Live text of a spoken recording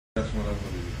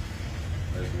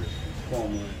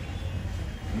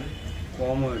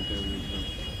কম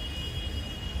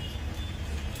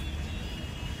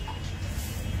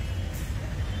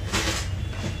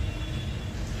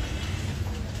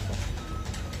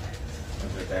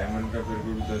diamond का फिर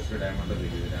भी तो इसका डायमंड का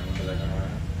देखिए, डायमंड का लगाना है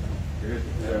ठीक है।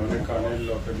 डायमंड काने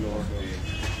लॉकेट लॉक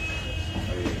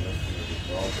अरे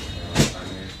बहुत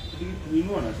काने तीन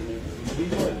होना चाहिए,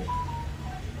 तीन हो है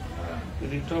हां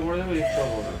रिक्टा पड़ जाए, रिक्टा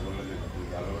पड़ बोले दे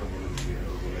भाলো করে বলে দিই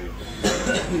বলে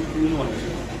तीन होना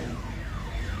चाहिए।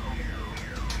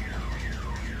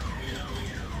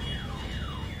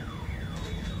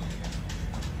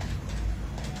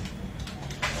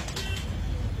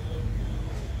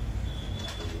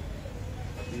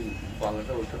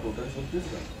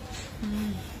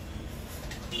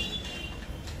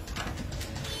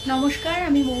 নমস্কার,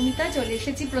 আমি মৌমিতা চলে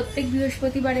এসেছি প্রত্যেক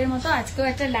বৃহস্পতিবারের মতো আজকেও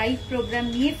একটা লাইভ প্রোগ্রাম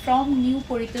নিয়ে from new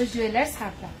Paritosh jewellers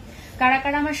Habra. কারা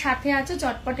কারা আমার সাথে আছো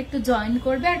চটপট একটু জয়েন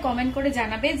করবে আর কমেন্ট করে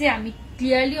জানাবে যে আমি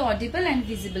ক্লিয়ারলি অডিবল এন্ড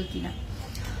ভিজিবল কিনা।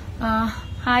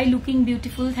 High, looking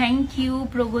beautiful, thank you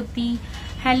Pragati.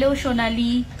 Hello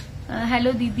Sonali,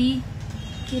 hello দিদি।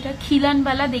 এটা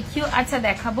খিলানবালা দেখিও, আচ্ছা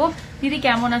দেখাবো। দিদি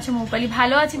কেমন আছো? মৌপালি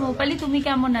ভালো আছি। মৌপালি তুমি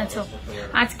কেমন আছো?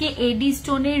 আজকে এডি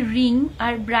স্টোনের রিং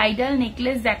আর ব্রাইডাল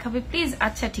নেকলেস দেখাবে প্লিজ।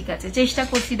 আচ্ছা ঠিক আছে, চেষ্টা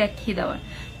করছি দেখিয়ে দেওয়ার।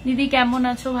 দিদি কেমন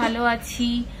আছো? ভালো আছি,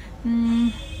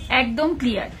 একদম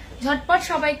ক্লিয়ার। ঝটপট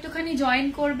সবাই একটুখানি জয়েন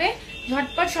করবে,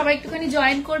 ঝটপট সবাই একটুখানি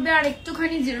জয়েন করবে। আর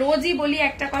একটুখানি রোজই বলি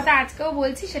একটা কথা, আজকেও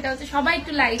বলছি, সেটা হচ্ছে সবাই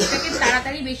একটু লাইভটাকে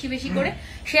তাড়াতাড়ি বেশি বেশি করে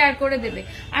শেয়ার করে দেবে।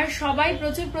 আর সবাই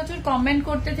প্রচুর প্রচুর কমেন্ট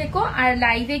করতে থেকো আর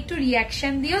লাইভে একটু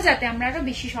রিয়াকশন দিও যাতে আমরা আরো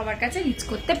বেশি সবার কাছে রিচ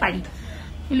করতে পারি।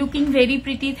 Looking very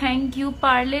pretty, thank you.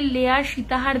 পার্লের লেয়ার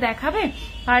সীতাহার দেখাবে?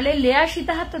 পার্লের লেয়ার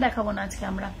সীতাহার তো দেখাবো না আজকে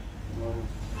আমরা,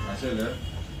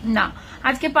 না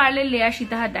আজকে পার্লের লেয়ার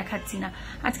সীতাহার দেখাচ্ছি না।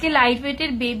 আজকে লাইট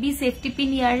ওয়েটের বেবি সেফটি পিন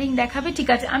ইয়াররিং দেখাবে। ঠিক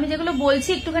আছে, আমি যেগুলো বলছি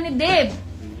একটুখানি দেব,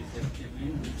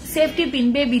 সেফটি পিন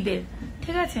বেবিদের,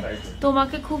 ঠিক আছে?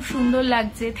 তোমাকে খুব সুন্দর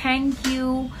লাগছে, thank you.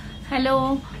 Hello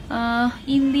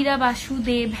Indira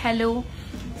Basudeb, hello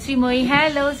Sreemoyee,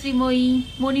 hello Sreemoyee.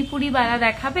 Manipuri বালা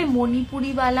দেখাবে?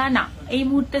 মণিপুরি বালা না, এই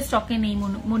মুহূর্তে স্টকে নেই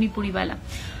মণিপুরি বালা।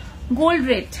 গোল্ড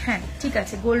রেট, হ্যাঁ ঠিক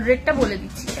আছে, গোল্ড রেটটা বলে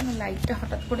দিচ্ছি। কেন লাইটটা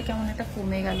হঠাৎ করে কেমন একটা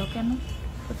কমে গেল কেন?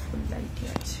 ফুল লাইটই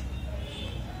আছে,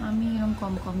 আমি এরকম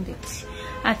কম কম দেখছি।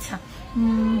 আচ্ছা,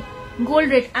 গোল্ড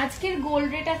রেট, আজকের গোল্ড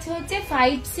রেট আছে হচ্ছে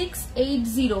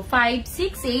 5680,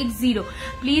 5680।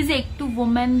 প্লিজ একটু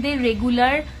ওমেনদের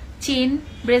রেগুলার চেন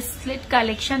ব্রেসলেট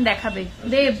কালেকশন দেখাবে।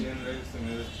 দেব,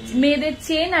 মেয়েদের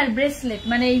চেন আর ব্রেসলেট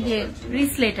মানে এই যে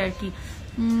রিসলেট আর কি।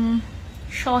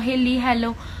 সহেলি,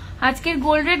 হ্যালো। আজকের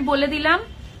গোল্ড রেট বলে দিলাম,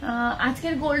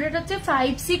 আজকের গোল্ড রেট হচ্ছে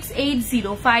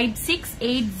 5680,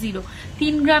 5680।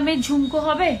 3 গ্রামের ঝুমকো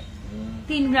হবে,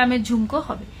 3 গ্রামের ঝুমকো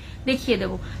হবে, দেখিয়ে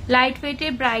দেবো। লাইট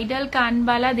ওয়েটের ব্রাইডাল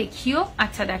কানবালা দেখিও,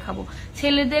 আচ্ছা দেখাবো।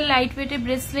 ছেলেদের লাইট ওয়েটের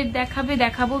ব্রেসলেট দেখাবে?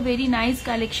 দেখাবো। Very nice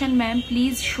collection ma'am,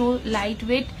 please show light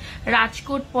weight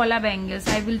Rajkot পলা bangles.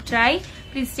 I will try,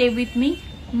 please stay with me.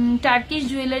 Turkish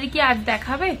jewellery কি আজ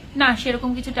দেখাবে? না, সেরকম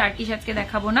কিছু টার্কিশ আজকে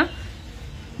দেখাবো না।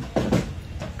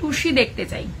 টুসি দেখতে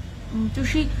চাই,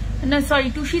 টুসি না সরি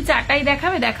টুসি চাটাই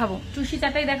দেখাবে? দেখাবো। টুসি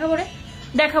চাটাই দেখাবো রে,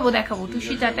 দেখাবো দেখাবো,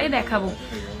 টুসি চাটাই দেখাবো।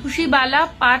 টুসি বালা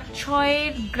 5-6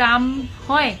 গ্রাম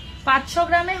হয়, 500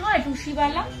 গ্রামে হয় টুসি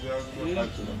বালা?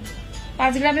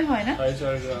 5 গ্রামে হয় না,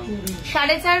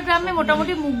 4.5 গ্রামে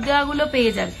মোটামুটি মুখ দেওয়া গুলো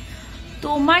পেয়ে যাবে।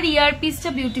 তোমার ইয়ারপিসটা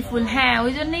বিউটিফুল, হ্যাঁ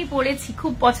ওই জন্যই পড়েছি,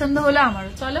 খুব পছন্দ হলো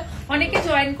আমারও। চলো, অনেকে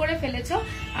জয়েন করে ফেলেছো।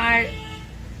 আর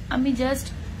আমি জাস্ট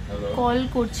কল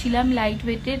করছিলাম, লাইট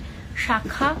ওয়েটের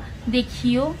শাখা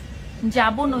দেখিও,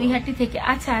 যাবো নৈহাটি থেকে।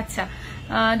 আচ্ছা আচ্ছা,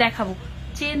 দেখাবো।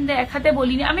 চেন দেখাতে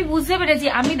বলিনি, আমি বুঝতে পেরেছি,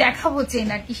 আমি দেখাবো চেন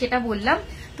আর কি, সেটা বললাম।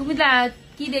 তুমি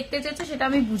কি দেখতে চাচ্ছ সেটা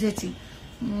আমি বুঝেছি,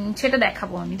 সেটা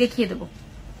দেখাবো, আমি দেখিয়ে দেবো।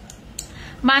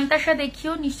 মান্তাসা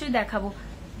দেখিও, নিশ্চয়ই দেখাবো।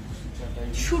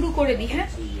 শুরু করে দিই, হ্যাঁ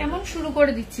কেমন শুরু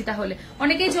করে দিচ্ছি তাহলে।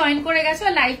 অনেকেই জয়েন করে গেছো,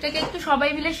 লাইভটাকে একটু সবাই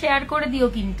মিলে শেয়ার করে দিও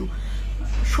কিন্তু।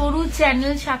 সরু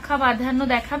চ্যানেল শাখা বাঁধানো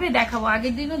দেখাবে? দেখাবো,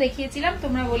 আগের দিনও দেখিয়েছিলাম,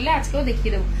 তোমরা বললে আজকেও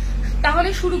দেখিয়ে দেবো। তাহলে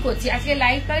শুরু করছি, আজকে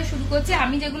লাইভ প্রায় শুরু করছি।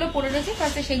 আমি যেগুলো পরে রয়েছি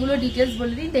ফার্স্টে সেগুলো ডিটেলস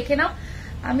বলে দিই, দেখে নাও।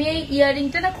 আমি এই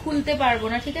ইয়াররিংটা না খুলতে পারবো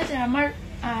না, ঠিক আছে? আমার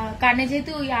কানে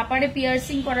যেহেতু ওই আপারে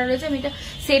পিয়ার্সিং করা রয়েছে, আমি এটা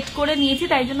সেট করে নিয়েছি,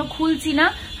 তাই জন্য খুলছি না।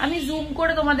 আমি জুম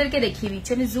করে তোমাদেরকে দেখিয়ে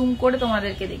দিচ্ছি, আমি জুম করে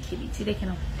তোমাদেরকে দেখিয়ে দিচ্ছি, দেখে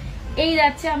নাও। এই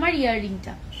যাচ্ছে আমার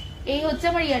ইয়াররিংটা, এই হচ্ছে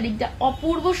আমার ইয়াররিংটা,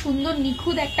 অপূর্ব সুন্দর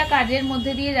নিখুঁত একটা কাজের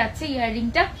মধ্যে দিয়ে যাচ্ছে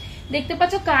ইয়াররিংটা। দেখতে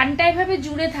পাচ্ছ কানটা এভাবে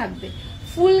জুড়ে থাকবে,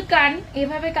 ফুল কান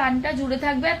এভাবে কানটা জুড়ে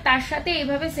থাকবে, আর তার সাথে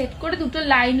এভাবে সেট করে দুটো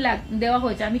লাইন দেওয়া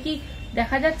হয়েছে। আমি কি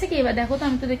দেখা যাচ্ছে কি? এবার দেখো তো,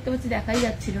 আমি তো দেখতে পাচ্ছি, দেখাই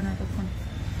যাচ্ছিল না তখন।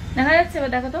 দেখা যাচ্ছে?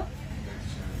 এবার দেখো তো,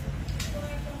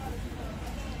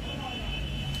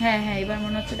 হ্যাঁ হ্যাঁ এবার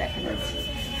মনে হচ্ছে দেখা যাচ্ছে।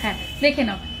 হ্যাঁ দেখে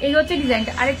নাও, এই হচ্ছে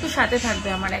ডিজাইনটা। আর একটু সাথে থাকবে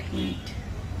আমার 1 মিনিট।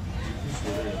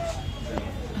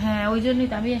 হ্যাঁ ওই জন্যই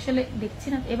তো আমি আসলে দেখছি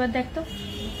না। এবার দেখ তো,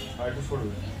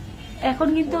 এখন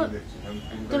কিন্তু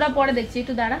তোরা পরে দেখছি,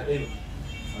 একটু দাঁড়া,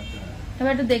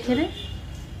 এবার একটু দেখে নে।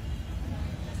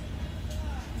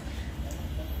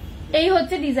 এই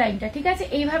হচ্ছে ডিজাইনটা, ঠিক আছে?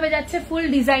 এইভাবে যাচ্ছে ফুল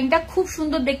ডিজাইনটা, খুব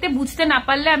সুন্দর দেখতে। বুঝতে না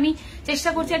পারলে আমি চেষ্টা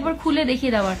করছি একবার খুলে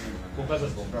দেখিয়ে দেওয়ার।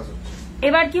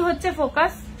 এবার কি হচ্ছে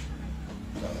ফোকাস?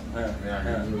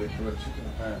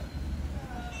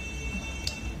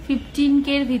 15K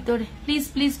এর ভিতরে please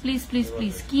please please please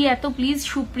please. কি এত প্লিজ?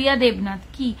 সুপ্রিয়া দেবনাথ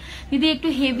কি দিদি একটু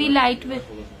হেভি লাইট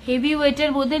হেভি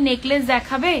ওয়েটের মধ্যে নেকলেস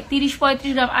দেখাবে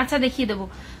 30-35 গ্রাম? আচ্ছা দেখিয়ে দেবো,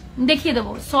 দেখিয়ে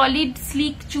দেবো। সলিড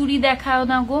স্লিক চুড়ি দেখাও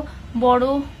না গো, বড়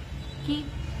কি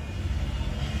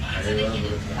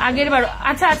আগের বার।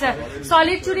 আচ্ছা আচ্ছা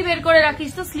সলিড চুড়ি বের করে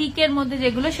রাখিস তো, স্লিকের মধ্যে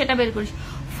যেগুলো সেটা বের করিস।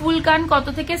 ফুল কান কত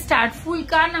থেকে স্টার্ট? ফুল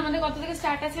কান আমাদের কত থেকে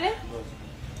স্টার্ট আছে রে?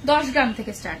 10 গ্রাম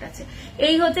থেকে স্টার্ট আছে।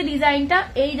 এই হচ্ছে ডিজাইনটা,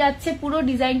 এই যাচ্ছে পুরো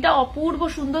ডিজাইনটা, অপূর্ব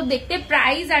সুন্দর দেখতে।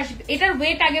 প্রাইস আসবে, এটার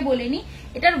ওয়েট আগে বলিনি,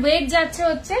 এটার ওয়েট যাচ্ছে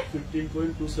হচ্ছে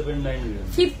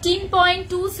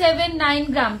 15.279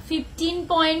 গ্রাম,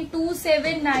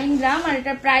 15.279 গ্রাম। আর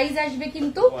এটার প্রাইস আসবে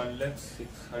কিন্তু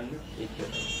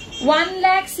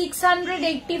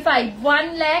 1,685,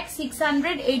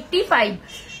 1,685।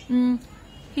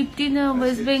 15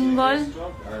 ওয়েস্ট বেঙ্গল।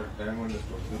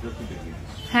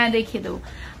 হ্যাঁ দেখিয়ে দেবো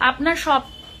আপনার সব।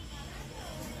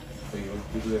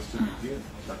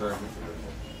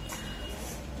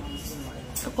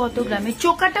 কত গ্রামের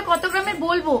চোকারটা, কত গ্রামের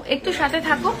বলবো, একটু সাথে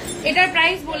থাকো। এটার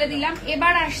প্রাইস বলে দিলাম।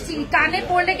 এবার আসছি, কানে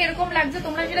পড়লে কিরকম লাগছে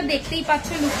তোমরা সেটা দেখতেই পাচ্ছ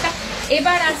লুকটা।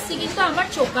 এবার আসছি কিন্তু আমার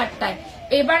চোকারটায়,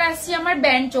 এবার আসছি আমার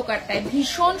ব্যান্ড চোকারটায়।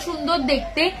 ভীষণ সুন্দর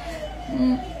দেখতে।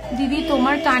 দিদি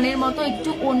তোমার কানের মতো একটু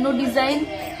অন্য ডিজাইন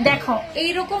দেখো।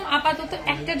 এইরকম আপাতত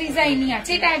একটা ডিজাইনই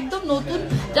আছে, এটা একদম নতুন,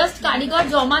 জাস্ট কারিগর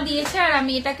জমা দিয়েছে আর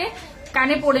আমি এটাকে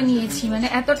কানে পরে নিয়েছি, মানে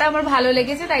এতটা আমার ভালো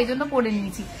লেগেছে তাই জন্য পরে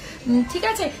নিয়েছি। ঠিক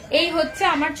আছে, এই হচ্ছে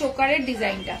আমার চোকারের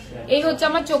ডিজাইনটা, এই হচ্ছে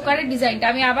আমার চোকারের ডিজাইনটা।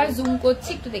 আমি আবার জুম করছি,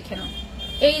 একটু দেখে নাও।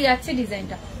 এই যাচ্ছে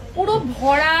ডিজাইনটা, পুরো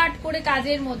ভরাট করে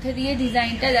কাজের মধ্যে দিয়ে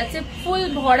ডিজাইনটা যাচ্ছে, ফুল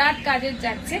ভরাট কাজের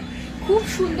যাচ্ছে, খুব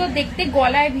সুন্দর দেখতে।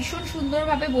 গলায় ভীষণ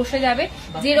সুন্দরভাবে বসে যাবে,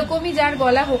 যেরকমই যার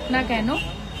গলা হোক না কেন।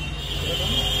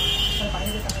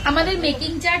 আমাদের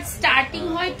মেকিং চার্জ স্টার্টিং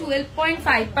হয়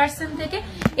 12.5% থেকে,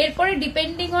 এরপরে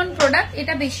ডিপেন্ডিং অন প্রোডাক্ট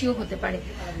এটা বেশিও হতে পারে।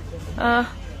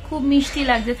 খুব মিষ্টি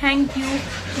লাগছে, thank you.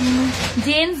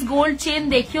 Gents gold chain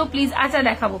দেখিও প্লিজ। আচ্ছা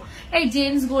দেখাবো, এই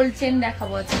জেন্টস গোল্ড চেন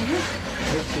দেখাবো। আচ্ছা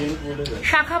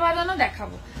শাখা বাঁধানো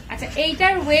দেখাবো। আচ্ছা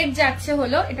এইটার ওয়েট যাচ্ছে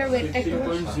হলো, এটার ওয়েটটা একটু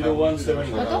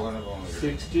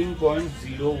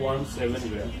 16.017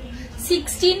 গ্রাম,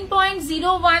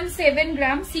 16.017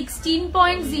 গ্রাম,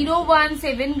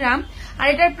 16.017 গ্রাম। আর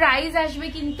এটার প্রাইস আসবে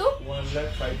কিন্তু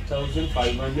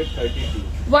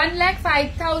 1,05,532,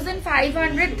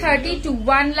 1,05,532,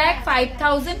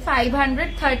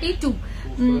 1,05,532।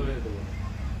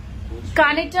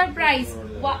 কানেরটার প্রাইস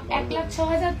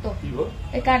 1,06,000 তো,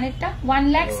 এই কানেরটা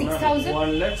 1,06,000,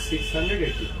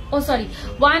 1,680, ও সরি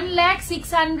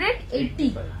 1,685,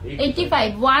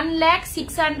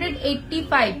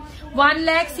 1,685,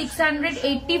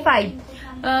 1,685।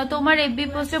 তোমার এফবি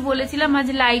পোস্টে বলেছিলাম আজ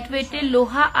লাইট ওয়েটের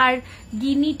লোহা আর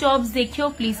গিনি টপস দেখিও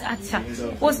প্লিজ। আচ্ছা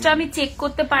পোস্টটা আমি চেক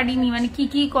করতে পারিনি, মানে কি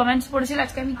কি কমেন্টস পড়েছিল,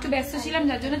 আজকে আমি একটু ব্যস্ত ছিলাম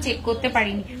যার জন্য চেক করতে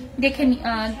পারিনি। দেখে নি,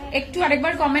 একটু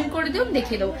আরেকবার কমেন্ট করে দিও,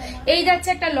 দেখে দেবো। এই যাচ্ছে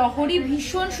একটা লহরি,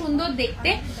 ভীষণ সুন্দর দেখতে।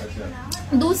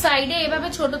 দু সাইডে এভাবে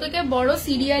ছোট থেকে বড়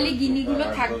সিরিয়ালি গিনিগুলো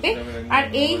থাকবে। আর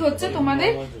এই হচ্ছে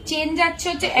তোমাদের চেন যাচ্ছে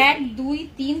হচ্ছে 1 2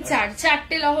 3 4,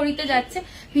 4টে লহরিতে যাচ্ছে,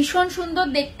 ভীষণ সুন্দর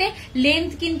দেখতে।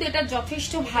 লেন্থ কিন্তু এটা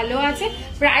যথেষ্ট ভালো আছে।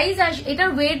 প্রাইস এটার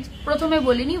ওয়েট প্রথমে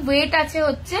বলিনি, ওয়েট আছে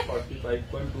হচ্ছে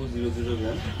 45.200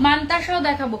 গ্রাম। মান্তাসাও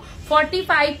দেখাবো,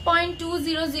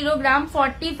 45.200 গ্রাম,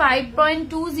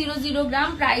 45.200 গ্রাম।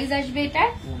 প্রাইস আসবে এটা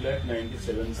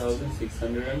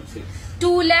 2,97,606,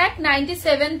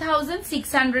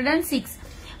 2,97,606।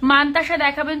 মান্তাসা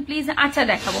দেখাবেন প্লিজ। আচ্ছা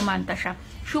দেখাবো মান্তাসা।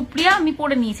 সুপ্রিয়া আমি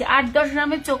পরে নিয়েছি। 8-10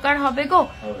 গ্রামের চোকার হবে গো,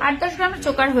 8-10 গ্রামের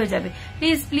চোকার হয়ে যাবে।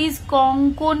 প্লিজ প্লিজ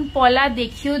কঙ্কন পলা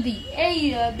দেখিও দি। এই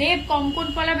দেব কঙ্কন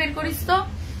পলা বের করিস তো।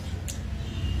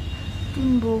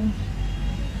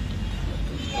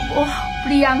 ওহ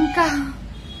প্রিয়াঙ্কা,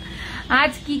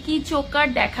 আজ কি কি চোকার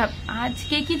দেখাবেন,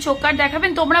 আজকে কি চোকার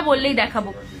দেখাবেন তোমরা বললেই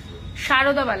দেখাবো।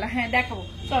 শারদাবালা, হ্যাঁ দেখাবো।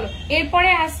 চলো এরপরে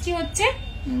আসছি হচ্ছে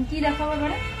কি দেখাবো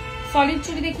এবারে, সলিড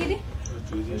চুড়ি দেখিয়ে দিই।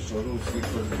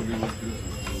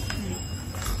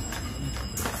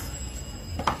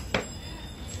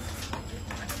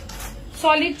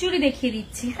 সলিড চুড়ি দেখিয়ে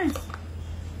দিচ্ছি, হ্যাঁ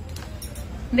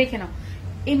দেখে নাও।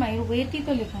 এই মাই ওয়েটই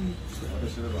তো লেখা নেই,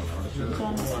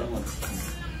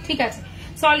 ঠিক আছে।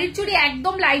 সলিড চুড়ি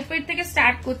একদম লাইট ওয়েট থেকে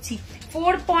স্টার্ট করছি।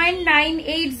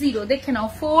 4.980 দেখে নাও,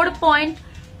 4.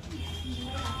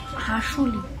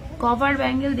 হাসুলি কভার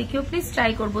ব্যাঙ্গেল দেখিও প্লিজ,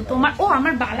 ট্রাই করবো তোমার। ও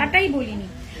আমার বালাটাই বলিনি।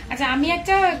 আচ্ছা আমি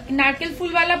একটা নারকেল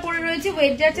ফুল বালা পরে রয়েছে,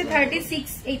 ওয়েট যাচ্ছে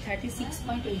 36.80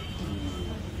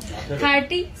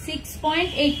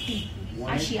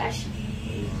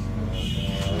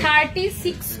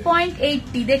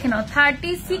 36.80 দেখে নাও,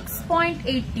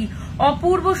 36.80।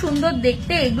 অপূর্ব সুন্দর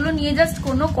দেখতে, এগুলো নিয়ে জাস্ট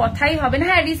কোনো কথাই হবে না।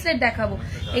 হ্যাঁ রিসলেট দেখাবো,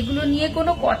 এগুলো নিয়ে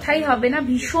কোনো কথাই হবে না,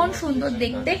 ভীষণ সুন্দর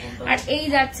দেখতে। আর এই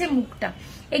যাচ্ছে মুখটা।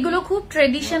 এগুলো খুব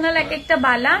ট্রেডিশনাল এক একটা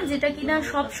বালা, যেটা কিনা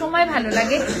সব সময় ভালো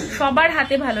লাগে, সবার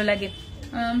হাতে ভালো লাগে।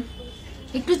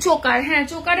 একটু চোকার, হ্যাঁ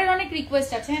চোকারের অনেক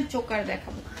রিকোয়েস্ট আছে, হ্যাঁ চোকার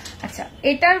দেখাবো। আচ্ছা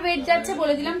এটার ওয়েট যাচ্ছে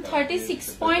বলে দিলাম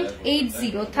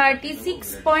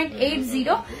 36.80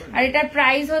 আর এটার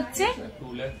প্রাইস হচ্ছে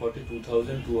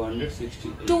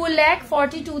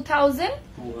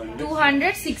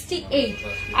 2,42,268।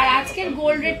 আর আজকের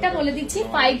গোল্ড রেটটা বলে দিচ্ছি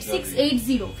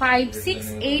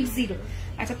 5680।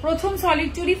 আচ্ছা প্রথম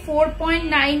সলিড চুড়ি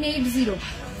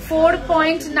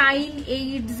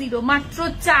 4.980 মাত্র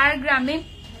 4 গ্রামে।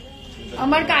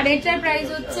 আমার কানেরটার প্রাইস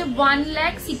হচ্ছে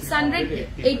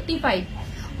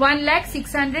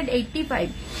 1,685।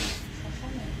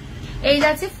 এই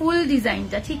যাচ্ছে ফুল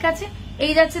ডিজাইনটা, ঠিক আছে।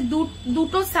 এই যাচ্ছে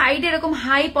দুটো সাইড এরকম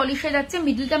হাই পলিশে যাচ্ছে,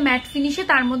 মিডলটা ম্যাট ফিনিশে,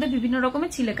 তার মধ্যে বিভিন্ন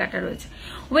রকমের ছিলে কাটা রয়েছে।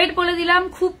 ওয়েট বলে দিলাম,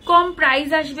 খুব কম প্রাইস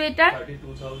আসবে এটা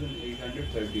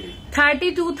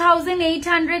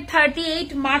 32,838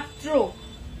 মাত্র।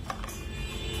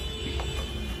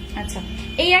 আচ্ছা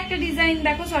এই একটা ডিজাইন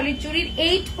দেখো সলিড চুরির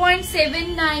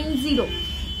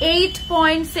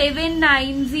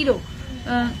 8.790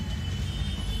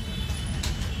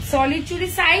 সলিড চুরি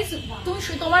সাইজ। তুমি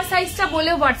তোমার সাইজটা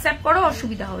বলে হোয়াটসঅ্যাপ করো,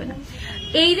 অসুবিধা হবে না।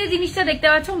 এই যে জিনিসটা দেখতে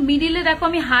পাচ্ছ মিডিলে, দেখো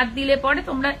আমি হাত দিলে পরে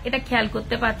তোমরা এটা খেয়াল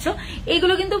করতে পারছো,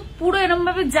 এইগুলো কিন্তু পুরো এরকম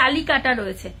ভাবে জালি কাটা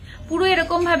রয়েছে, পুরো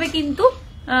এরকম ভাবে কিন্তু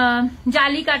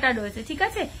জালি কাটা রয়েছে, ঠিক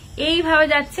আছে। এইভাবে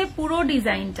যাচ্ছে পুরো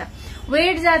ডিজাইনটা।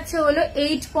 ওয়েট যাচ্ছে হলো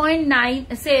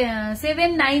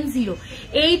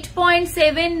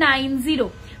 8.790।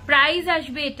 প্রাইস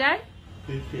আসবে এটার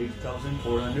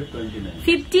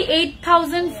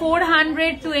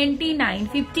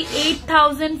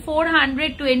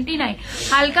 58,429।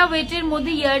 হালকা ওয়েটের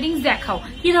মধ্যে ইয়াররিংস দেখাও,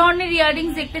 কি ধরনের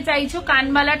ইয়াররিংস দেখতে চাইছো,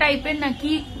 কানবালা টাইপের না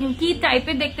কি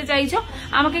টাইপের দেখতে চাইছো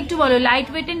আমাকে একটু বলো। লাইট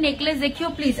ওয়েটের নেকলেস দেখিও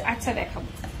প্লিজ। আচ্ছা দেখাবো।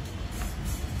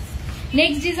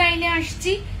 নেক্সট ডিজাইনে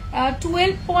আসছি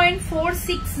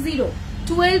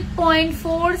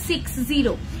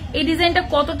 12.460। এই ডিজাইনটা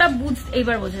কতটা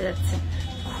এবার বোঝা যাচ্ছে,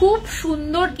 খুব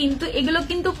সুন্দর। কিন্তু এগুলো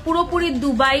কিন্তু পুরোপুরি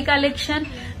দুবাই কালেকশন,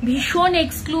 ভীষণ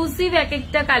এক্সক্লুসিভ এক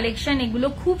একটা কালেকশন, এগুলো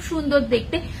খুব সুন্দর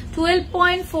দেখতে।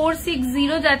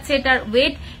 12.460 যাচ্ছে এটার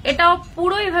ওয়েট। এটাও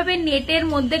পুরো এভাবে নেটের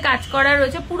মধ্যে কাজ করা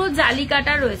রয়েছে, পুরো জালি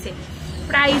কাটা রয়েছে।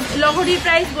 প্রাইস, লহরির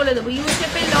প্রাইস বলে দেবো। ইউ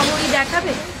শেপের লহরি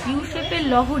দেখাবে, ইউ শেপের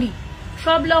লহরি,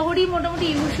 সব লহরি মোটামুটি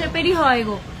ইউ শেপেরই হয়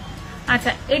গো।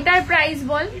 আচ্ছা এটার প্রাইস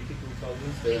বল।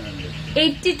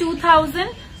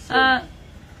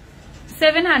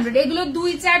 82,700। এগুলো 2,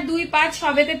 4, 2, 5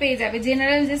 সবেতে পেয়ে যাবে,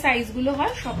 জেনারেল যে সাইজ গুলো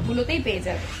হয় সবগুলোতেই পেয়ে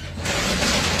যাবে।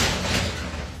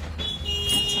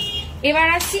 এবার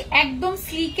আসছি একদম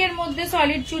স্লিকের মধ্যে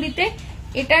সলিড চুড়িতে।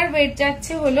 এটার ওয়েট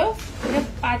যাচ্ছে হলো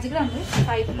 5 গ্রাম,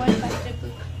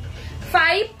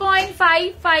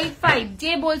 5.555।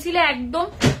 যে বলছিলে একদম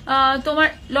তোমার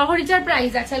লহরিটার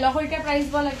প্রাইস। আচ্ছা লহরিটার প্রাইস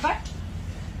বল একবার।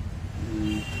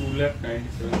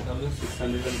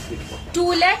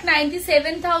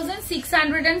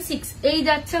 2,97,606। এই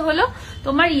যাচ্ছে হলো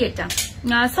তোমার ইয়েটা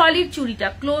সলিড চুড়িটা।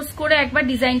 ক্লোজ করে একবার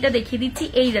ডিজাইনটা দেখিয়ে দিচ্ছি।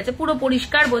 এই যাচ্ছে পুরো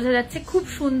পরিষ্কার বোঝা যাচ্ছে, খুব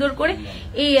সুন্দর করে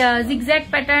এই জিগজ্যাগ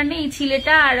প্যাটার্নে এই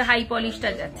ছিলেটা আর হাই পলিশটা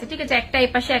যাচ্ছে, ঠিক আছে। একটা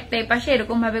এপাশে একটা এপাশে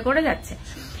এরকম ভাবে করে যাচ্ছে।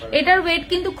 এটার ওয়েট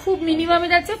কিন্তু খুব মিনিমামে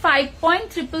যাচ্ছে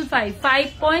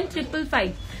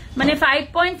 5.555 মানে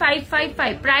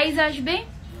 5.555। প্রাইস আসবে।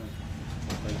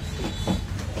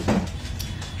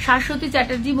 শাশ্বতী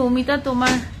চ্যাটার্জি, মৌমিতা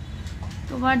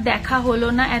তোমার দেখা হলো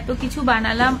না, এত কিছু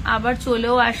বানালাম আবার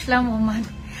চলেও আসলাম। ওমান,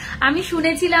 আমি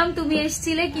শুনেছিলাম তুমি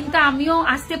এসছিলে, কিন্তু আমিও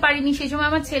আসতে পারিনি, সেই সময়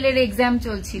আমার ছেলের এক্সাম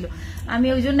চলছিল, আমি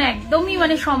ওই জন্য একদমই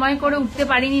মানে সময় করে উঠতে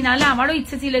পারিনি, নাহলে আমারও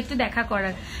ইচ্ছে ছিল একটু দেখা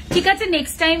করার। ঠিক আছে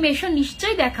নেক্সট টাইম এসো,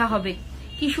 নিশ্চয়ই দেখা হবে।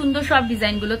 কি সুন্দর সব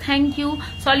ডিজাইন গুলো, থ্যাংক ইউ।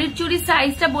 সলিড চুরির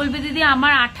সাইজটা বলবে দিদি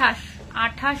আমার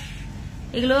 28।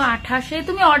 এগুলো 28-এ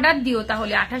তুমি অর্ডার দিও,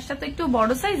 তাহলে 28টা তো একটু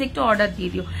বড় সাইজ, একটু অর্ডার দিয়ে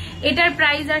দিও। এটার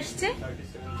প্রাইস আসছে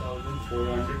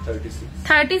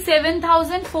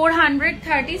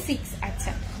 37,436।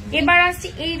 আচ্ছা এবার আসছি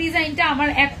এই ডিজাইনটা আমার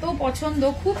এত পছন্দ,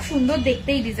 খুব সুন্দর দেখতে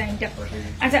এই ডিজাইনটা।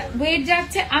 আচ্ছা ওয়েট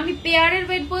যাচ্ছে, আমি পেয়ারের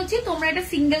ওয়েট বলছি, তোমরা এটা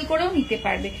সিঙ্গেল করেও নিতে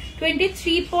পারবে।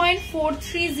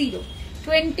 23.430,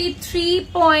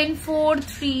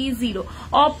 23.430,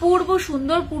 অপূর্ব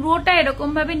সুন্দর, পুরোটা এরকম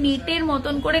ভাবে নেটের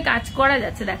মতন করে কাজ করা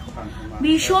যাচ্ছে, দেখো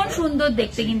ভীষণ সুন্দর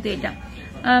দেখতে কিন্তু এটা।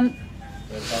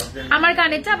 আমার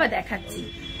কানেরটা আবার দেখাচ্ছি,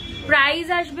 প্রাইস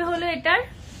আসবে হলো এটার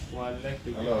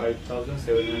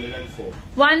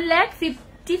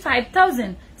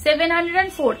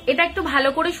 1,55,704। এটা একটু ভালো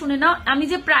করে শুনে নাও, আমি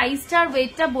যে প্রাইসটা আর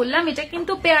ওয়েটটা বললাম এটা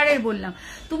কিন্তু পেয়ারের বললাম।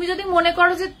 তুমি যদি মনে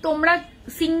করো যে তোমরা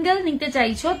সিঙ্গেল নিতে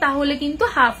চাইছো তাহলে কিন্তু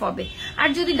হাফ হবে, আর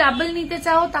যদি ডাবল নিতে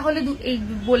চাও তাহলে এই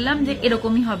বললাম যে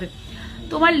এরকমই হবে।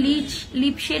 তোমার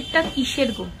লিপ শেডটা কিসের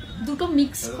গো? দুটো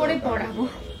মিক্স করে পড়াবো,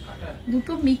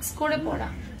 দুটো মিক্স করে পড়া,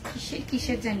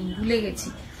 কিসের জানি ভুলে গেছি।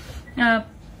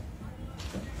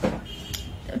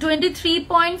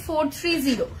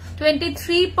 23.430,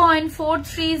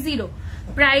 23.430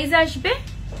 প্রাইস আসবে।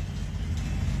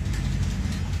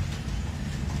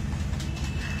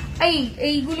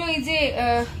 এইগুলো এই যে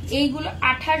এইগুলো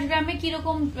 28 গ্রামে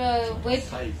কিরকম ওয়েট?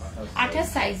 28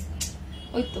 সাইজ,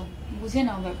 ওই তো বুঝে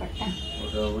নাও ব্যাপারটা।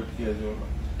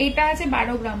 এটা আছে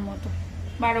 12 গ্রাম মতো,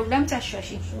 12 গ্রাম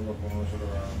 480,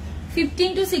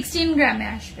 15 to 16 গ্রামে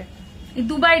আসবে এই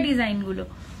দুবাই ডিজাইন গুলো,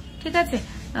 ঠিক আছে।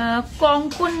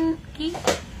 কঙ্কন কি,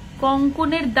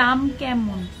 কঙ্কনের দাম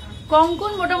কেমন?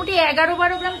 কঙ্কন মোটামুটি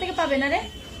 11-12 গ্রাম থেকে পাবে না রে,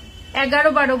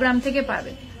 11-12 গ্রাম থেকে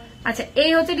পাবে। আচ্ছা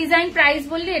এই হচ্ছে ডিজাইন, প্রাইস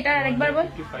বললি এটা আরেকবার বল।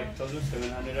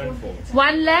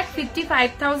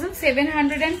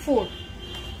 1,55,704।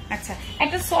 আচ্ছা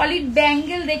একটা সলিড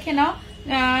ব্যাঙ্গেল দেখে নাও,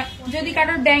 যদি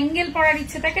কারোর ব্যাঙ্গেল পরার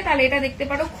ইচ্ছে থাকে তাহলে এটা দেখতে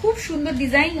পারো, খুব সুন্দর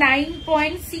ডিজাইন।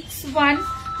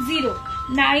 9.610,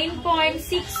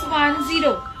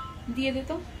 9.610 দিয়ে দে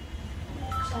তো,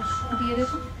 দিয়ে দে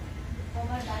তো,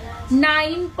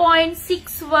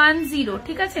 9.610,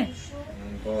 ঠিক আছে।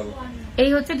 এই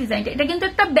হচ্ছে ডিজাইনটা, এটা কিন্তু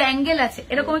একটা ব্যাঙ্গেল আছে,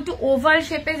 এরকম একটু ওভাল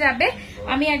শেপে যাবে।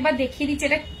 আমি একবার দেখিয়ে দিচ্ছি,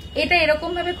 এটা এরকম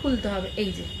ভাবে খুলতে হবে।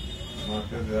 এই যে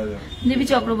দেবী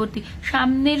চক্রবর্তী,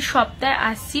 সামনের সপ্তাহে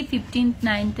আসছি 15th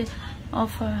 9th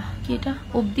অফ কি এটা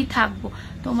অবধি থাকবো,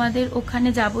 তোমাদের ওখানে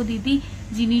যাব দিদি,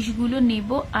 জিনিসগুলো নেব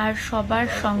আর সবার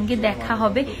সঙ্গে দেখা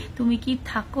হবে। তুমি কি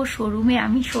থাকো শোরুমে?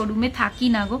 আমি শোরুমে থাকি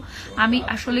না গো, আমি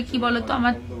আসলে কি বলতো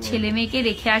আমার ছেলে মেয়েকে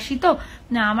রেখে আসি, তো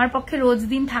না আমার পক্ষে রোজ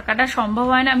দিন থাকাটা সম্ভব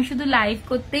হয় না, আমি শুধু লাইভ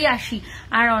করতেই আসি,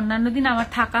 আর অন্যান্য দিন আমার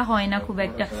থাকা হয় না খুব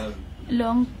একটা।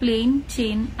 লং প্লেন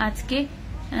চেন আজকে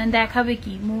দেখাবে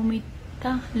কি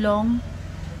মৌমিতা? লং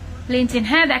প্লেন চেন,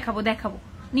 হ্যাঁ দেখাবো, দেখাবো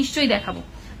নিশ্চয়ই দেখাবো।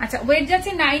 আচ্ছা ওয়েট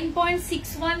যাচ্ছে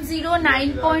 9.610,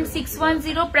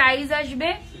 9.610 প্রাইস আসবে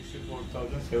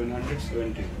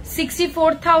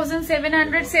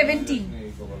 64,770।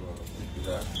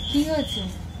 কি হয়েছে,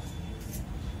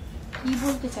 কি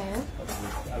বলতে চায়?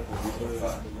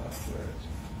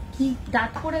 কি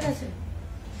দাঁত পড়ে গেছে?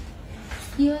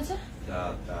 কি হয়েছে?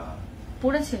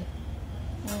 পড়েছে?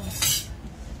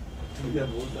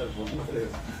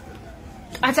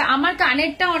 আচ্ছা আমার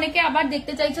কানেরটা অনেকে আবার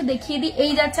দেখতে চাইছো, দেখিয়ে দিই।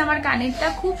 এই যাচ্ছে আমার কানেরটা,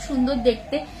 খুব সুন্দর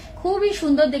দেখতে, খুবই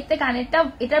সুন্দর দেখতে কানেরটা।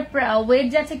 এটা ওয়েট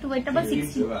যাচ্ছে, একটু ওয়েটটা বা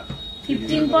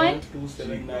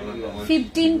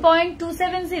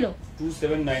 15.270,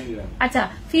 আচ্ছা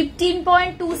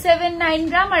 15.279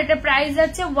 গ্রাম, আর এটা প্রাইস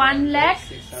যাচ্ছে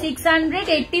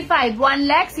 1,685,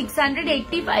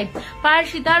 1,685 পার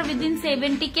সিতার উইদিন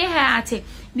 70K। হ্যাঁ আছে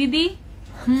দিদি,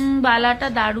 বালাটা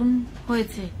দারুণ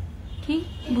হয়েছে, কি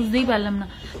বুঝতেই পারলাম না।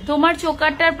 তোমার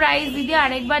চোকারটার প্রাইস দিদি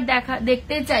আরেকবার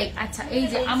দেখতে চাই। আচ্ছা এই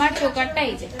যে আমার চোকারটা,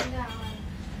 এই যে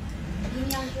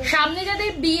সামনে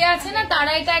যাদের বিয়ে আছে না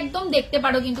তারা এটা একদম দেখতে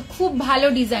পারো, কিন্তু খুব ভালো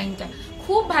ডিজাইনটা,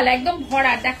 খুব ভালো, একদম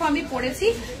ভরা। দেখো আমি পরেছি,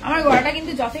 আমার গলাটা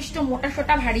কিন্তু যথেষ্ট মোটা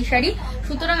সোটা ভারী শাড়ি,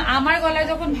 সুতরাং আমার গলায়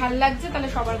যখন ভাল লাগছে তাহলে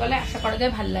সবার গলায় আশা করা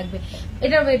যায় ভাল লাগবে।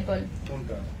 এটা ওয়েট বল,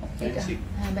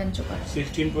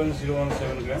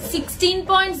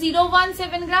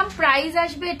 16.017 গ্রাম, প্রাইস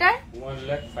আসবে এটার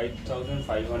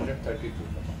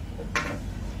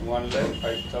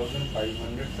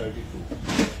 1,05,532।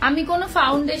 আমি কোনো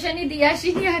ফাউন্ডেশনই দিয়ে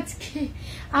আসিনি আজকে,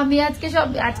 আমি আজকে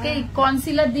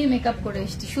কনসিলার দিয়ে মেকআপ করে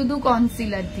এসেছি, শুধু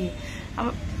কনসিলার দিয়ে।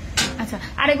 আচ্ছা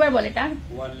আরেকবার বল, এটা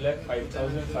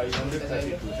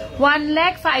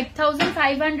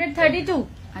 1,05,532।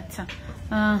 আচ্ছা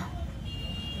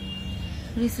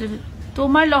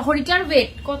তোমার লহরিটার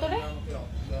ওয়েট কত রে?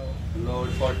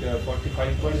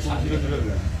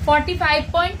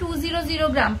 45.200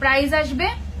 গ্রাম, প্রাইস আসবে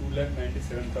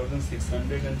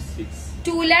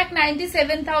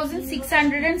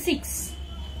 2,97,606।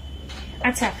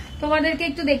 আচ্ছা তোমাদেরকে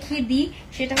একটু দেখিয়ে দিই,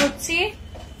 সেটা হচ্ছে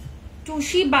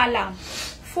টুসি বালা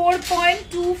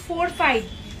 4.245,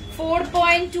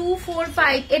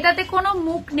 4.245 এটাতে কোনো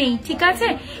মুখ নেই, ঠিক আছে,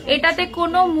 এটাতে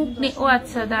কোনো মুখ নেই। ও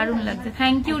আচ্ছা, দারুণ লাগছে,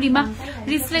 থ্যাংক ইউ রিমা।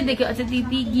 ব্রেসলেট দেখে, আচ্ছা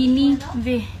দিদি গিনি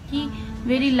কি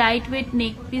ভেরি লাইট ওয়েট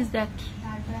নেক পিস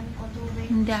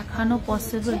দেখানো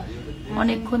পসিবল?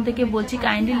 অনেকক্ষণ থেকে বলছি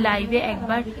কাইন্ডলি লাইভে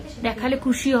একবার দেখালে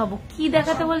খুশি হব। কি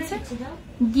দেখাতে বলছে?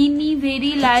 গিনি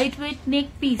ভেরি লাইট ওয়েট নেক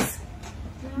পিস।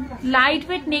 লাইট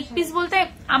ওয়েট নেক পিস বলতে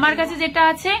আমার কাছে যেটা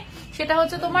আছে সেটা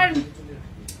হচ্ছে তোমার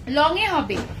লং এ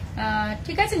হবে,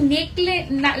 ঠিক আছে, নেক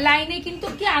লাইনে কিন্তু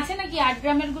কি আছে নাকি 8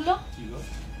 গ্রামের গুলো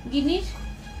গিনির?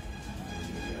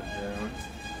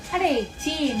 আরে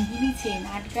চেন, গিনি চেন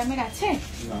 8 গ্রামের আছে?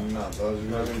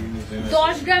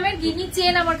 10 গ্রামের গিনি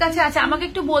চেন আমার কাছে আছে। আমাকে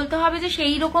একটু বলতে হবে যে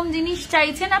সেই রকম জিনিস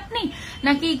চাইছেন আপনি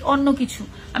নাকি অন্য কিছু,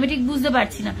 আমি ঠিক বুঝতে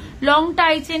পারছি না। লং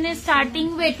টাই চেনের স্টার্টিং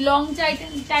ওয়েট, লং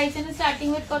টাই চেনের স্টার্টিং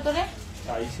ওয়েট কত রে?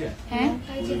 হ্যাঁ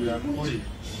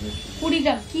 20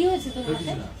 গ্রাম। কি হয়েছে তোর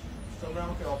হাতে?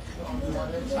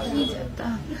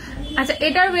 আচ্ছা,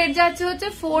 এটার ওয়েট যাচ্ছে হচ্ছে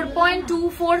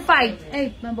 4.245। এই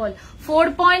বল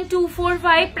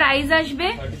 4.245, প্রাইস আসবে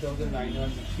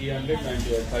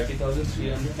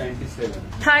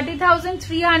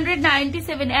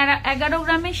 30,397। 11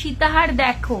 গ্রামে সীতাহার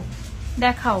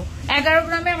দেখাও। 11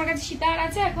 গ্রামে আমার কাছে সীতাহার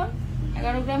আছে এখন।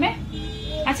 11 গ্রামে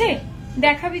আছে,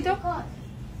 দেখাবি তো?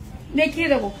 দেখিয়ে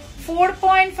দেবো।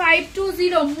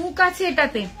 4.520 মুখ আছে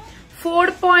এটাতে,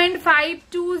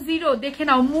 4.520 দেখে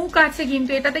নাও, মুখ আছে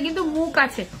কিন্তু এটাতে, কিন্তু মুখ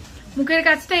আছে, মুখের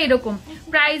কাজটা এরকম।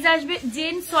 প্রাইস আসবে,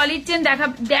 জেন সলিড চেন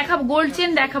দেখাবো, গোল্ড চেন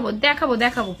দেখাবো।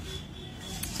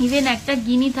 ইভেন একটা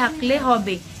গিনি থাকলে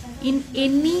হবে ইন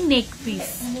এনি নেক পিস।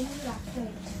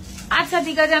 আচ্ছা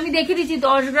ঠিক আছে, আমি দেখিয়ে দিচ্ছি।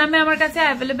 10 গ্রামে আমার কাছে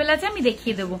অ্যাভেলেবেল আছে, আমি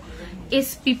দেখিয়ে দেবো।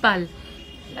 এসপি পাল।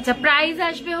 আচ্ছা, প্রাইস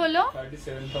আসবে হলো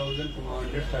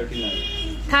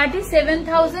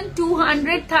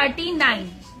 37,239।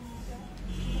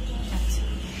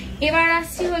 এবার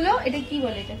আসছি হলো, এটা কি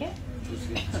বলে এটাকে?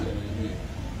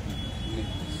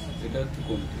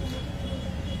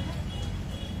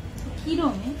 কি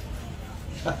রঙে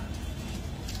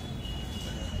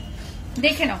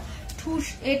দেখে নাও।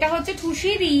 এটা হচ্ছে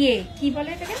ঠুসির কি বলে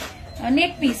এটাকে,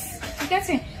 নেক পিস, ঠিক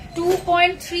আছে।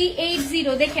 2.380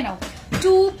 দেখে নাও,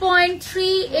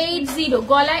 2.380।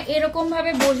 গলায় এরকম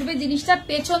ভাবে বসবে জিনিসটা,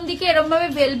 পেছন দিকে এরকম ভাবে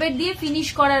ভেলভেট দিয়ে ফিনিশ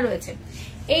করা রয়েছে।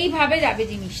 এইভাবে যাবে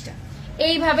জিনিসটা,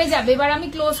 এইভাবে যাবে। এবার আমি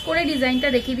ক্লোজ করে ডিজাইনটা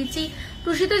দেখিয়ে দিচ্ছি।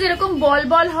 টুসিতে যেরকম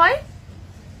বল হয়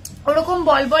ওরকম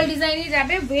বল ডিজাইনই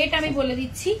যাবে। ওয়েট আমি বলে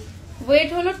দিচ্ছি, ওয়েট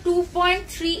হলো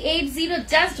 2.380।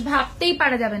 জাস্ট ভাবতেই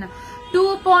পারা যাবে না,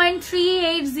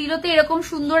 2.380 তে এরকম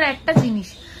সুন্দর একটা জিনিস।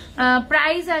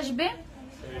 প্রাইস আসবে,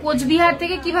 কোচবিহার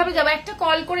থেকে কিভাবে যাবো একটা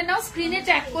কল করে নাও, স্ক্রিনে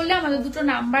ট্যাগ করলে আমাদের দুটো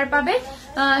নাম্বার পাবে,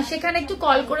 সেখানে একটু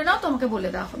কল করে নাও, তোমাকে বলে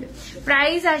দেওয়া হবে।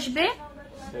 প্রাইস আসবে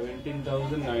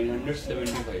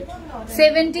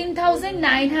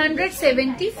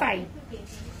 17,975।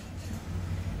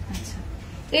 আচ্ছা,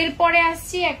 এরপরে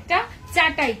আসছি একটা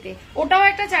চাটাইতে। ওটাও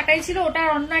একটা চাটাই ছিল, ওটার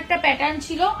অন্য একটা প্যাটার্ন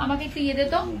ছিল। আমাকে একটু ইয়ে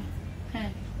দিত,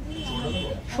 হ্যাঁ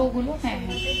শোগুলো, হ্যাঁ।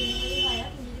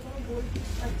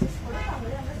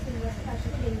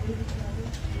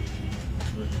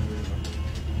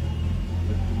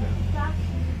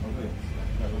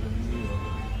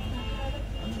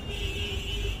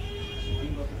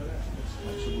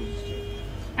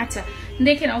 আচ্ছা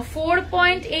দেখে নাও,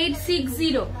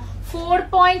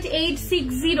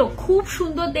 4.860 খুব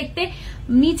সুন্দর দেখতে।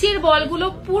 নিচের বলগুলো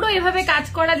পুরো এভাবে কাজ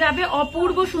করা যাবে,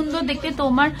 অপূর্ব সুন্দর দেখতে।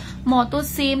 তোমার মতো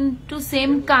সেম টু সেম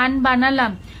কান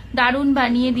বানালাম, দারুণ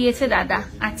বানিয়ে দিয়েছে দাদা।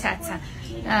 আচ্ছা আচ্ছা,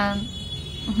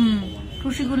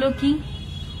 টুসিগুলো কি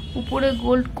উপরে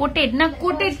গোল্ড কোটেড? না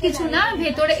কোটেড কিছু না,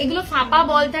 ভেতরে এগুলো ফাঁপা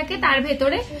বল থাকে, তার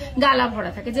ভেতরে গালা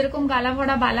ভরা থাকে, যেরকম গালা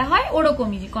ভরা বালা হয়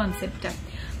ওরকমই কনসেপ্টটা।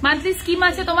 মান্থলি স্কিম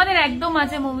আছে তোমাদের? একদম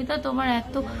আছে মমিতা, তোমার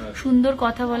এত সুন্দর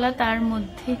কথা বলা, তার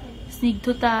মধ্যে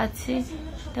স্নিগ্ধতা আছে,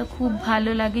 এটা খুব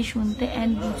ভালো লাগে শুনতে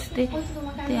অ্যান্ড বুঝতে।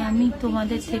 আমি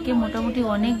তোমাদের থেকে মোটামুটি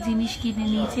অনেক জিনিস কিনে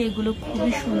নিয়েছি, এগুলো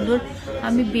খুবই সুন্দর।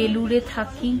 আমি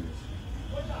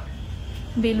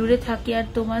বেলুড়ে থাকি আর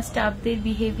তোমার স্টাফদের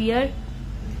বিহেভিয়ার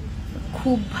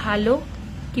খুব ভালো,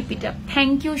 keep it up.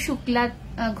 Thank you Shukla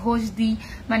Ghosh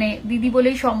মানে দিদি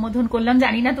বলেই সম্বোধন করলাম,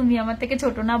 জানি না তুমি আমার থেকে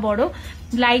ছোট না বড়।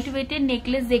 লাইট ওয়েটের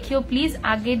নেকলেস দেখিও প্লিজ,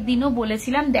 আগের দিনও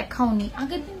বলেছিলাম দেখাওনি।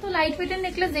 আগের দিন তো লাইট ওয়েটের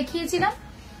নেকলেস দেখিয়েছিলাম,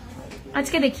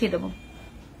 আজকে দেখিয়ে দেবো।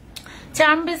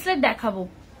 চার্ম ব্রেসলেট দেখাবো।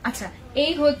 আচ্ছা,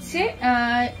 এই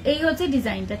হচ্ছে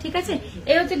ডিজাইনটা, ঠিক আছে,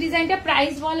 এই হচ্ছে ডিজাইনটা।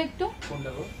 প্রাইস বল একটু।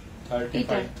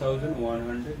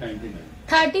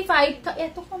 35,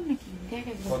 এত কম নাকি?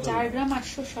 4 গ্রাম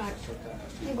 860।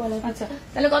 আচ্ছা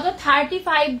তাহলে কত?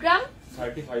 35 গ্রাম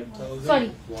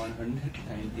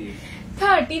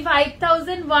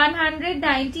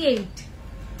 35,198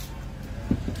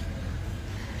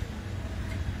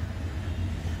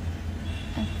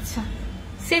 আচ্ছা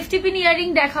সেফটি পিন ইয়ারিং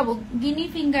দেখাবো, গিনি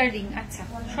ফিঙ্গার রিং, আচ্ছা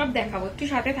সব দেখাবো, একটু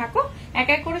সাথে থাকো, এক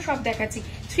এক করে সব দেখাচ্ছি।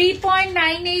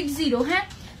 3.980, হ্যাঁ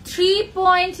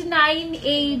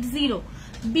 3.980,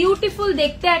 বিউটিফুল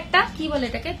দেখতে একটা কি বলে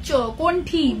এটাকে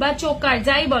কণ্ঠি বা চোকার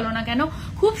যাই বলো না কেন,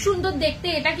 খুব সুন্দর দেখতে।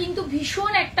 এটা কিন্তু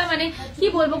ভীষণ একটা মানে কি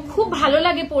বলবো, খুব ভালো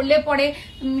লাগে পরলে পরে,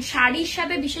 শাড়ির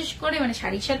সাথে বিশেষ করে, মানে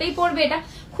শাড়ির সাথেই পরবে এটা,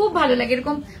 খুব ভালো লাগে।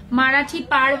 এরকম মারাঠি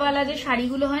পাড়ওয়ালা যে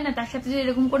শাড়িগুলো হয় না, তার সাথে যে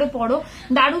এরকম করে পরো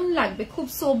দারুণ লাগবে, খুব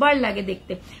সোবার লাগে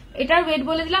দেখতে। এটার ওয়েট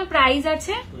বলে দিলাম, প্রাইস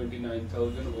আছে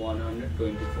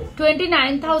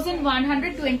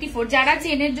 29,124। যারা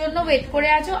চেনের জন্য ওয়েট করে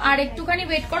আছো আর একটুখানি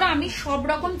ওয়েট করো, আমি সব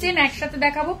রকম চেন একসাথে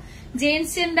দেখাবো, জেন্টস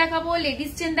চেন দেখাবো,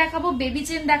 লেডিস চেন দেখাবো, বেবি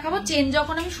চেন দেখাবো। চেন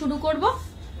যখন আমি শুরু করব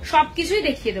সবকিছুই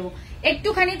দেখিয়ে দেবো,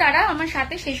 একটুখানি তারা আমার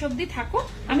সাথে শেষ অব্দি থাকো,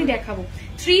 আমি দেখাবো।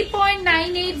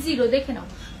 3.980 দেখে নাও,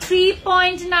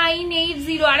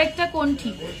 3.980। আরেকটা কোনটি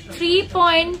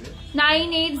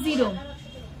 3.980,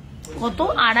 কত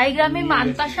 2.5 গ্রামে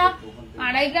মানতাসা,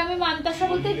 2.5 গ্রামে মানতাসা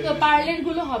বলতে পার্লের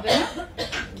গুলো হবে না,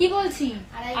 কি বলছি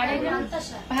 2.5 গ্রাম,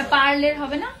 হ্যাঁ পার্লের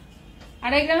হবে না,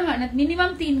 2.5 গ্রামে হয় না,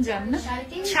 মিনিমাম 3 গ্রাম না,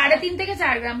 3.5 থেকে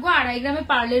 4 গ্রাম গো। 2.5 গ্রামে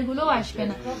পার্লের গুলো আসবে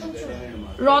না,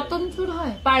 রতনচুর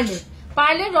হয় পার্লের,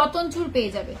 পার্লের রতনচুর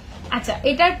পেয়ে যাবে। আচ্ছা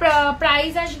এটার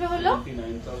প্রাইস আসবে হলো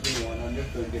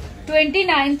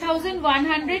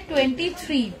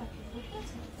 29,123।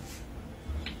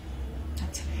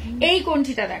 এই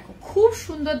কণ্ঠিটা দেখো খুব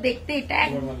সুন্দর দেখতে, এটা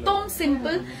একদম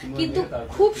সিম্পল কিন্তু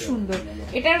খুব সুন্দর।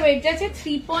 এটার ওয়েট আছে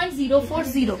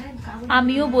 3.040।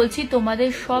 আমিও বলছি তোমাদের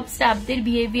সব স্টাফদের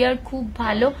বিহেভিয়ার খুব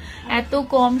ভালো, এত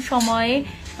কম সময়ে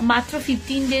মাত্র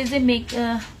 15 ডেজে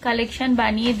কালেকশন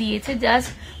বানিয়ে দিয়েছে, জাস্ট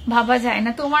ভাবা যায়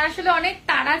না। তোমার আসলে অনেক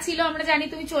তাড়া ছিল, আমরা জানি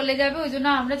তুমি চলে যাবে, ওই জন্য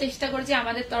আমরা চেষ্টা করেছি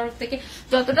আমাদের তরফ থেকে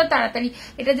যতটা তাড়াতাড়ি,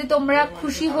 এটা যে তোমরা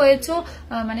খুশি হয়েছো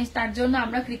মানে তার জন্য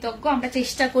আমরা কৃতজ্ঞ। আমরা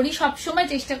চেষ্টা করি, সবসময়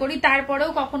চেষ্টা করি,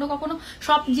 তারপরেও কখনো কখনো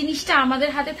সব জিনিসটা আমাদের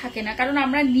হাতে থাকে না, কারণ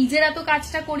আমরা নিজেরা তো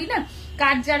কাজটা করি না,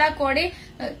 কাজ যারা করে,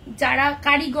 যারা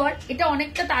কারিগর, এটা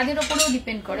অনেকটা তাদের উপরেও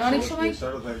ডিপেন্ড করে অনেক সময়।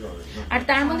 আর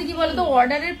তার মধ্যে কি বলতো,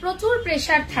 অর্ডারের প্রচুর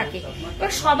প্রেসার থাকে,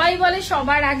 এবার সবাই বলে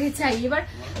সবার আগে চাই, এবার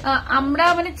আমরা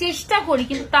মানে চেষ্টা করি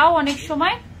কিন্তু তাও অনেক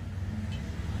সময়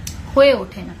হয়ে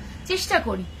ওঠে না, চেষ্টা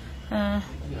করি।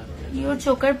 ইওর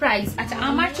চোকার প্রাইস, আচ্ছা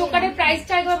আমার চোকারের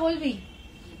প্রাইসটা একবার বলবি?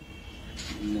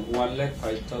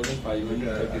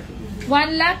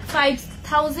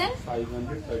 1,05,532।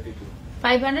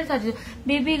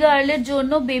 বেবি গার্লের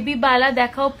জন্য বেবি বালা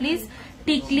দেখাও প্লিজ,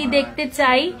 টিকলি দেখতে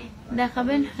চাই,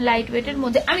 দেখাবেন লাইট ওয়েটের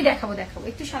মধ্যে? আমি দেখাবো,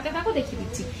 একটু সাথে থাকো, দেখিয়ে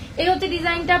দিচ্ছি। এই হচ্ছে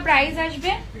ডিজাইনটা, প্রাইস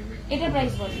আসবে, এটা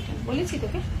প্রাইস বলেছি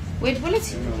তোকে, ওয়েট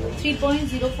বলেছি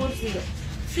 3.040।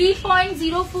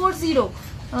 3.040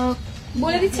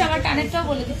 বলে দিচ্ছি, আমার কানেরটাও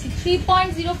বলে দিচ্ছি।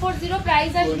 3.040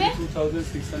 প্রাইস আসবে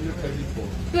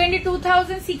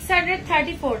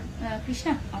 22,634।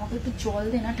 কৃষ্ণা আমাকে একটু জল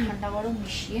দে না, ঠান্ডা গরম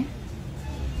মিশিয়ে।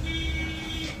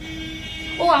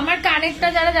 ও আমার কানেরটা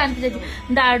যারা জানতে চাইছে,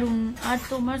 দারুন। আর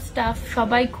তোমার স্টাফ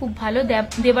সবাই খুব ভালো।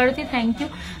 দেবারতী থ্যাংক ইউ,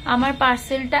 আমার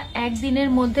পার্সেলটা একদিনের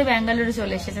মধ্যে ব্যাঙ্গালোরে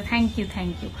চলে এসেছে, থ্যাংক ইউ।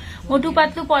 মোটু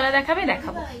পাতলু পলা দেখাবে?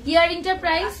 দেখাবো। ইয়াররিংটার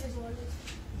প্রাইস,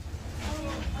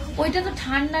 ওইটা তো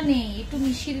ঠান্ডা নেই, একটু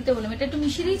মিশিয়ে দিতে বললাম, এটা একটু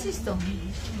মিশিয়ে দিয়েছিস তো?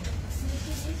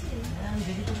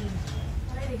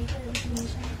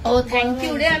 ও থ্যাংক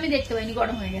ইউ রে, আমি দেখতে পাইনি,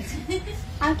 গরম হয়ে গেছে।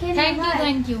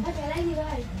 Thank you.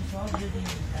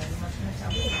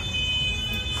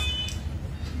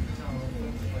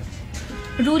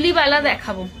 রুলিওয়ালা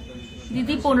দেখাবো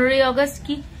দিদি। 15ই আগস্ট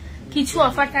কি কিছু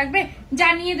অফার থাকবে?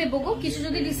 জানিয়ে দেবো গো, কিছু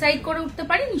যদি ডিসাইড করে উঠতে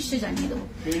পারি নিশ্চয়ই জানিয়ে দেবো।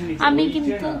 আমি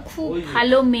কিন্তু খুব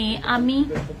ভালো মেয়ে, আমি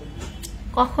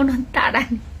কখনো তাড়া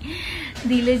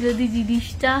দিলে যদি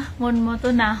জিনিসটা মন মতো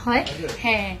না হয়।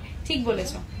 হ্যাঁ ঠিক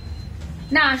বলেছ।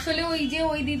 না আসলে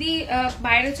ওই দিদি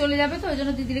বাইরে চলে যাবে তো, ওই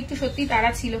জন্য দিদির একটু সত্যি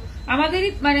তাড়া ছিল, আমাদেরই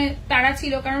মানে তাড়া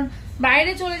ছিল, কারণ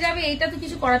বাইরে চলে যাবে এইটা তো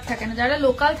কিছু করার থাকে না, যারা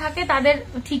লোকাল থাকে তাদের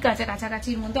ঠিক আছে,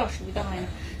 কাছাকাছির মধ্যে অসুবিধা হয়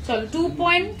না। চলো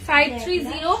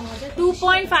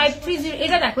 2.530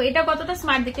 এটা দেখো, এটা কতটা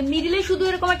স্মার্ট দেখতে, মিডিলে শুধু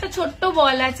এরকম একটা ছোট্ট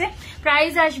বল আছে।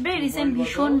 প্রাইস আসবে, রিসেন্ট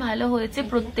ভীষণ ভালো হয়েছে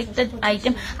প্রত্যেকটা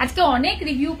আইটেম, আজকে অনেক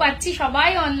রিভিউ পাচ্ছি, সবাই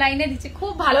অনলাইনে দিচ্ছে,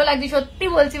 খুব ভালো লাগছে সত্যি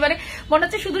বলছি, মানে মনে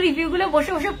হচ্ছে শুধু রিভিউ গুলো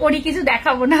বসে বসে পড়ি, কিছু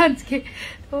দেখাবো না আজকে।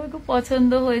 খুব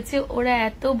পছন্দ হয়েছে, ওরা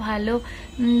এত ভালো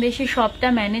বেশি সবটা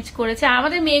ম্যানেজ করেছে।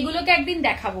 আমাদের মেয়েগুলোকে একদিন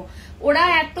দেখাবো, ওরা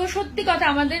এত সত্যি কথা,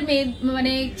 আমাদের মেয়ে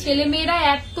মানে ছেলে মেয়েরা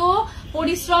এত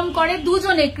পরিশ্রম করে,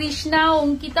 দুজনে কৃষ্ণা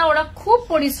অঙ্কিতা, ওরা খুব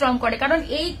পরিশ্রম করে, কারণ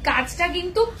এই কাজটা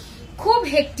কিন্তু খুব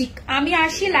হেকটিক। আমি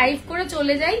আসি লাইভ করে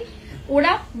চলে যাই,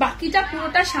 ওরা বাকিটা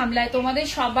পুরোটা সামলায়। তোমাদের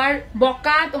সবার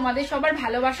বকা, তোমাদের সবার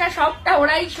ভালোবাসা সবটা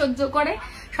ওরাই সহ্য করে,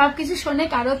 সবকিছু শোনে।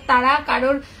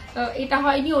 কারোর এটা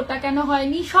হয়নি, ওটা কেন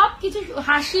হয়নি, সবকিছু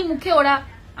হাসি মুখে ওরা।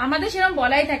 আমাদের সেরকম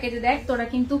বলাই থাকে যে দেখ তোরা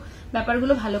কিন্তু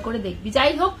ব্যাপারগুলো ভালো করে দেখবি।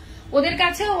 যাই হোক, ওদের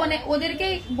কাছেও মানে ওদেরকে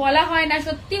বলা হয় না,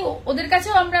 সত্যি ওদের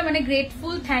কাছেও আমরা মানে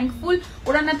গ্রেটফুল, থ্যাঙ্কফুল।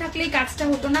 ওরা না থাকলে এই কাজটা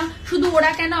হতো না। শুধু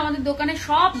ওরা কেন, আমাদের দোকানে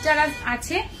সব যারা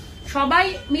আছে সবাই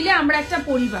মিলে আমরা একটা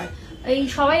পরিবার। এই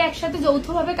সবাই একসাথে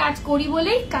যৌথভাবে কাজ করি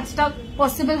বলেই কাজটা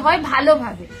পসিবল হয়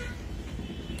ভালোভাবে।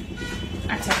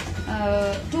 আচ্ছা,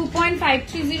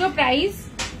 2.530 প্রাইস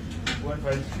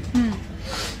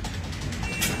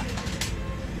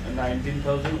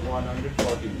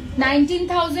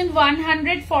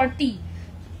 19,140।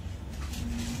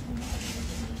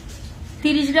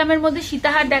 30 গ্রামের মধ্যে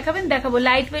সীতাহার দেখাবেন? দেখাবো,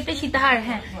 লাইট ওয়েটে সীতাহার।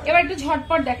 হ্যাঁ, এবার একটু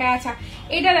ঝটপট দেখায়। আচ্ছা,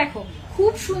 এটা দেখো,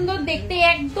 খুব সুন্দর দেখতে,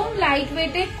 একদম লাইট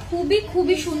ওয়েটে,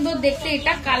 খুবই সুন্দর দেখতে।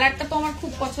 এটা কালারটা তো আমার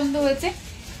খুব পছন্দ হয়েছে।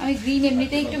 আমি গ্রিন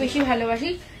এমনিতেই একটু বেশি ভালোবাসি।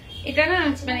 এটা না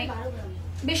মানে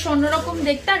বেশ অন্যরকম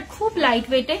দেখতে আর খুব লাইট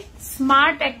ওয়েটে,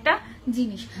 স্মার্ট একটা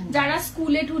জিনিস। যারা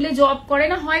স্কুলে টুলে জব করে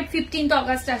না, হয় 15th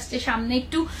অগাস্ট আসছে সামনে,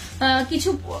 একটু কিছু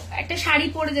একটা শাড়ি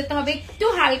পরে যেতে হবে, একটু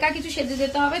হালকা কিছু সেজে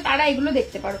যেতে হবে, তারা এগুলো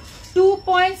দেখতে পারো।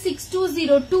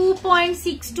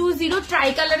 2.620 ট্রাই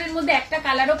কালারের মধ্যে একটা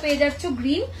কালারও পেয়ে যাচ্ছ,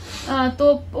 গ্রিন। তো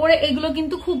পরে এগুলো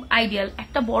কিন্তু খুব আইডিয়াল।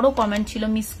 একটা বড় কমেন্ট ছিল,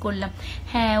 মিস করলাম।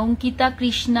 হ্যাঁ, অঙ্কিতা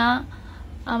কৃষ্ণা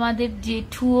আমাদের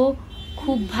জেঠুও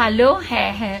খুব ভালো।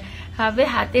 হ্যাঁ হবে,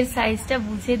 হাতের সাইজটা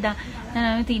বুঝে দা।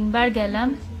 আমি 3 বার গেলাম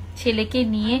ছেলেকে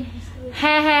নিয়ে।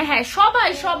 হ্যাঁ, সবাই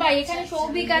এখানে,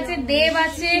 সৌভিক আছে, দেব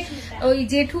আছে, ওই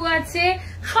জেঠু আছে,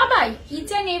 সবাই, ইচ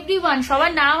অ্যান্ড এভরিওয়ান।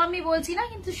 সবার নাম আমি বলছি না,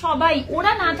 কিন্তু সবাই।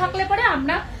 ওরা না থাকলে পরে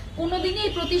আমরা কোনোদিনই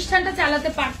এই প্রতিষ্ঠানটা চালাতে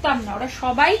পারতাম না। ওরা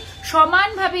সবাই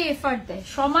সমানভাবে এফার্ট দেয়,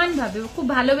 সমানভাবে, খুব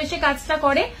ভালোবেসে কাজটা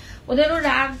করে। ওদেরও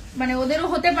রাগ মানে ওদেরও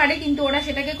হতে পারে, কিন্তু ওরা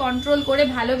সেটাকে কন্ট্রোল করে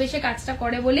ভালোবেসে কাজটা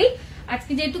করে বলেই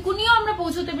আজকে যেটুকুনিও আমরা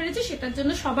পৌঁছতে পেরেছি, সেটার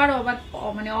জন্য সবার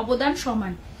মানে অবদান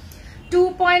সমান।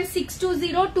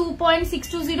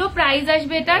 2.620 প্রাইস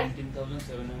আসবে এটার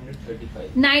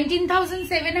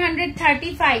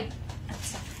 19,735।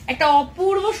 আচ্ছা, একটা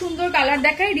অপূর্ব সুন্দর কালার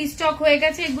দেখায়, রিস্টক হয়ে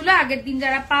গেছে এগুলো। আগের দিন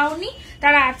যারা পাওনি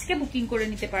তারা আজকে বুকিং করে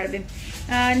নিতে পারবে।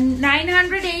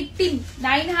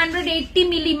 980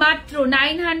 মিলি মাত্র,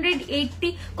 980।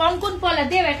 কঙ্কন পলা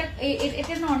দেব,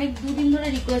 এটা না অনেক দুদিন ধরে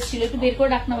রিকোয়েস্ট ছিল, একটু বের করে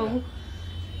রাখ না বাবু।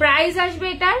 প্রাইস আসবে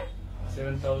এটার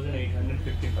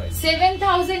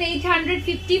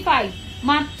 7,855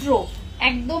 মাত্র,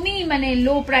 একদমই মানে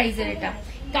লো প্রাইসের। এটা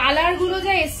কালার গুলো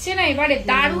যা এসছে না এবারে,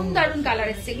 দারুণ কালার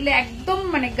এসছে, এগুলো একদম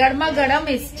মানে গরমা গরম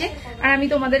এসছে। আর আমি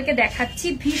তোমাদেরকে দেখাচ্ছি,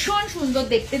 ভীষণ সুন্দর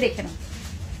দেখতে, দেখে নাও।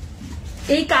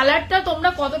 এই কালারটা তোমরা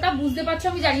কতটা বুঝতে পারছো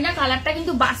আমি জানি না, কালারটা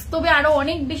কিন্তু বাস্তবে আরো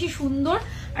অনেক বেশি সুন্দর,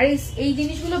 আর এই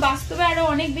জিনিসগুলো বাস্তবে আরো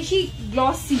অনেক বেশি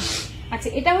গ্লসি। আচ্ছা,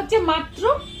 এটা হচ্ছে মাত্র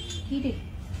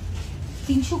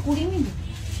 320 মিলি,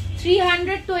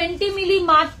 320 মিলি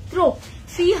মাত্র,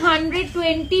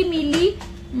 320 মিলি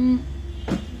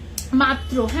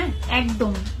মাত্র। হ্যাঁ,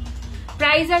 একদম।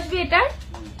 প্রাইস আসবে এটার,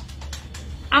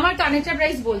 আমার কানেরটা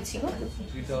প্রাইস বলছি,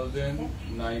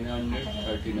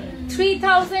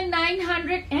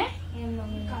 3,939। হ্যাঁ,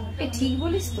 ঠিক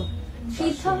বলিস তো,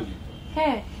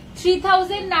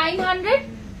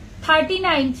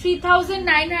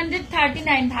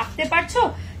 3,939। ভাবতে পারছো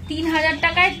 3,000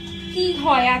 টাকায় কি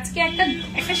হয়? আজকে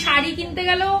একটা শাড়ি কিনতে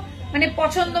গেলেও মানে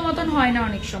পছন্দ মতন হয় না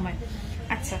অনেক সময়।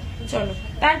 আচ্ছা, চলো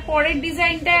তারপরের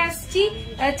ডিজাইনটা আসছি।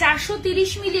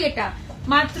 430 মিলি, এটা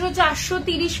মাত্র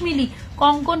 430 মিলি।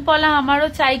 কঙ্কন পলা আমারও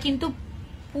চাই, কিন্তু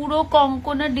পুরো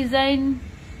কঙ্কনের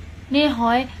ডিজাইনে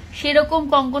হয় সেরকম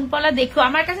কঙ্কন পলা দেখো।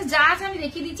 আমার কাছে যা আছে আমি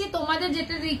দেখিয়ে দিচ্ছি, তোমাদের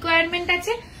যেটা রিকোয়ারমেন্ট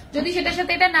আছে, যদি সেটার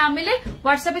সাথে এটা না মেলে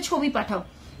হোয়াটসঅ্যাপে ছবি পাঠাও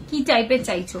কি টাইপের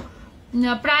চাইছো।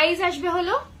 প্রাইস আসবে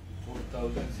হলো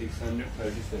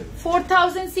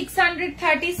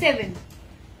 4,637।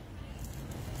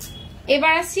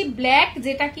 এবার আসছি ব্ল্যাক,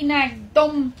 যেটা কিনা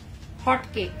একদম হট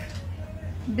কেক।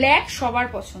 ব্ল্যাক সবার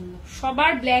পছন্দ,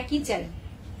 সবার ব্ল্যাকই চাই।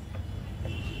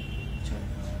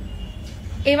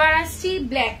 এবার আসছি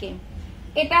ব্ল্যাকে,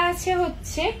 এটা আছে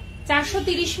হচ্ছে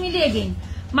 430 মিলি, এগেন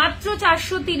মাত্র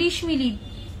 430 মিলি।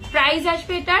 প্রাইস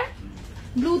আসবে এটার,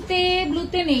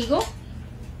 ব্লুতে নেই গো,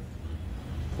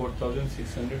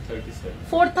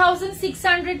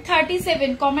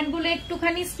 4,637। কমেন্ট গুলো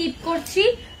একটুখানি স্কিপ করছি,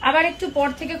 আবার একটু পর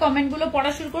থেকে কমেন্ট গুলো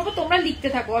পড়া শুরু করবো। তোমরা লিখতে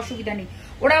থাকো, অসুবিধা নেই,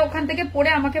 ওরা ওখান থেকে পড়ে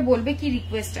আমাকে বলবে কি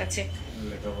রিকোয়েস্ট আছে।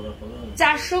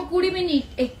 420 মিনিট,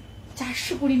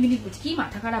 420 মিনিট বুঝি, কি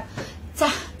মাথা খারাপ।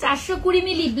 420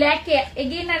 মিলি ব্ল্যাক,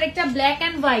 এগেন আর একটা ব্ল্যাক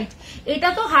অ্যান্ড হোয়াইট। এটা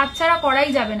তো হাত ছাড়া করাই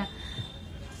যাবে না।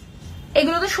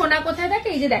 এগুলো তো সোনা কোথায় থাকে?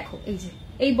 এই যে দেখো, এই যে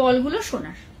এই বলগুলো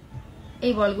সোনার,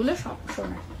 এই বলগুলো সব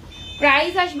সোনার।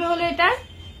 প্রাইস আসবে হলো এটার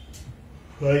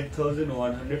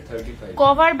 5135।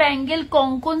 কভার ব্যাঙ্গেল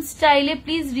কঙ্কন স্টাইলে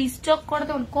প্লিজ রিস্টক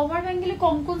করাতে বল। কভার ব্যাঙ্গেলে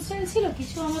কঙ্কন স্টাইল ছিল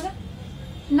কিছু আমাদের?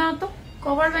 না তো,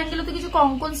 কভার ব্যাঙ্গেলে তো কিছু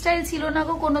কঙ্কন স্টাইল ছিল না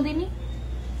গো কোনোদিনই।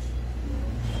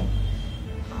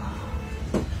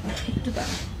 একটু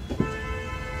দাঁড়া,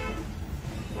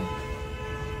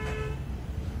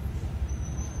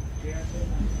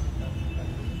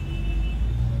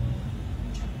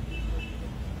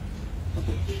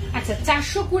 আচ্ছা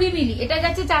 420 মিলি, এটা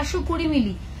যাচ্ছে 420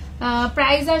 মিলি।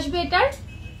 প্রাইস আসবে এটার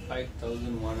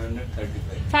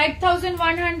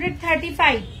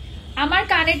 5135। আমার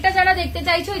কানেরটা যারা দেখতে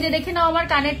চাইছো, এই যে দেখে নাও আমার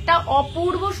কানেরটা,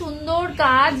 অপূর্ব সুন্দর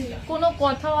কাজ, কোনো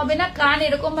কথা হবে না। কান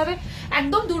এরকম ভাবে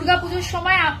একদম দুর্গাপুজোর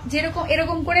সময় যেরকম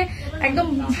এরকম করে একদম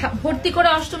ভর্তি করে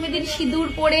অষ্টমী দিন সিঁদুর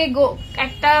পরে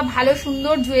একটা ভালো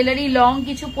সুন্দর জুয়েলারি লং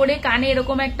কিছু পরে কানে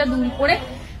এরকম একটা দুল পরে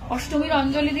অষ্টমীর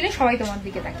অঞ্জলি দিলে সবাই তোমার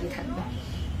দিকে তাকিয়ে থাকবে।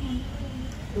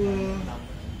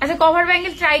 আচ্ছা কভার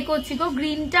ব্যাঙ্গেল ট্রাই করছি গো।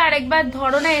 গ্রিনটা আরেকবার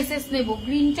ধরো না, এসএস নেবো।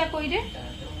 গ্রিনটা কই রে?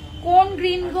 কোন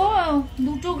গ্রিন গো?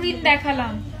 দুটো গ্রিন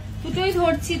দেখালাম, দুটোই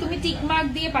ধরছি, তুমি টিক মার্ক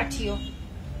দিয়ে পাঠিও,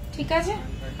 ঠিক আছে?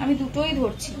 আমি দুটোই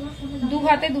ধরছি, দু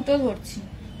হাতে দুটো ধরছি,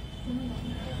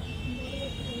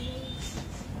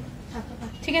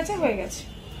 ঠিক আছে? হয়ে গেছে।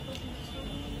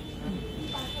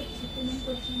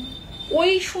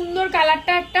 ওই সুন্দর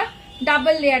কালারটা একটা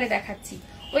ডাবল লেয়ারে দেখাচ্ছি,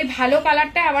 ওই ভালো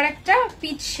কালারটা আবার একটা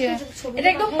পিচ, এটা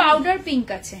একদম পাউডার পিঙ্ক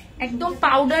আছে, একদম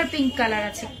পাউডার পিঙ্ক কালার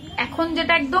আছে এখন,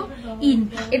 যেটা একদম ইন।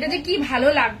 এটা যে কি ভালো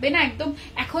লাগবে না একদম।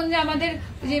 এখন যে আমাদের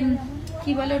যে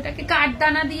কি বলে ওটাকে,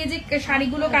 কাঠদানা দিয়ে যে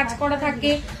শাড়িগুলো কাজ করা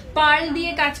থাকে, পার্ল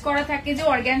দিয়ে কাজ করা থাকে, যে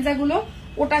অর্গানজা গুলো,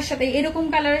 ওটার সাথে এরকম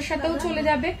কালারের সাথেও চলে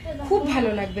যাবে, খুব ভালো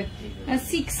লাগবে।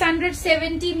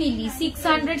 670 মিলি,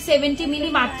 670 মিলি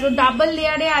মাত্র, ডাবল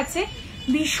লেয়ারে আছে,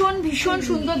 ভীষণ ভীষণ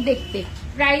সুন্দর দেখতে।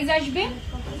 প্রাইস আসবে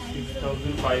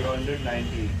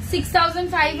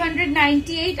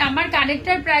 6598। আমার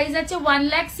কানেক্টার প্রাইস আছে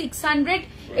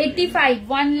 1,685,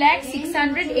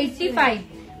 1,685।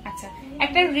 আচ্ছা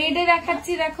একটা রেডে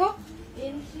দেখাচ্ছি, দেখো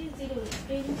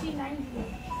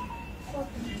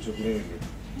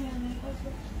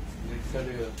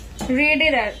রেডে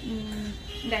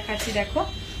দেখাচ্ছি, দেখো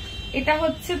এটা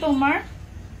হচ্ছে তোমার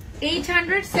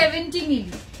 870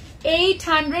 মিলি,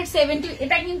 870।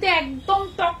 এটা কিন্তু একদম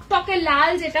টকটকে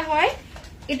লাল যেটা হয়,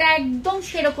 এটা একদম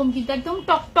সেরকম, কিন্তু একদম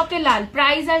টকটকে লাল।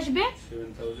 প্রাইস আসবে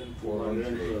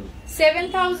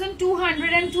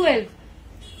 7,212।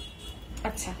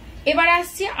 আচ্ছা এবার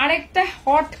আসছি আরেকটা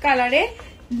হট কালারে,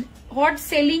 হট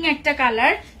সেলিং একটা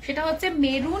কালার, সেটা হচ্ছে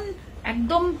মেরুন,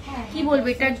 একদম কি বলবো,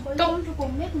 এটা একদম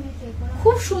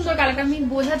খুব সুন্দর কালারটা, আমি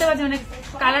বোঝাতে পারছি মানে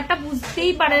কালারটা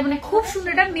বুঝতেই পারে, মানে খুব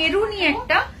সুন্দর। এটা মেরুনই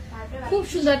একটা, খুব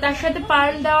সুন্দর, তার সাথে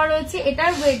পার্ল দেওয়া রয়েছে।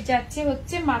 এটার ওয়েট যাচ্ছে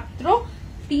হচ্ছে মাত্র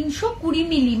 320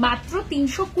 মিলি, মাত্র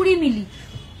 320 মিলি।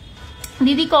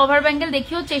 দিদি কভার ব্যাঙ্গেল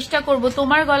দেখিও, চেষ্টা করব।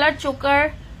 তোমার গলার চোকার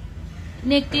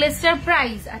নেকলেসটার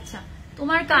প্রাইস, আচ্ছা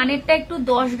তোমার কানেরটা একটু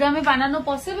 10 গ্রামে বানানো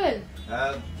পসিবল?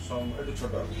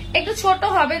 একটু ছোট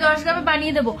হবে, 10 গ্রামে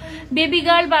বানিয়ে দেবো। বেবি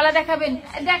গার্ল বালা দেখাবেন?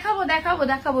 দেখাবো দেখাবো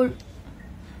দেখাবো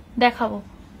দেখাবো,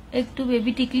 একটু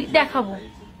বেবি টিকলি দেখাবো।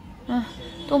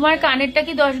 তোমার কানেরটা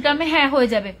কি 10 গ্রামে? হ্যাঁ হয়ে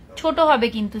যাবে, ছোট হবে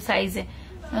কিন্তু সাইজে।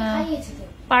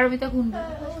 পারবিতা কুন্ডু,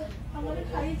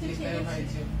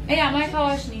 এই আমার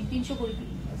খাওয়াসনি।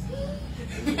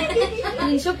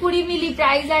 320 মিলি।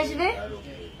 প্রাইস আসবে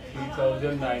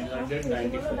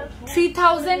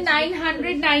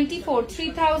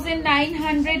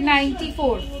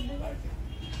 3,994।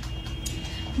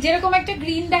 যেরকম একটা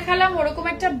গ্রিন দেখালাম, ওরকম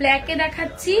একটা ব্ল্যাকে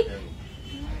দেখাচ্ছি।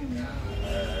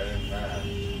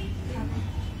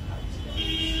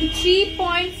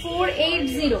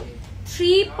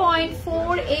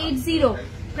 3.480।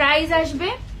 প্রাইস আসবে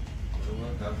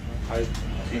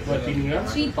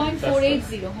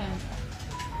 3.480। হ্যাঁ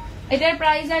এটার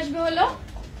প্রাইস আসবে হলো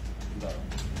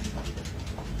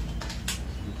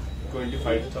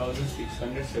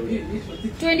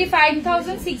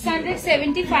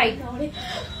 25,675।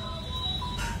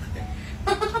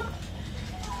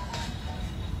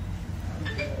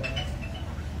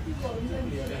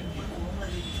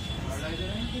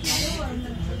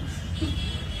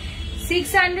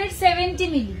 $670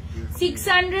 মিলি,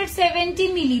 670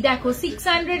 মিলি, দেখো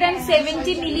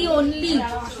 670 মিলি অনলি।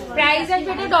 প্রাইস আসবে,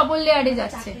 এটা ডবল লেয়ারে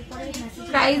যাচ্ছে।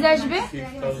 প্রাইস আসবে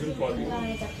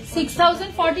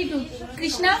 6,042।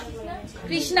 কৃষ্ণা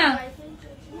কৃষ্ণা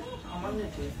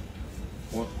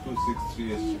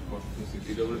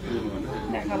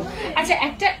দেখাবো। আচ্ছা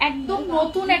একটা একদম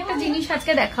নতুন একটা জিনিস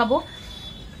আজকে দেখাবো,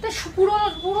 পুরো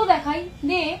পুরো দেখাই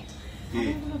নে।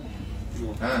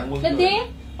 দে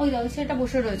ওই দাও সেটা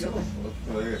বসে রয়েছে।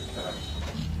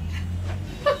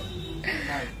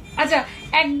 আচ্ছা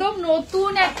একদম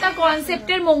নতুন একটা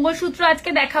কনসেপ্টের মঙ্গলসূত্র আজকে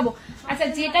দেখাবো। আচ্ছা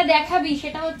যেটা দেখাবি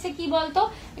সেটা হচ্ছে কি বলতো,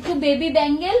 একটু বেবি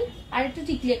ব্যাঙ্গেল আর একটু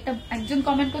টিকলি। একটা একজন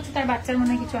কমেন্ট করছে তার বাচ্চার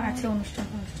মনে কিছু আছে অনুষ্ঠান।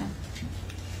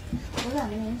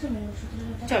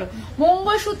 চলো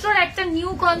মঙ্গলসূত্রের একটা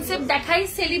নিউ কনসেপ্ট দেখাই,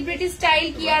 সেলিব্রিটি স্টাইল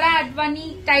কিয়ারা আডবাণী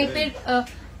টাইপের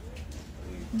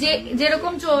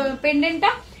যেরকম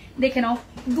পেন্ডেন্টটা দেখে নাও,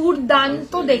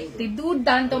 দুর্দান্ত দেখতে,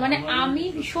 দুর্দান্ত। মানে আমি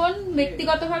ভীষণ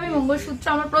ব্যক্তিগতভাবে মঙ্গলসূত্র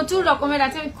আমার প্রচুর রকমের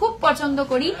আছে, আমি খুব পছন্দ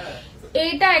করি।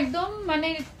 এটা একদম মানে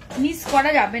মিস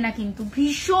করা যাবে না, কিন্তু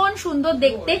ভীষণ সুন্দর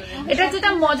দেখতে। এটা যেটা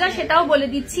মজা সেটাও বলে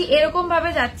দিচ্ছি, এরকম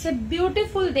ভাবে যাচ্ছে,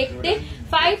 বিউটিফুল দেখতে।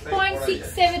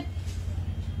 5.67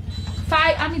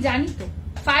 আমি জানি তো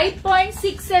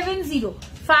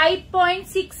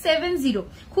 5.670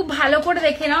 খুব ভালো করে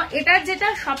দেখে নাও। এটার যেটা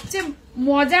সবচেয়ে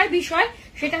মজার বিষয়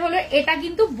সেটা হলো এটা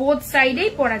কিন্তু বোথ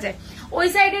সাইডেই পরা যায়। ওই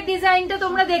সাইডের ডিজাইনটা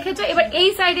তোমরা দেখেছো, এবার এই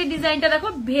সাইডের ডিজাইনটা দেখো,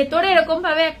 ভেতরে এরকম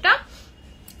ভাবে একটা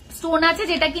স্টোন আছে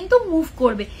যেটা কিন্তু মুভ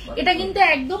করবে। এটা কিন্তু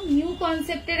একদম নিউ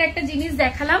কনসেপ্টের একটা জিনিস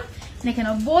দেখালাম, দেখে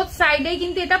নাও বোথ সাইডেই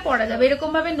কিন্তু এটা পরা যাবে, এরকম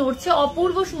ভাবে নড়ছে,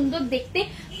 অপূর্ব সুন্দর দেখতে।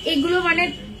 এগুলো মানে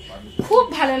খুব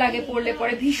ভালো লাগে পরলে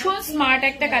পরে, ভীষণ স্মার্ট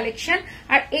একটা কালেকশন।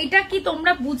 আর এইটা কি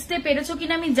তোমরা বুঝতে পেরেছো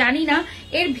কিনা আমি জানি না,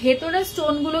 এর ভেতরের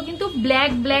স্টোন গুলো কিন্তু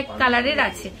ব্ল্যাক ব্ল্যাক কালারের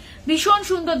আছে, ভীষণ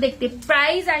সুন্দর দেখতে।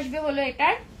 প্রাইস আসবে হলো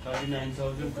এটার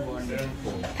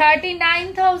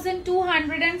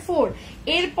 39,204।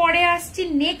 এরপরে আসছি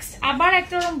নেক্সট, আবার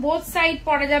একটা বোথ সাইড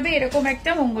পরা যাবে এরকম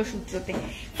একটা মঙ্গলসূত্রতে।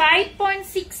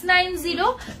 5.690।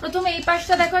 প্রথমে এই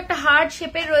পাশটা দেখো একটা হার্ট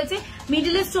শেপের রয়েছে,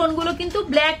 মিডলের স্টোন গুলো কিন্তু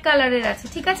ব্ল্যাক কালারের আছে,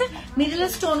 ঠিক আছে,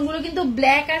 মিডলের স্টোন গুলো কিন্তু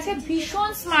ব্ল্যাক আছে, ভীষণ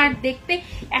স্মার্ট দেখতে।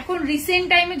 এখন রিসেন্ট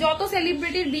টাইমে যত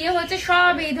সেলিব্রিটির বিয়ে হয়েছে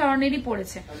সব এই ধরনেরই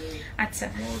পড়েছে। আচ্ছা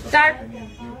তার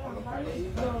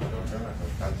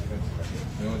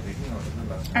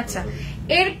আচ্ছা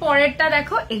এর পরেরটা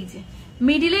দেখো, এই যে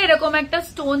মিডিলে এরকম একটা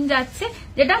স্টোন যাচ্ছে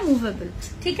যেটা মুভেবল,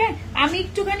 ঠিক আছে। আমি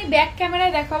একটুখানি ব্যাক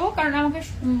ক্যামেরায় দেখাবো, কারণ আমাকে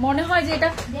মনে হয় যে এটা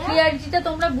ক্লিয়ারিটিটা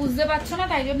তোমরা বুঝতে পারছো না,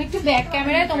 তাই জন্য একটু ব্যাক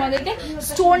ক্যামেরায় তোমাদেরকে।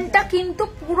 স্টোনটা কিন্তু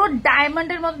পুরো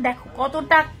ডায়মন্ডের মতো, দেখো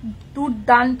কতটা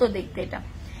দুর্দান্ত দেখতে।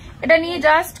 এটা নিয়ে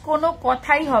জাস্ট কোনো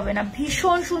কথাই হবে না,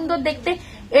 ভীষণ সুন্দর দেখতে।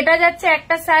 এটা যাচ্ছে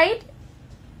একটা সাইড,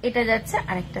 এটা যাচ্ছে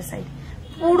আরেকটা সাইড,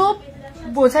 পুরো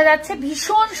বোঝা যাচ্ছে,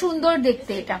 ভীষণ সুন্দর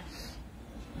দেখতে, এটা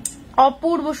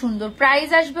অপূর্ব সুন্দর। প্রাইস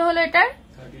আসবে হলো এটার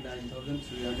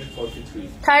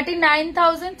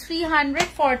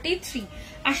 39,343।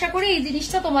 আশা করি এই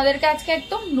জিনিসটা তোমাদেরকে আজকে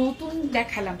একদম নতুন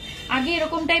দেখালাম, আগে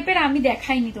এরকম টাইপের আমি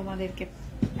দেখাইনি তোমাদেরকে।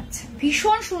 আচ্ছা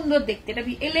ভীষণ সুন্দর দেখতে। এটা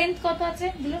লেন্থ কত আছে,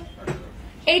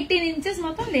 18 ইঞ্চেস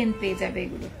মতো লেন্থ পেয়ে যাবে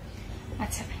এগুলো।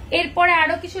 আচ্ছা এরপরে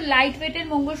আরো কিছু লাইট ওয়েটের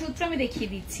মঙ্গলসূত্র আমি দেখিয়ে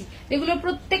দিচ্ছি, এগুলো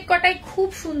প্রত্যেক কটাই খুব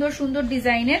সুন্দর সুন্দর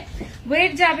ডিজাইনের।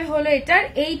 ওয়েট যাবে হলো এটার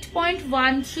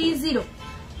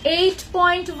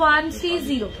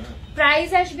 8.130। প্রাইস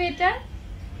আসবে এটা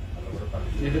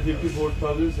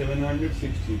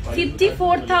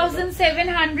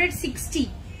 54,760।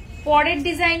 পরের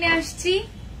ডিজাইনে আসছি,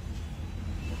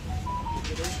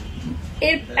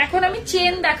 এখন আমি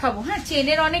চেন দেখাবো। হ্যাঁ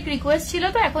চেনের অনেক রিকোয়েস্ট ছিল,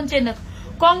 তো এখন চেন দেখাবো।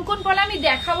 কঙ্কন পলা আমি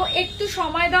দেখাবো, একটু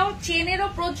সময় দাও। চেনেরও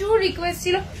প্রচুর রিকোয়েস্ট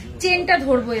ছিল, চেনটা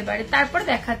ধরবো এবারে, তারপর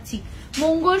দেখাচ্ছি।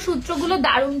 মঙ্গলসূত্রগুলো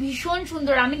দারুণ, ভীষণ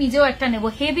সুন্দর, আমি নিজেও একটা নেবো,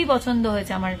 হেভি পছন্দ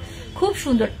হয়েছে আমার, খুব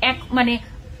সুন্দর। এক মানে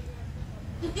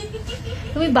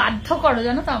তুমি বাধ্য করো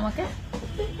জানো তো আমাকে,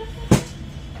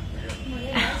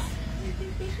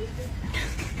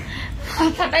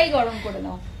 মাথাটাই গরম করে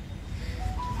নাও।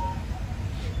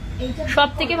 সব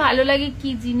থেকে ভালো লাগে কি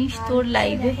জিনিস তোর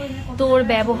লাইভে, তোর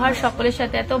ব্যবহার সকলের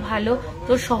সাথে এত ভালো,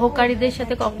 তোর সহকারীদের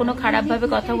সাথে কখনো খারাপ ভাবে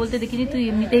কথা বলতে দেখিনি, তুই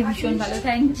এমনিতেই ভীষণ ভালো।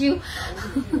 Thank you.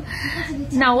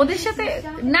 না ওদের সাথে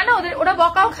না না, ওরা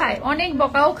বকাও খায়, অনেক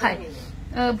বকাও খায়,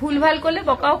 ভুলভাল করলে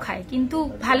বকাও খায়, কিন্তু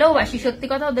ভালোবাসি, সত্যি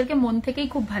কথা ওদেরকে মন থেকেই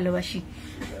খুব ভালোবাসি।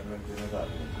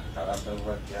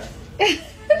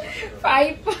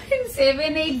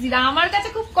 5.780 আমার কাছে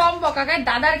খুব কম বকা খায়,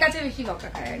 দাদার কাছে বেশি বকা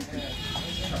খায় আর কি।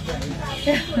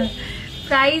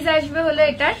 প্রাইস আসবে হলো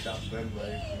এটার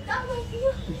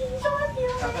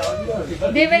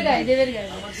দেবের গায়ে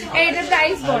এটার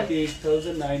প্রাইস বল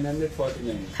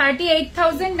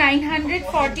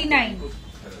 38,949।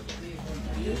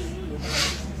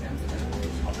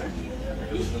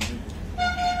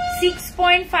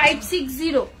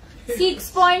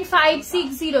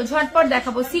 6.560 ঝটপট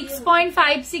দেখাবো।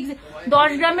 6.560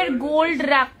 10 গ্রামের গোল্ড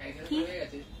রাখ কি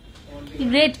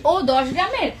রেট, ও 10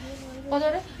 গ্রামের কত,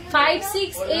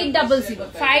 56800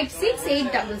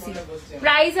 56800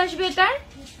 প্রাইস আসবে এটার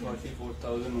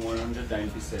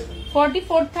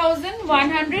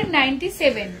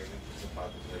 44,197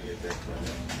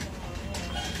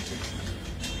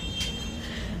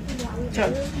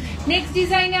 চলো নেক্সট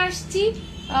ডিজাইনে আসছি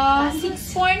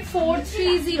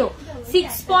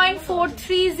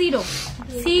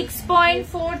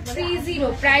 6.430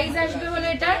 প্রাইস আসবে হলো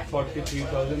এটা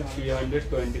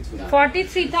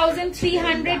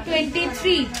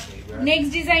 43,323 নেক্সট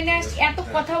ডিজাইনে আসছি। এত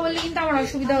কথা বললে কিন্তু আমার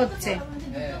অসুবিধা হচ্ছে।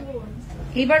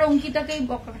 এবার অঙ্কিতাকেই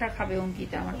বকাটা খাবে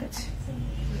অঙ্কিতা আমার কাছে।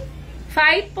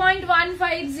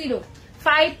 5.150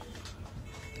 5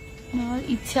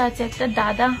 ইচ্ছা আছে একটা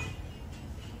দাদা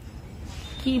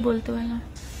কি বলতে পারলাম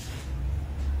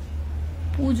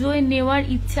পুজোয় নেওয়ার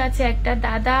ইচ্ছা আছে একটা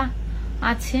দাদা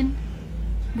আছেন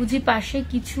বুঝি পাশে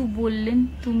কিছু বললেন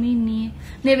তুমি নিয়ে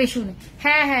নেবে শুনে।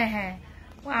 হ্যাঁ হ্যাঁ হ্যাঁ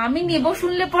আমি নেব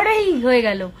শুনলে পরেই হয়ে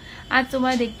গেল। আর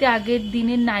তোমার দেখতে আগের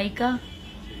দিনের নায়িকা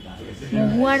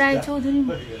মহুয়া রায়চৌধুরী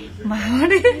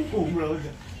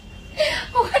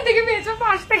ওখান থেকে পেয়েছো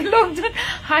পাশ থেকে লোকজন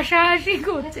হাসাহাসি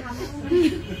করছে।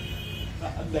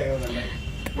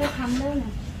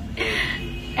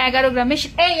 11 গ্রামে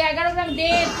এই 11 গ্রাম দে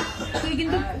তুই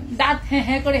কিন্তু দাঁত হ্যাঁ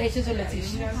হ্যাঁ করে হেসে চলেছিস।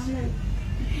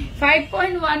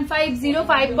 5.150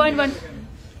 5.1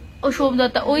 ও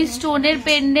সোমদত্তা ওই স্টোনের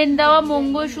পেন্ডেন্ট দেওয়া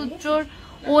মঙ্গলসূত্রর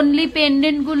অনলি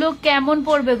পেন্ডেন্ট গুলো কেমন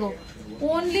পড়বে গো?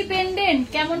 অনলি পেন্ডেন্ট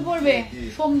কেমন পড়বে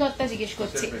সোমদত্তা জিজ্ঞেস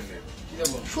করছে।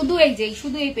 শুধু এই যে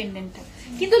শুধু এই পেন্ডেন্টটা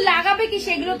কিন্তু লাগাবে কি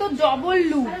সেগুলো তো ডবল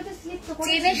লুপ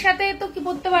চেনের সাথে তো কি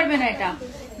পড়তে পারবে না এটা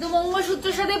তো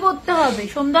মঙ্গলসূত্রের সাথে পড়তে হবে।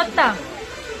 সোমদত্তা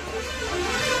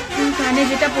কানে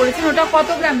যেটা পড়েছেন ওটা কত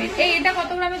গ্রামের? এই এটা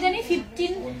কত গ্রামে জানি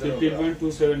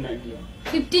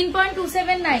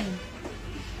 15.279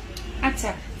 আচ্ছা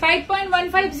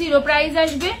 5.150 প্রাইস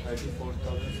আসবে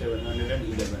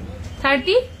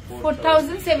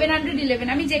 34,711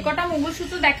 আমি যে কটা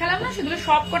মঙ্গলসূত্র দেখালাম না সেগুলো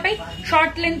সব কটাই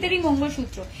শর্ট লেন্থেরই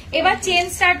মঙ্গলসূত্র। এবার চেন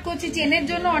স্টার্ট করছি। চেনের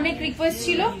জন্য অনেক রিকোয়েস্ট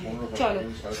ছিল। চলো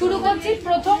শুরু করছি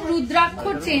প্রথম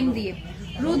রুদ্রাক্ষর চেন দিয়ে।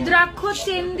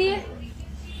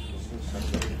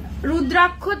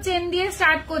 রুদ্রাক্ষ চেন দিয়ে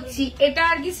স্টার্ট করছি। এটা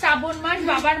আর কি শ্রাবণ মাস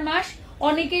বাবার মাস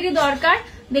অনেকেরই দরকার।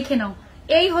 দেখে নাও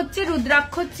এই হচ্ছে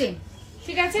রুদ্রাক্ষর চেন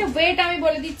ঠিক আছে। ওয়েট আমি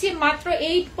বলে দিচ্ছি মাত্র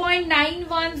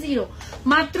 8.910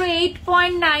 মাত্র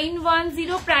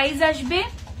 8.910 প্রাইস আসবে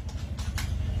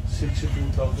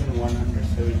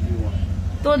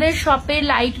 62,171 তোদের শপের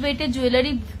লাইট ওয়েটের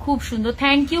জুয়েলারি খুব সুন্দর।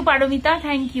 Thank you Paromita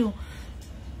thank you.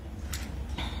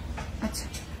 আচ্ছা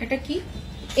এটা কি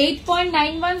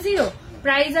 8.910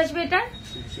 প্রাইস আসবে এটা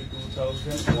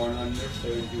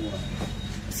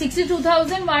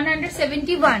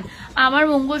 62,171 আমার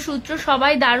মঙ্গলসূত্র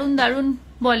সবাই দারুন দারুন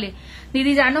বলে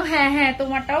দিদি জানো। হ্যাঁ হ্যাঁ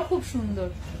তোমারটাও খুব সুন্দর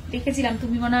দেখেছিলাম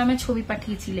তুমি মনে হয় আমার ছবি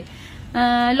পাঠিয়েছিলে।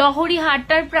 লহরি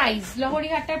হারটার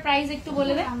প্রাইস একটু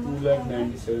বলে দে।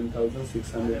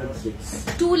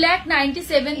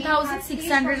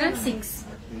 2,97,606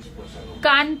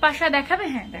 কান পাশা দেখাবে?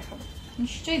 হ্যাঁ দেখাবো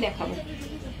নিশ্চয়ই দেখাবো।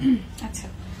 আচ্ছা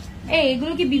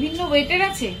এগুলো কি বিভিন্ন ওয়েটের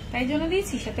আছে তাই জন্য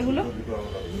দিয়েছি সাথেগুলো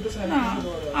না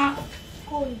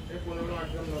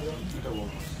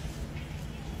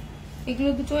এগুলো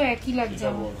দুটো একই লাগছে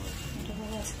আমার।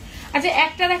 আচ্ছা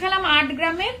একটা দেখালাম 8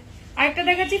 গ্রামের আর একটা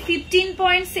দেখাচ্ছি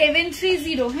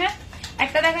 15.730 হ্যাঁ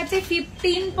একটা দেখাচ্ছি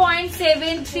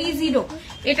 15.730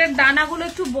 এটার দানাগুলো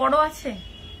একটু বড় আছে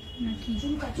নাকি?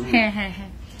 হ্যাঁ হ্যাঁ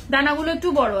হ্যাঁ দানাগুলো একটু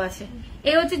বড় আছে।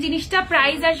 এই হচ্ছে জিনিসটা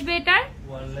প্রাইস আসবে এটার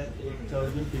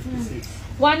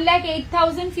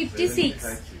 1,08,056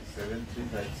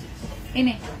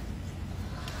 এনে।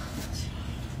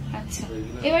 আচ্ছা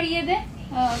এবার ইয়ে দে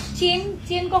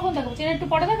চেন কখন দেখাবো? চেন একটু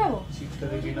পরে দেখাবো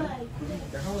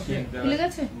ভুলে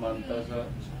গেছে।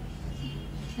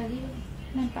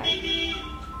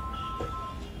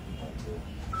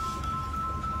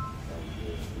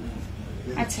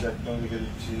 আচ্ছা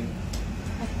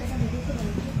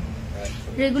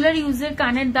রেগুলার ইউজের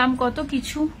কানের দাম কত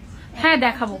কিছু? হ্যাঁ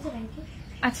দেখাবো।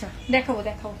 আচ্ছা দেখাবো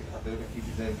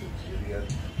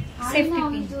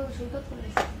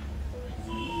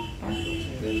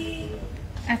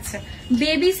আচ্ছা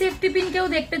বেবি সেফটি পিন কেউ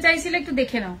দেখতে চাইছিল একটু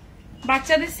দেখে নাও।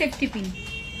 বাচ্চাদের সেফটি পিন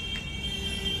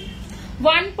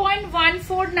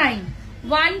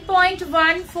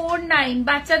 1.149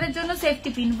 বাচ্চাদের জন্য সেফটি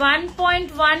পিন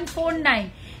 1.149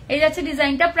 এই যাচ্ছে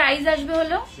ডিজাইনটা। প্রাইস আসবে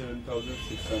হলো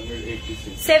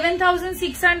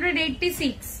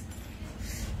 7,686।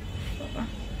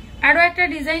 আরো একটা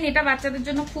ডিজাইন এটা বাচ্চাদের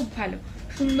জন্য খুব ভালো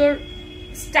সুন্দর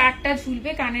স্টারটা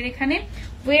ঝুলবে কানের এখানে।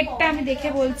 ওয়েটটা আমি দেখে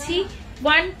বলছি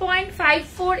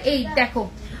 1.548 দেখো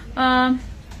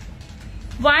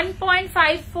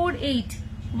 1.548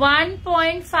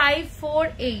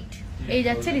 1.548 এই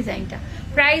যাচ্ছে ডিজাইনটা।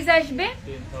 প্রাইস আসবে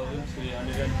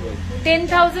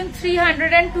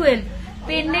 10,312।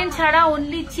 পেন্ডেন্ট ছাড়া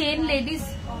অনলি চেন লেডিস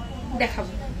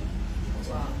দেখাবো।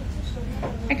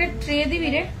 একটা ট্রে দিবি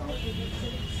রে,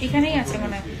 এখানেই আছে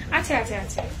মনে হয়। আচ্ছা আচ্ছা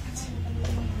আচ্ছা,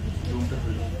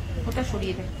 ওটা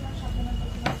সরিয়ে দে।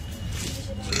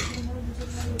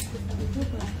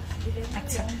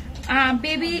 আচ্ছা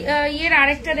বেবি ইয়ের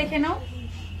আরেকটা দেখে নাও।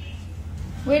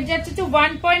 ওয়েট যাচ্ছে তো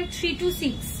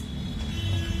 1.326।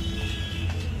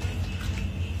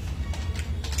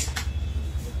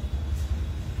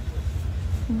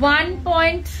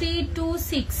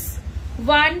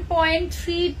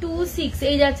 1.326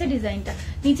 এই যাচ্ছে ডিজাইনটা।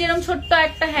 নিচে এরকম ছোট্ট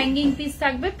একটা হ্যাঙ্গিং পিস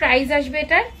থাকবে। প্রাইস আসবে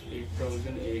এটার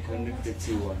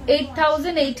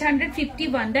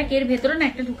 8,851। দেখ এর ভেতরে না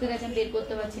একটা ঢুকে গেছে, আমি বের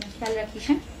করতে পারছি না, খেয়াল রাখিস।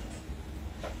 হ্যাঁ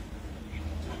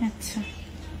আচ্ছা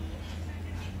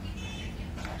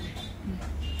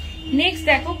নেক্সট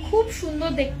দেখো, খুব সুন্দর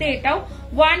দেখতে এটাও।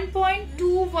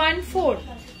 1.214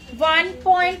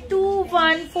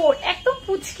 একদম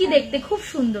পুচকি দেখতে, খুব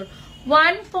সুন্দর।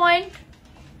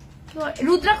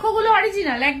 রুদ্রাক্ষ গুলো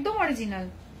অরিজিনাল, একদম অরিজিনাল।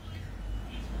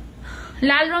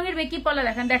 লাল রঙের বেকি পলা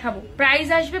দেখাবো। প্রাইস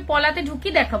আসবে, পলাতে ঢুকি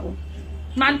দেখাবো,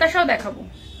 মান্তাসাও দেখাবো।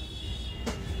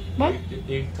 বল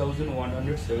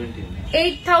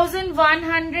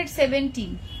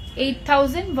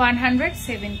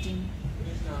 8,117।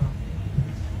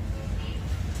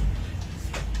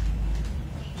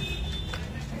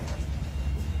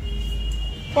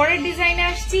 পরের ডিজাইনে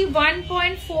আসছি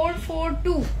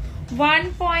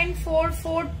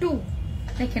 1.442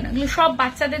 দেখেন, এগুলো সব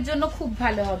বাচ্চাদের জন্য খুব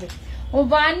ভালো হবে। ও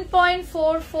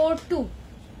 1.442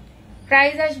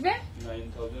 প্রাইস আসবে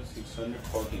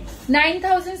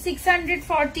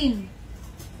 9,614।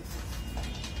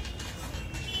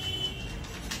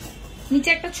 নিচে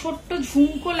একটা ছোট্ট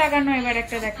ঝুমকো লাগানো এবার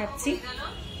একটা দেখাচ্ছি।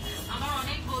 আমার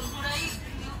অনেক বন্ধুরাই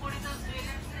ভিডিও করে তো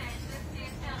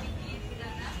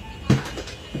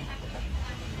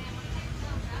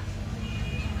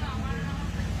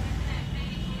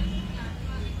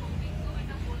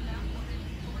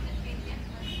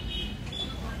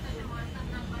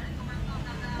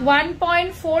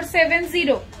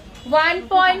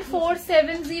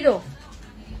 $1.470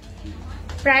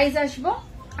 প্রাইস আসবে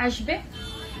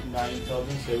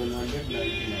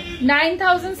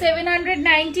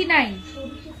 9,799।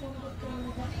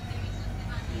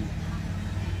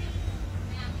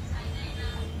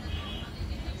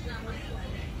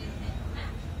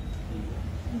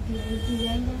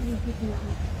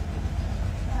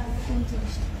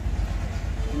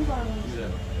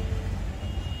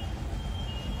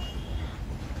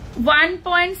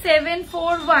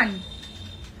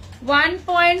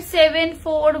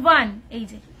 $1.741 এই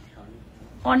যে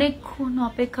অনেকক্ষণ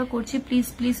অপেক্ষা করছি, প্লিজ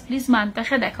প্লিজ প্লিজ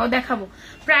মান্তাসা দেখাবো।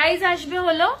 প্রাইস আসবে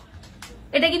হলো,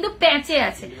 এটা কিন্তু প্যাচে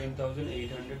আছে,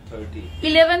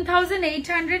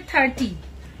 11,830।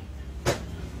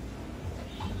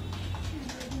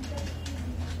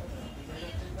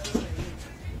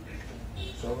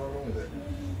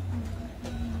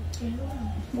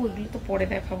 ওইগুলো তো পরে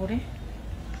দেখাবো রে,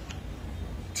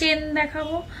 চেন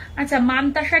দেখাবো। আচ্ছা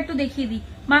মান্তাসা একটু দেখিয়ে দিই।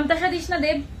 মান্তাসা দিস না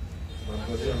দেব,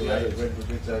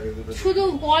 শুধু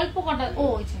অল্প কটা। ও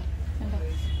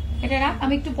এটা রাখ,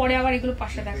 আমি একটু পরে আবার এগুলো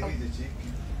পাশে দেখাবো।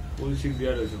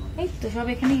 এই তো সব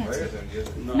এখানেই আছে।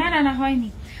 না না না হয়নি।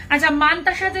 আচ্ছা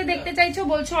মান্তাসা যে দেখতে চাইছো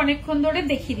বলছো অনেকক্ষণ ধরে,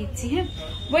 দেখিয়ে দিচ্ছি। হ্যাঁ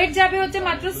ওয়েট যাবে হচ্ছে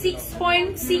মাত্র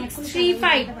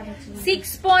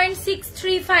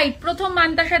 6.635। প্রথম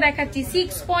মান্তাসা দেখাচ্ছি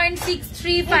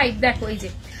 6.635। দেখো এই যে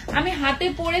আমি হাতে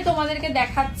পরে তোমাদেরকে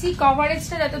দেখাচ্ছি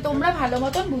কভারেজটা, যাতে তোমরা ভালো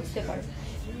মতন বুঝতে পারো।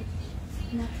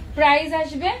 প্রাইস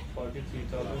আসবে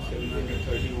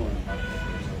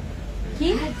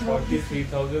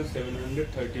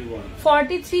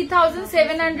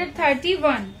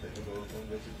 43,731।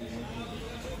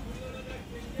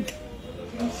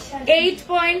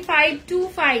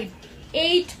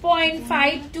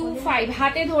 8.525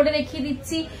 হাতে ধরে দেখিয়ে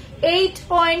দিচ্ছি।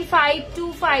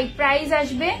 8.525 প্রাইস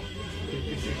আসবে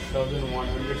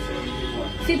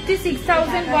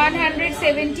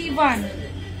 56,171।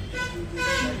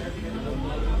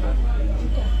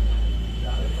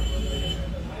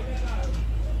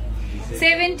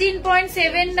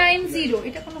 17.790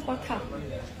 এটা কোনো কথা?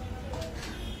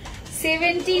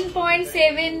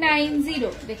 17.790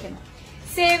 দেখেন,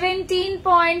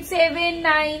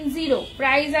 17.790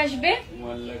 প্রাইস আসবে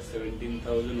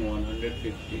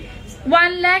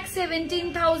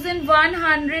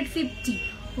 1,17,150।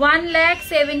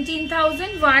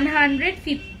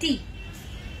 1,17,150।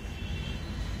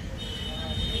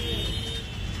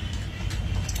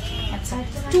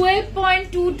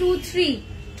 12.223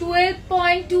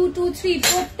 12.223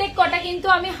 প্রত্যেক কটা কিন্তু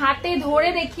আমি হাতে ধরে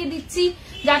দেখিয়ে দিচ্ছি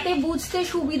যাতে বুঝতে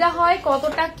সুবিধা হয়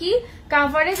কতটা কি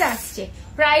কভারেজ আসছে।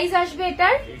 প্রাইস আসবে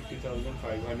এটার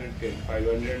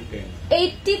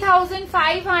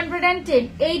 80,510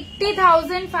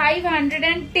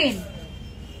 80,510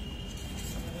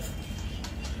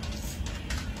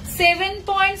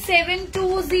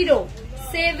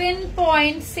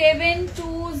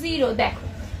 7.720 দেখো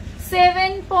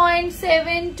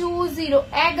 7.720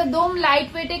 একদম লাইট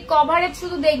ওয়েট কভারেজ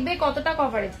শুধু দেখবে কতটা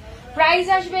কভারেজ। প্রাইস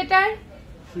আসবে এটার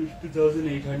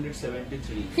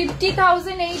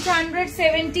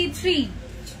 50,873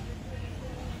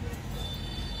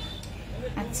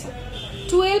 আচ্ছা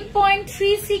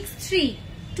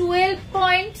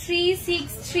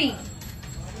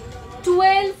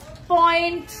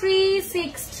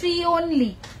 12.363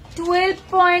 only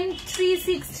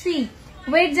 12.363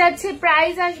 ওয়েট যাচ্ছে।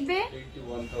 প্রাইস আসবে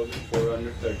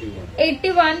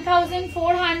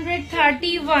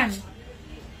 81,431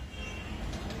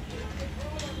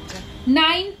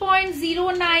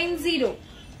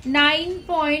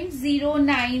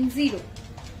 9.090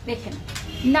 দেখেন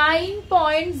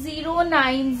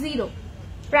 9.090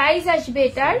 প্রাইস আসবে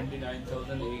এটার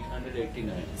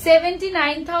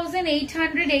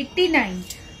 79,889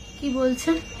 কি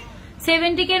বলছেন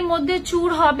 70 এর মধ্যে চুর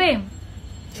হবে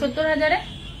 70,000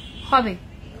 হবে।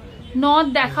 নথ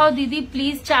দেখাও দিদি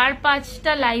প্লিজ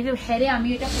 4-5টা লাইভে। হ্যাঁ আমি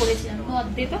এটা করেছিলাম নথ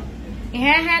দে তো।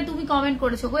 হ্যাঁ হ্যাঁ তুমি কমেন্ট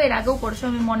করেছো গো, এর আগেও করেছো,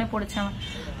 আমি মনে পড়েছে আমার।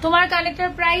 তোমার কানেক্টর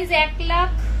প্রাইস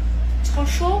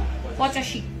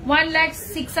 1,685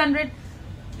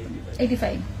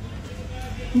 1,685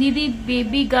 দিদি।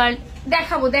 বেবি গার্ল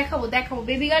দেখাবো দেখাবো দেখাবো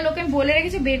বেবি গার্ল ওকে আমি বলে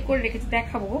রেখেছি, বের করে রেখেছি,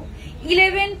 দেখাবো।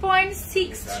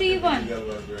 11.631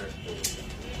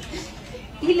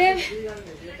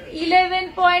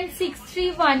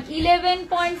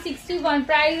 11.631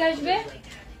 প্রাইস আসবে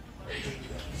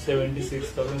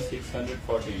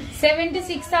 76,614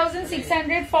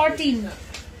 76,614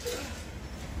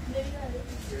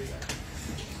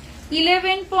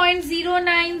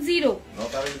 11.090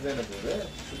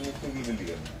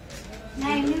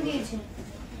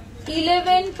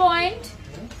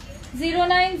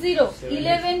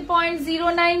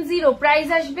 11.090 প্রাইস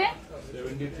আসবে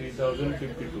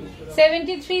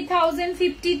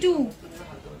 73,052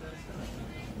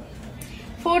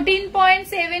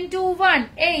 14.721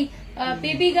 এই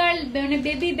বেবি গার্ল মানে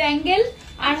বেবি ব্যাঙ্গেল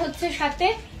আর হচ্ছে সাথে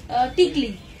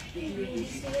টিকলি।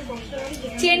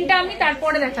 চেনটা আমি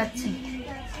তারপরে দেখাচ্ছি।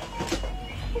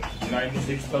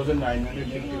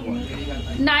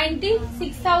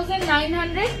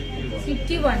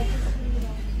 96,951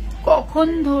 কখন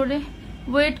ধরে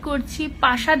ওয়েট করছি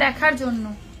পাশা দেখার জন্য।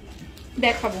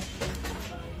 দেখাবো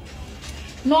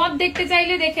নথ দেখতে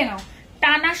চাইলে দেখে নাও,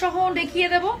 টানা সহ দেখিয়ে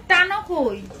দেবো। টানা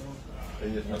কই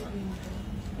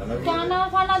টানা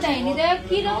ফানা দেয়নি, দেখ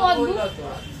কি অদ্ভুত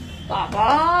বাবা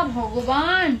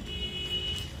ভগবান।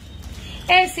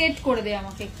 সেট করে দে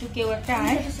আমাকে একটু কেউ একটা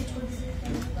আয়।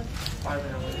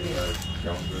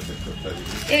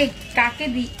 এই কাকে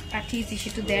দি পাঠিয়েছিস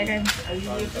একটু দেখ।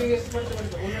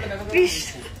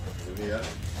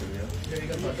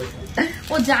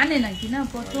 ও জানে নাকি না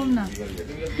প্রথম না।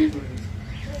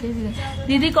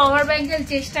 দিদি কভার ব্যাঙ্গেল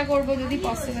চেষ্টা করবো যদি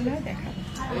পসিবল হয় দেখাবো।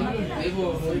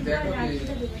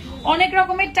 অনেক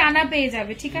রকমের টানা পেয়ে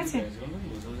যাবে, ঠিক আছে।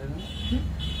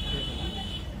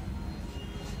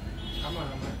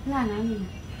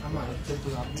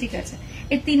 ঠিক আছে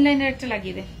এই 3 লাইনের একটা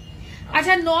লাগিয়ে দে।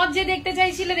 আচ্ছা নথ যে দেখতে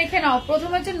চাইছিলে দেখে নাও।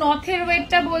 প্রথমে হচ্ছে নথের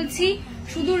ওয়েটটা বলছি,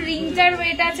 শুধু রিংটার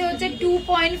ওয়েট আছে হচ্ছে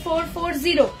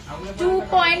 2.440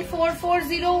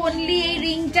 2.440 অনলি এই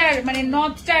রিংটার মানে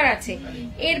নথটার আছে।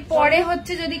 এরপরে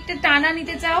হচ্ছে যদি একটা টানা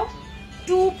নিতে চাও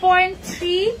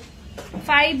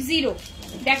 2.350।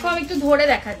 দেখো আমি একটু ধরে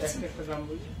দেখাচ্ছি,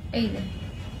 এই দেখ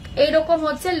এইরকম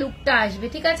হচ্ছে লুকটা আসবে,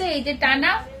 ঠিক আছে। এই যে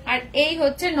টানা আর এই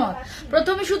হচ্ছে নথ।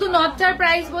 প্রথমে শুধু নথটার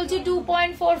প্রাইস বলছি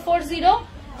 2.440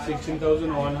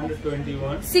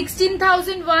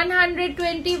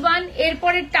 16,121।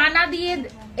 এরপরে টানা দিয়ে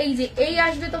এই যে এই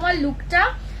আসবে তোমার লুকটা।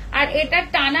 আর এটা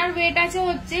টানার ওয়েট আছে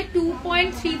হচ্ছে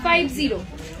 2.350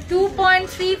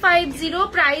 2.350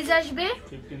 প্রাইস আসবে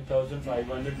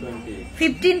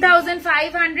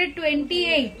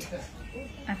 15,528।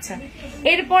 আচ্ছা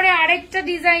এরপরে আরেকটা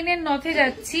ডিজাইনের নথে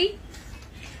যাচ্ছি,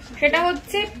 সেটা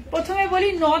হচ্ছে প্রথমে বলি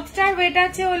নথটার ওয়েট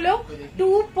আছে হলো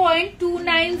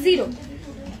 2.290।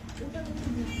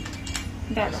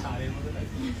 দাদা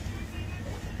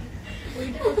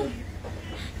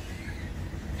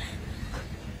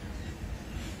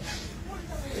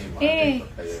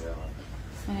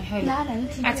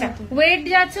আচ্ছা ওয়েট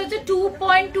যাচ্ছে হচ্ছে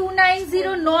 2.290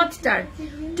 নর্থ স্টার,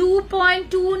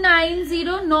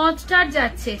 2.290 নর্থ স্টার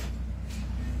যাচ্ছে,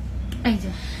 এই যে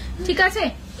ঠিক আছে।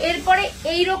 এরপরে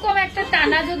এইরকম একটা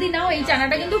টানা যদি নাও, এই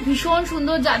টানাটা কিন্তু ভীষণ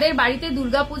সুন্দর, যাদের বাড়িতে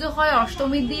দুর্গাপুজো হয়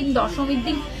অষ্টমীর দিন দশমীর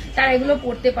দিন তারা এগুলো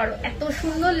পড়তে পারো, এত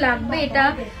সুন্দর লাগবে, এটা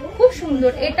খুব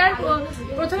সুন্দর। এটার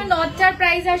প্রথমে নর্থ স্টার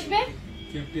প্রাইস আসবে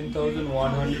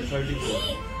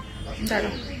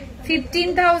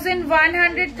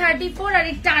 15,134, আর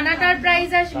এই টানাটার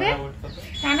প্রাইস আসবে,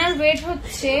 টানার ওয়েট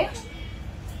হচ্ছে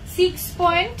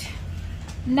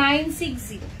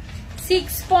 6.960,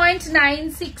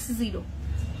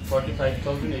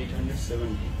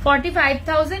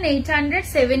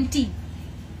 45,870।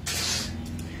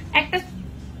 একটা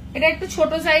এটা একটু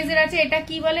ছোট সাইজের আছে, এটা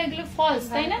কি বলে এগুলো ফলস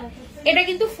তাই না, এটা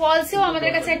কিন্তু ফলসেও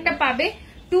আমাদের কাছে একটা পাবে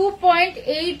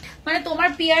 2.8, মানে তোমার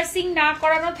পিয়ার্সিং না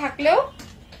করানো থাকলেও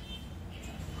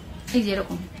এই যে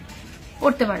এরকম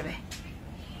পড়তে পারবে,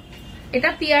 এটা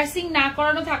পিয়ার্সিং না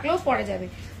করানো থাকলেও পরে যাবে।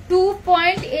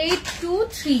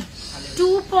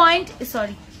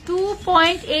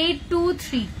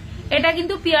 2.823, এটা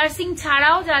কিন্তু পিয়ার্সিং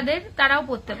ছাড়াও যাদের তারাও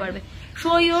পড়তে পারবে।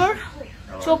 Show your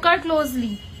choker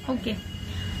closely. Okay,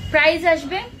 price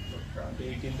আসবে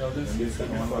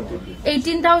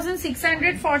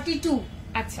 18,642।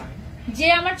 আচ্ছা, যে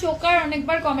আমার চোকার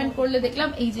অনেকবার কমেন্ট করলে দেখলাম,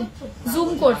 এই যে জুম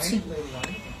করছি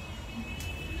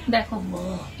দেখো,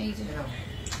 এই যে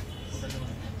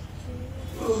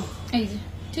এই যে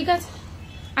ঠিক আছে,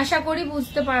 আশা করি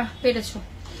বুঝতে পেরেছো।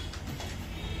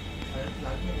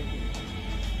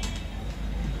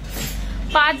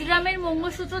 5 গ্রামের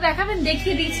মঙ্গলসূত্র দেখাবেন?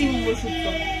 দেখিয়ে দিচ্ছি মঙ্গলসূত্র।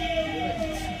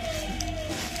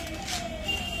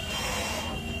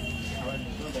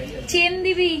 চেন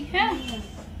দিবি? হ্যাঁ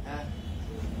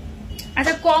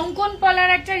আচ্ছা, কঙ্কন পলার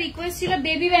একটা রিকোয়েস্ট ছিল,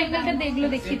 বেবি ব্যাঙ্গেলটা দেখলো,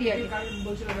 দেখিয়ে দিয়ে আগে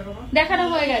দেখানো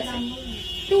হয়ে গেছে।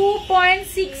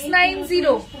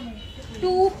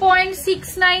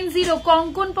 2.690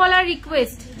 কঙ্কন পলার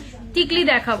রিকোয়েস্ট। টিকলি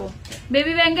দেখাবো,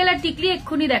 বেবি ব্যাঙ্গেল আর টিকলি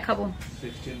এক্ষুনি দেখাবো।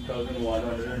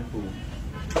 16,102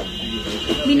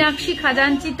 মীনাক্ষী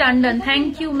খাজাঞ্চি টান্ডন,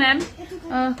 থ্যাংক ইউ ম্যাম।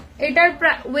 এটার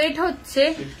ওয়েট হচ্ছে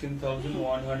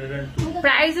 16,102,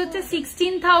 প্রাইস হচ্ছে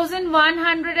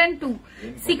 16,102,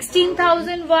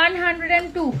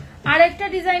 16,102। আরেকটা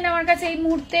ডিজাইন আমার কাছে এই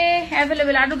মুহূর্তে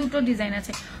অ্যাভেলেবেল, আরো দুটো ডিজাইন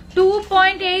আছে।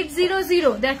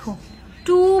 2.800 দেখো,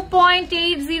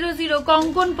 2.800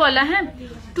 কঙ্কন পলা, হ্যাঁ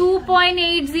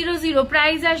 2.800,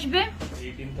 প্রাইস আসবে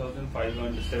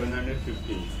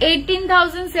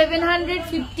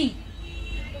 18,750।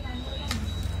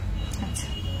 আচ্ছা,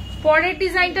 পরের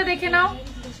ডিজাইনটা দেখে নাও।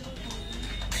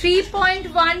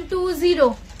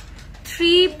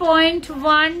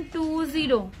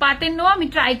 3.120 পাতের নো, আমি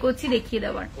ট্রাই করছি দেখিয়ে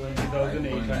দেওয়ার।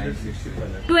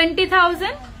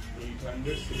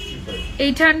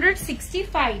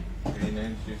 20,865।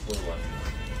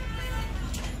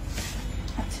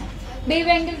 আচ্ছা, বেবি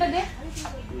ব্যাঙ্গেলটা দে।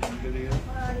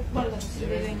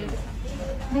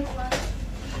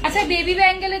 আচ্ছা, বেবি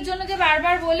ব্যাঙ্গেলের জন্য যে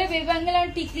বারবার বলে, বেবি ব্যাঙ্গেল আর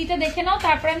টিকলিটা দেখে নাও,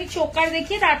 তারপর আমি চোকার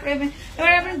দেখিয়ে তারপরে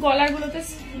এবার আমি গলার গুলোতে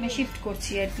শিফট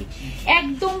করছি আর কি।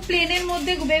 একদম প্লেনের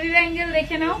মধ্যে বেবি ব্যাঙ্গেল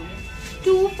দেখে নাও।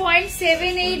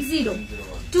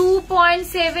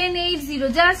 2.780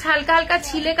 জাস্ট হালকা হালকা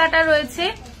ছিলে কাটা রয়েছে।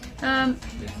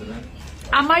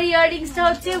 আমার ইয়াররিংসটা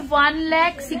হচ্ছে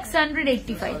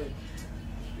 1,685।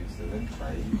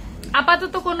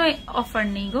 আপাতত কোনো অফার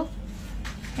নেই গো,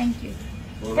 থ্যাংক ইউ।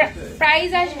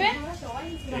 প্রাইস আসবে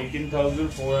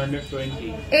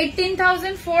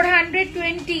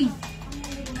 18,420।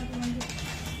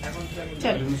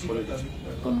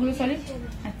 কোনগুলো সলিড?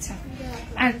 আচ্ছা,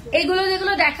 আর এগুলো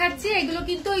যেগুলো দেখাচ্ছি এগুলো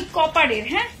কিন্তু ওই কপারের,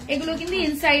 হ্যাঁ এগুলো কিন্তু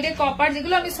ইনসাইডে কপার,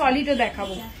 যেগুলো আমি সলিডও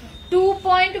দেখাবো।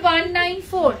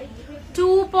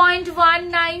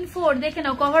 2.194 দেখে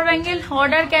নাও। কভার ব্যাঙ্গেল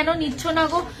অর্ডার কেন নিচ্ছ না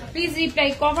গো, প্লিজ রিপ্লাই।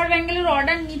 কভার ব্যাঙ্গেলের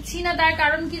অর্ডার নিচ্ছি না, তার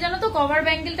কারণ কি জানো তো, কভার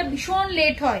ব্যাঙ্গেলটা ভীষণ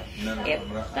লেট হয়।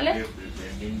 তাহলে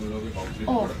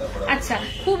ও আচ্ছা,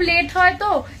 খুব লেট হয়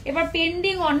তো, এবার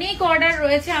পেন্ডিং অনেক অর্ডার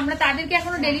রয়েছে, আমরা তাদেরকে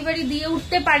এখনো ডেলিভারি দিয়ে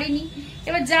উঠতে পারিনি।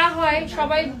 এবার যা হয়,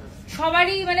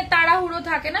 সবারই মানে তাড়াহুড়ো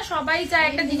থাকে না, সবাই চায়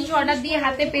একটা জিনিস অর্ডার দিয়ে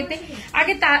হাতে পেতে।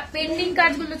 আগে পেন্ডিং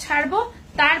কাজগুলো ছাড়বো,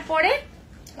 তারপরে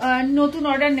নতুন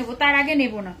অর্ডার নেব, তার আগে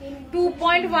নেব না।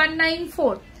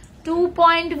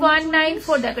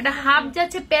 2.194 দেখো, এটা হাফ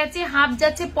যাচ্ছে প্যাচে, হাফ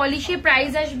যাচ্ছে পলিশে।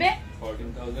 প্রাইস আসবে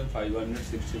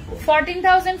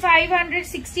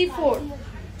 14,564।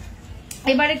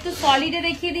 এবার একটু সলিডে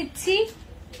দেখিয়ে দিচ্ছি,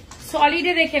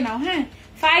 সলিডে দেখে নাও। হ্যাঁ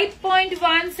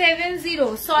 5.170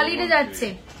 সলিডে যাচ্ছে,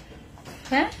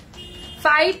 হ্যাঁ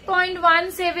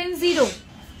 5.170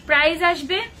 প্রাইস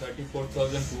আসবে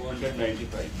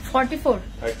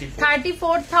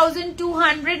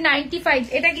 34,295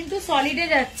 এটা কিন্তু সলিডে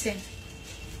যাচ্ছে।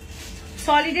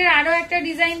 সলিডের আরো একটা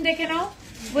ডিজাইন দেখে নাও,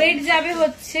 ওয়েট যাবে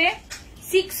হচ্ছে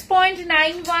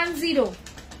 6.910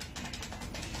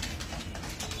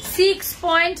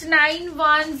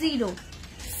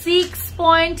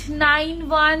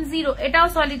 6.910 এটাও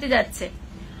সলিডে যাচ্ছে।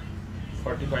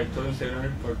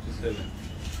 45,747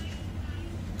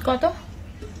 কত?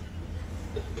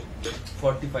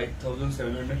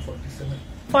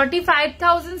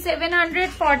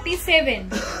 45,747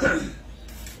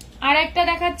 আর একটা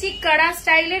দেখাচ্ছি কারা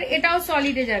স্টাইলের, এটাও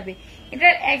সলিডে যাবে।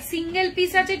 এটার এক সিঙ্গেল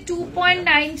পিস আছে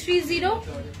 2.930,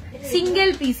 সিঙ্গেল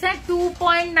পিস, হ্যাঁ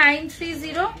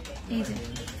 2.930, এই যে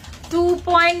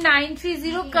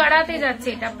 2.930 কারাতে যাচ্ছে।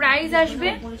 এটা প্রাইস আসবে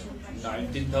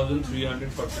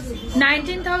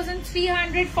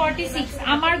 19,346।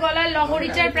 আমার গলার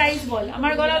লহরিটার প্রাইস বল,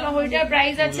 আমার গলার লহরিটার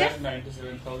প্রাইস আছে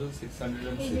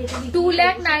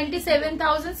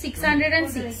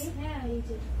 2,97,606।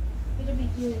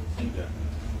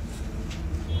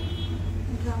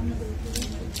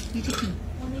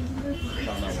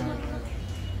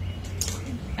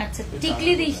 আচ্ছা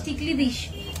টিকলি দিস, টিকলি দিস।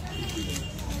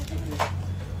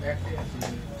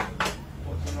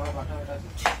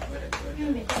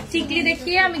 টিকলি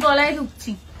দেখিয়ে আমি গলায়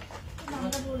ঢুকছি।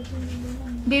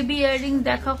 বেবি ইয়াররিং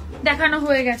দেখাও, দেখানো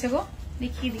হয়ে গেছে গো,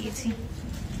 দেখিয়ে দিয়েছি।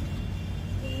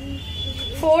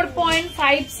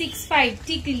 4.565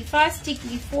 টিকলি, ফার্স্ট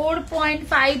টিকলি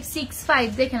 4.565,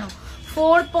 দেখে নাও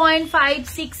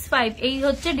 4.565। এই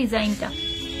হচ্ছে ডিজাইনটা।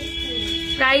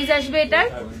 প্রাইস আসবে এটার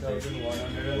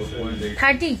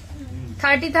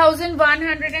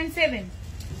 30,107।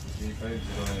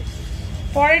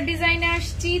 পরের ডিজাইনে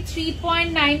আসছি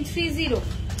 3.930,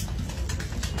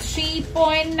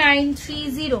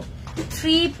 3.930,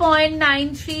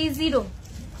 3.930,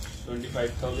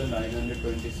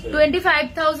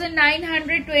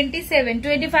 25,927,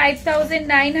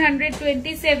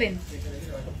 25,927,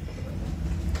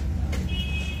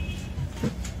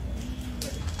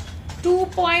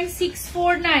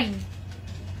 2.649,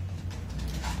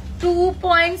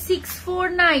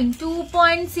 2.649,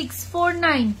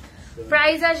 2.649।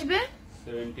 প্রাইস আসবে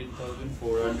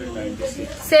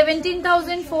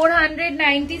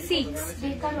 17,496।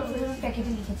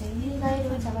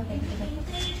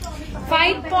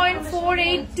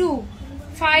 5.482,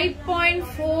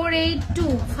 5.482,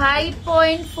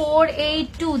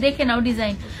 5.482 দেখে নাও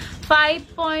ডিজাইন।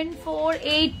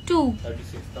 5.482,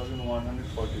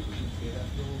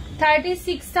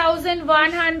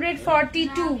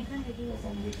 36,142,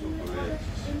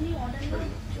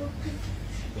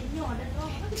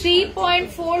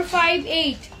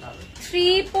 3.458,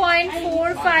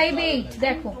 3.458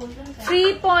 দেখো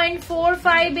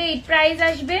 3.458। প্রাইস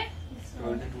আসবে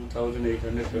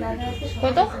 22,822।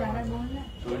 কত?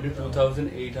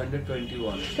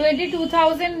 22,821,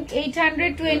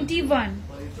 22,821।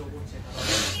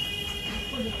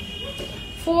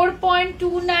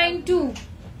 4.292,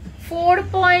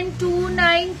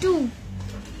 4.292।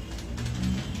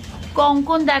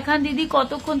 কঙ্কন দেখান দিদি,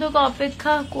 কতক্ষণ থেকে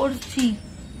অপেক্ষা করছি,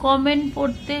 কমেন্ট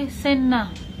পড়তেছেন না।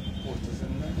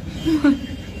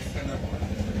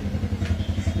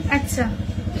 আচ্ছা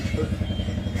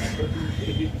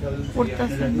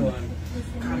পড়তেছেন,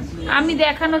 আমি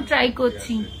দেখানো ট্রাই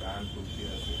করছি।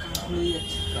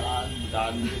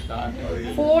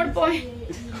 4.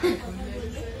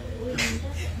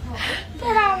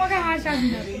 তোরা আমাকে হাসাবি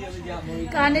না,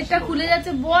 কানেরটা খুলে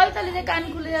যাচ্ছে বল তাহলে যে কান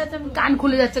খুলে যাচ্ছে। কান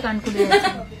খুলে যাচ্ছে, কান খুলে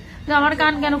যাচ্ছে, আমার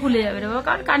কান কেন খুলে যাবে রে বাবা?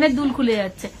 কারণ কানের দুল খুলে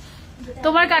যাচ্ছে।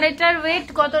 তোমার কানেরটার ওয়েট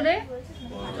কত রে?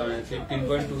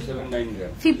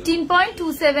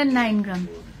 15.279 গ্রাম।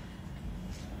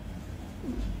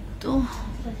 তো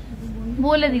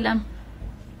বলে দিলাম।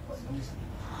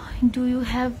 Do you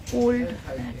have old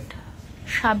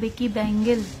সাবেকি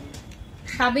bangle?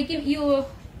 সাবেকি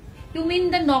you mean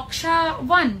the Noksha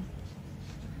one?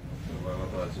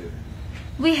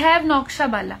 We have Noksha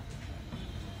bala.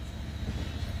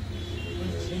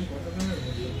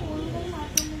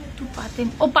 To Paten.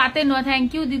 Oh Paten, no, thank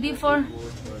you Didi for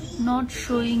not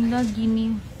showing the guinea.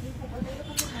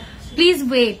 Please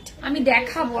wait. আমি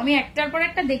দেখাবো, আমি একটার পর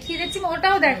একটা দেখিয়ে যাচ্ছি,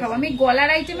 ওটাও দেখাবো। আমি গলার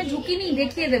আইটেমে ঝুঁকিনি,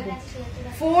 দেখিয়ে দেবো।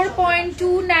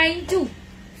 4.292,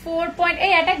 4.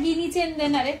 এই একটা গিনি চেন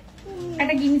দেন, আরে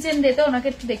একটা গিনি চেন দে তো, ওনাকে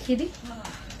একটু দেখিয়ে দিই।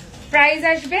 প্রাইস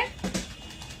আসবে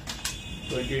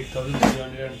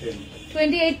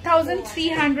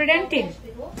 28,310।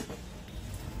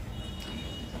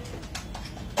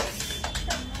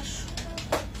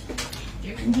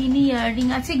 গিনি ইয়াররিং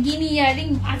আছে, গিনি ইয়াররিং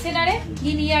আছে না রে?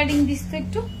 গিনি ইয়াররিং দিস তো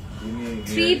একটু।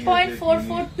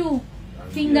 3.442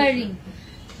 finger ring.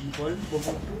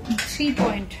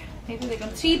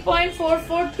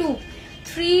 3.442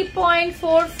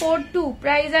 3.442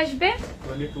 price আসবে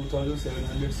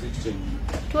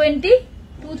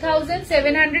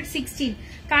 22,716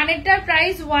 কানেরটার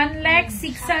প্রাইস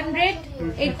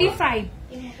 1,06,85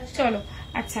 চলো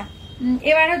আচ্ছা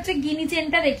এবার হচ্ছে গিনি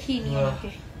চেনটা দেখিয়ে নি আমাকে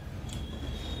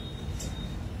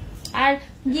আর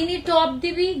গিনি টপ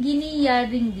দিবি গিনি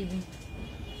ইয়াররিং দিবি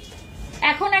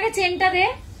এখন আগে চেনটা দে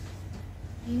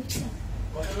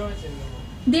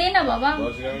দে না বাবা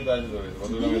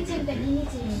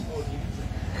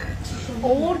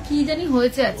ওর কি জানি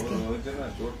হয়েছে আজকে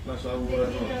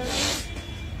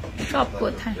সব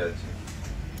কোথায়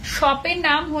শপের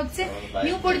নাম হচ্ছে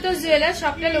নিউ পরিতোষ জুয়েলার্স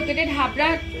শপটা located Habra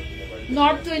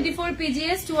north 24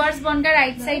 PGS towards Bongaon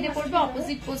right সাইডে পড়বে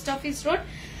অপোজিট পোস্ট অফিস রোড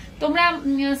তোমরা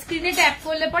স্ক্রিনে ট্যাপ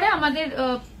করলে পরে আমাদের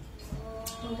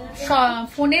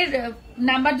ফোনের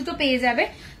নাম্বার দুটো পেয়ে যাবে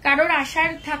কারোর আসার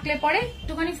থাকলে পরে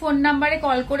একটুখানি ফোন নাম্বারে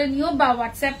কল করে নিও বা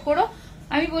হোয়াটসঅ্যাপ করো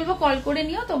আমি বলবো কল করে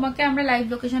নিও তোমাকে আমরা লাইভ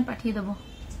লোকেশন পাঠিয়ে দেবো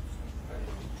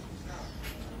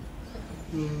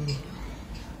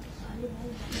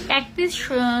এক পিস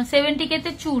 70K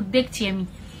তে চুর দেখছি আমি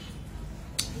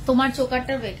তোমার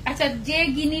চোকারটার ওয়েট আচ্ছা যে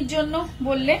গিনির জন্য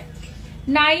বললে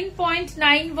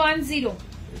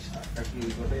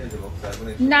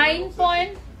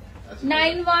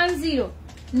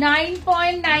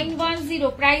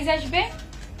 9.910 প্রাইস আসবে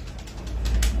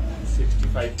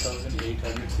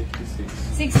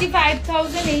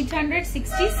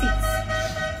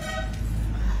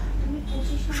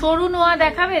 65,866 সরু নোয়া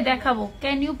দেখাবে দেখাবো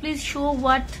can you please show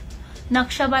what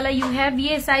নকশাবালা you have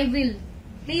yes I will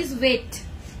please wait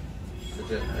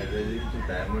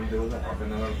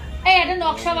একটা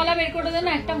নকশাওয়ালা বের করে দে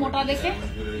না একটা মোটা দেখে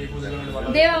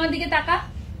দেব আমার দিকে তাকা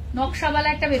নকশাওয়ালা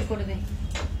একটা বের করে দে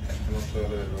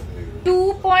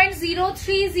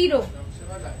 2.030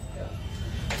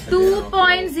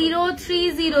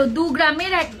 2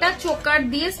 গ্রামের একটা চোকার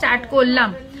দিয়ে স্টার্ট করলাম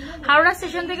হাওড়া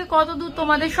স্টেশন থেকে কত দূর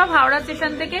তোমাদের সব হাওড়া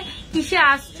স্টেশন থেকে কিসে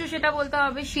আসছো সেটা বলতে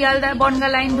হবে শিয়ালদা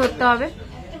বনগাঁ লাইন ধরতে হবে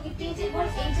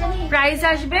প্রাইস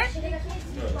আসবে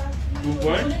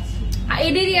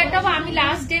এদের ইয়ারটা আমি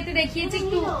লাস্ট ডেতে দেখিয়েছি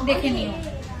একটু দেখে নিও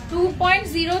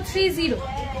 2.030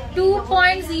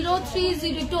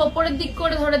 একটু ওপরের দিক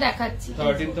করে ধরে দেখাচ্ছি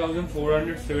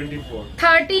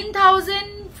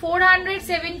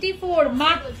 13,474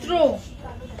 মাত্র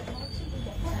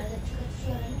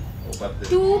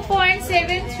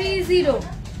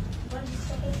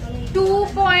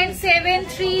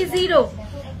 2.730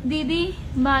 दीदी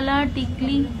बाला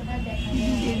टिकली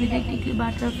टिकली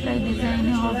বাটারফ্লাই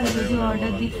ডিজাইনে হবে যদি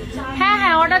অর্ডার দিই হ্যাঁ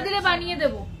হ্যাঁ অর্ডার দিলে বানিয়ে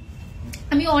দেব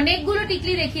আমি অনেকগুলো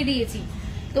টিকলি দেখিয়ে দিয়েছি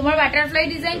তোমার বাটারফ্লাই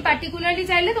ডিজাইন পার্টিকুলারলি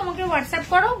চাইলে তোমাকে হোয়াটসঅ্যাপ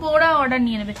করো ওরা অর্ডার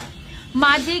নিয়ে নেবে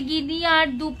মাঝে গিনি আর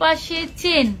দুপাশে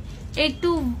চেন একটু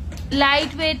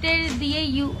লাইট ওয়েটের দিয়ে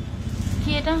কি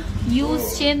এটা ইউজ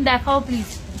চেন দেখাও প্লিজ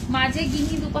মাঝে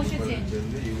গিনি দুপাশে চেন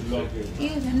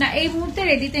না এই মুহূর্তে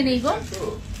রেডিতে নেই গো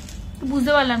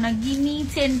বুঝতে পারলাম না গিনি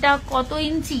চেনটা কত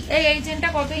ইঞ্চি এই চেনটা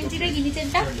কত ইঞ্চি রে গিনি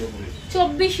চেনটা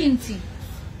 24 ইঞ্চি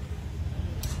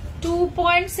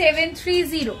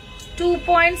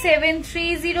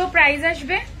 2.730 প্রাইস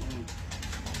আসবে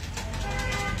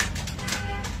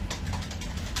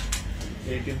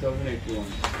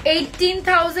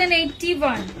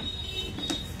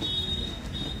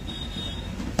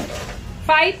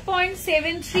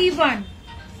 18,081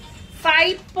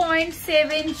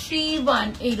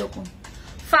 5.731 এইরকম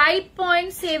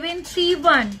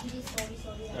 5.731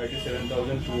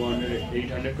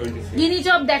 গিনি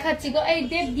চপ দেখাচ্ছি গো এই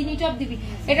দেব গিনি চপ দিবি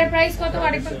এটার প্রাইস কত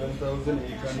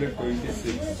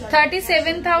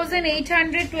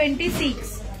 37,826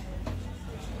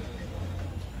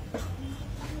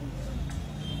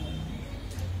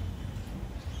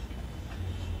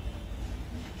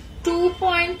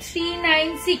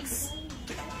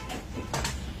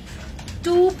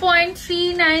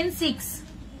 2.396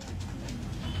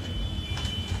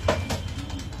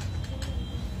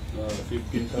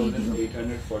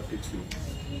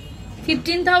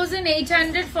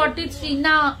 15,843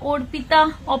 না অর্পিতা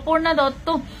অপর্ণা দত্ত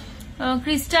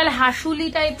ক্রিস্টাল হাসুলি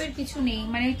টাইপের কিছু নেই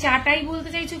মানে চাটাই বলতে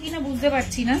চাইছো কিনা বুঝতে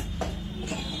পারছি না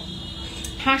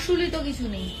হাসুলি তো কিছু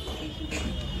নেই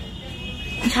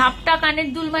ঝাপটা কানের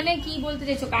দুল মানে কি বলতে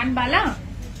চাইছো কানবালা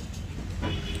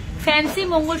ফ্যান্সি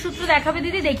মঙ্গলসূত্র দেখাবে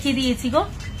দিদি দেখিয়ে দিয়েছি গো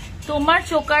তোমার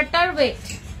চোকারটার ওয়েট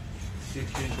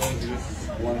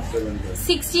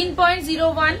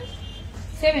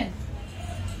 16.017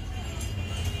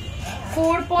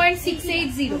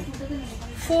 4.680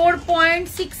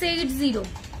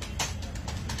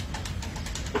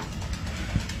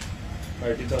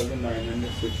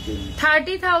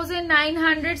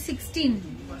 30,916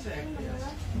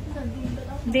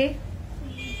 দে।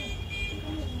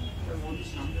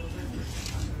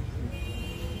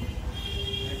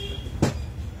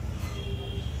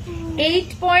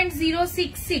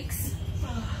 8.066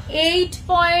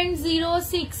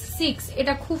 8.066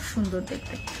 এটা খুব সুন্দর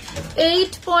দেখতে।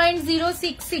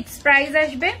 8.066 প্রাইস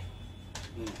আসবে।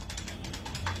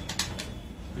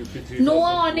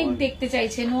 নোয়া অনেক দেখতে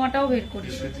চাইছে, নোয়াটাও বের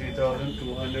করিস।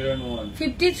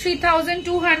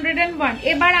 53,201।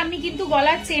 এবার আমি কিন্তু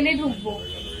গলার চেনে ঢুকবো।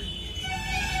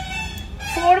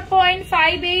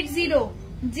 4.580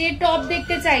 যে টপ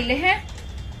দেখতে চাইলে, হ্যাঁ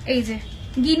এই যে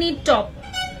গিনির টপ।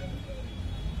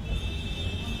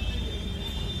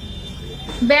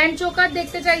 ব্যান্ড চোকার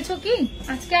দেখতে চাইছো কি?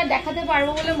 আজকে আর দেখাতে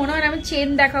পারবো বলে মনে হয় না, আমি চেন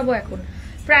দেখাবো এখন।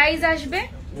 প্রাইস আসবে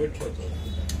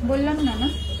বললাম না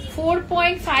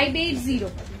 4.580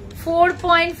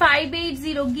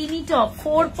 4.580 গিনি টপ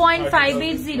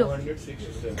 4.580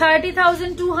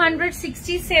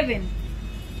 30,267।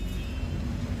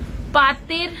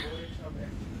 পাতের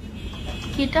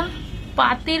কিটা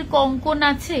পাতের কঙ্কন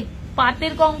আছে।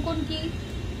 পাতের কঙ্কন কি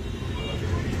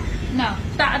না,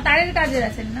 তারের কাজের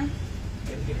আছেন না,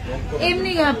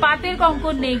 এমনি পাতের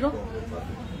কঙ্কন নেই গো।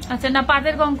 আচ্ছা না,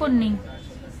 পাতের কঙ্কন নেই।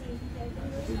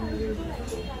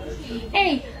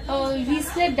 এই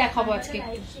ব্রেসলেট দেখাবো আজকে।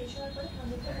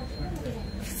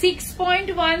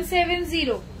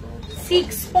 6.170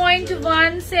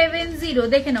 6.170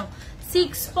 দেখে নাও।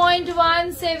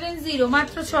 6.170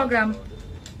 মাত্র 6 গ্রাম।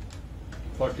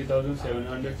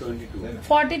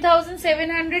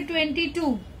 40,722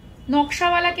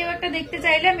 নকশাওয়ালা কেউ একটা দেখতে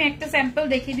চাইলে আমি একটা স্যাম্পল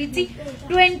দেখিয়ে দিচ্ছি।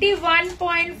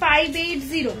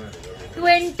 21.580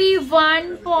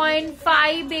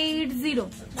 21.580।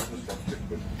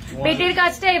 পেটের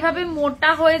কাজটা এভাবে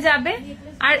মোটা হয়ে যাবে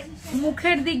আর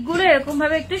মুখের দিকগুলো এরকম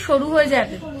ভাবে একটু সরু হয়ে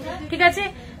যাবে, ঠিক আছে।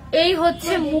 এই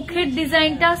হচ্ছে মুখের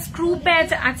ডিজাইনটা, স্ক্রু প্যাচ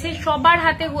আছে, সবার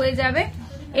হাতে হয়ে যাবে।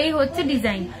 এই হচ্ছে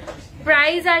ডিজাইন।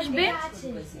 প্রাইস আসবে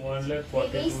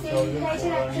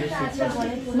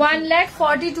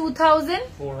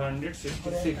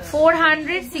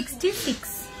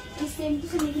 1,42,466।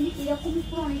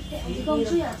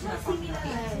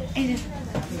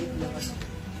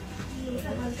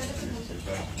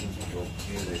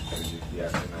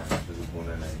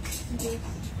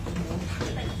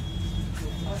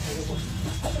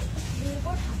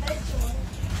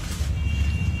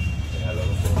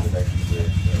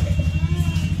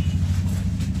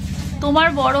 তোমার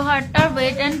বড় হারটার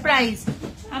ওয়েট এন্ড প্রাইস।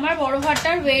 আমার বড়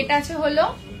হারটার ওয়েট আছে হলো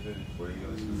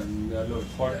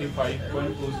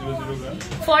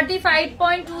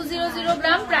 45.200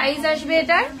 গ্রাম। প্রাইস আসবে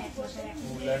এটার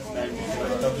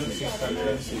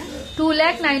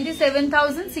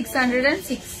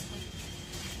 2,97,606।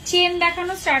 চেন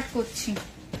দেখানো স্টার্ট করছি।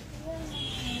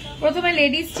 প্রথমে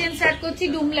লেডিস চেন স্টার্ট করছি।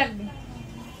 ডুম লাগবে।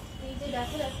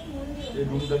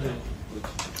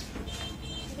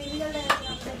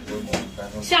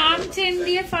 চার্ম চেন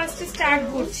দিয়ে ফার্স্ট স্টার্ট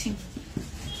করছি।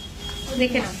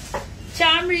 দেখে নাও,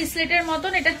 চার্ম ব্রেসলেটের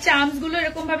মতন এটা চার্মস গুলো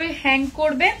এরকম ভাবে হ্যাং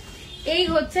করবে। এই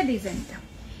হচ্ছে ডিজাইনটা।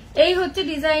 এই হচ্ছে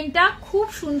ডিজাইনটা, খুব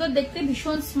সুন্দর দেখতে,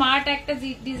 ভীষণ স্মার্ট একটা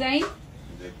ডিজাইন।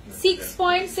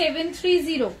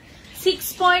 6.730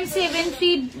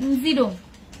 6.730।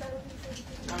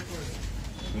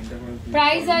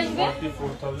 প্রাইস আসবে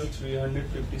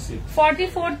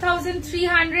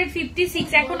 44,356।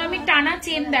 এখন আমি টানা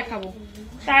চেন দেখাবো,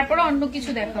 তারপরে অন্য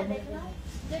কিছু দেখাবো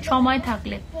সময়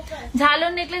থাকলে।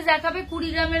 ঝালর নেকলেস দেখাবে 20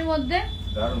 গ্রামের মধ্যে।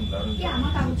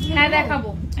 হ্যাঁ দেখাবো,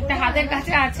 একটা হাতের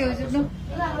কাছে আছে ওই জন্য,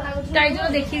 তাই জন্য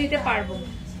দেখিয়ে দিতে পারবো।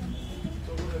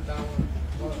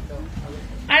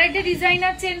 আরেকটা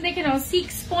ডিজাইনার চেন দেখে নাও।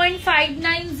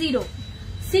 6.590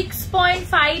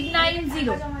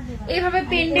 6.590। এইভাবে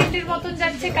পেন্ডেন্টের মতন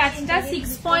যাচ্ছে কাজটা।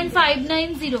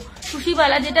 6.590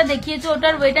 টুসিওয়ালা যেটা দেখিয়েছো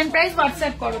ওটার ওয়েট এন্ড প্রাইস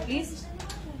হোয়াটসঅ্যাপ করো প্লিজ।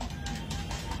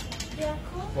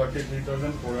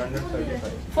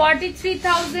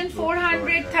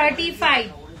 43,435।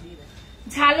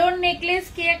 ঝালর নেকলেস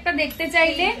কে একটা দেখতে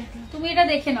চাইলে তুমি এটা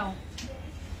দেখে নাও।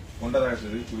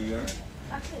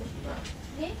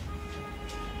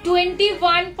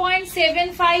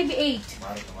 21.758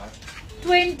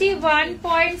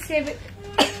 21.7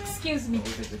 এক্সকিউজ মি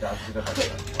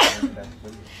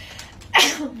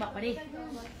বাবারে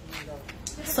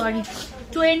সরি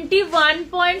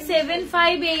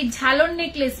 21.758 ঝালর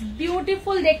নেকলেস,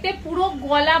 বিউটিফুল দেখতে, পুরো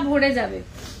গলা ভরে যাবে।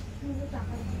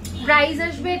 প্রাইস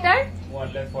আসবে এটার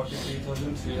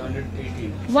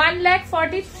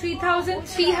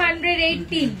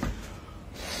 1,43,318।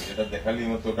 এটা দেখালি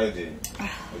মত ওটাই দে,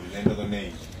 ওই ডিজাইনটা তো নেই।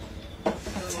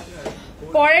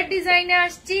 পরের ডিজাইনে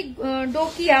আসছি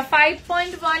ডোকিয়া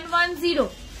 5.110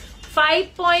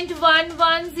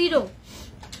 5.110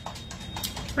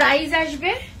 প্রাইস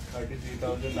আসবে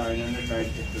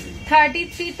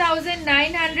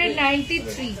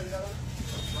 33,993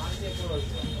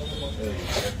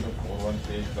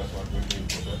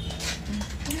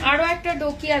 আরো একটা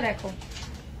ডোকিয়া দেখো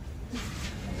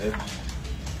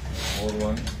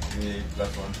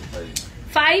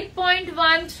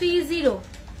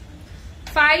 5.130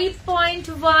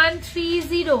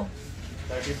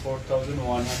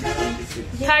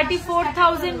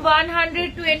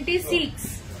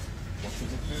 34,126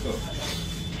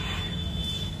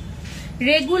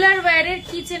 রেগুলার ওয়্যারের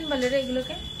কিচেন বলে রে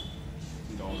এগুলোকে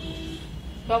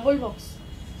ডবল বক্স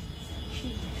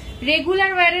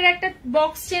রেগুলার ওয়্যারের একটা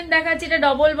বক্স চেন দেখাচ্ছে এটা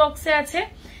ডবল বক্সে আছে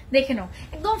দেখে নাও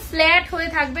একদম ফ্ল্যাট হয়ে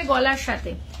থাকবে গলার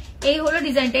সাথে এই হলো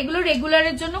ডিজাইনটা এগুলো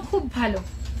রেগুলারের জন্য খুব ভালো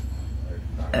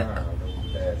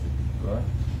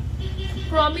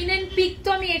প্রমিনেন্ট পিক তো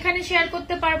আমি এখানে শেয়ার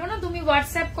করতে পারবো না তুমি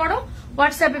হোয়াটসঅ্যাপ করো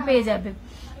হোয়াটসঅ্যাপে পেয়ে যাবে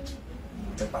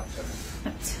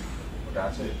আচ্ছা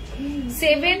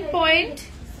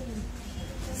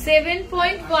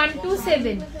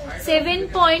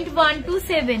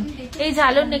 7.127 এই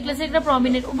ঝালর নেকলেসের একটা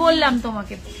প্রমিনেন্ট বললাম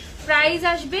তোমাকে প্রাইস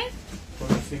আসবে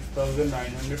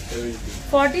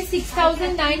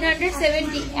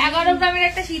 46,970 11 গ্রামের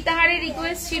একটা সীতাহারের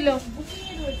রিকোয়েস্ট ছিল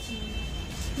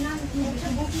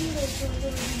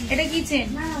এটা কি চেন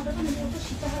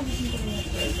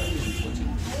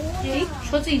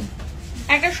সচিন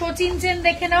একটা সচিন চেন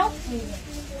দেখে নাও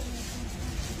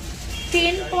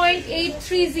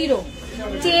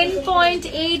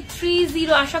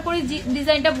 10.830 আশা করি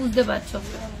ডিজাইনটা বুঝতে পারছো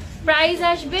প্রাইস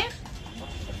আসবে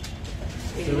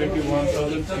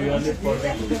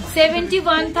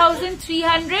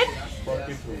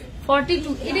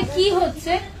 71,342 এটা কি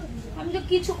হচ্ছে আমি তো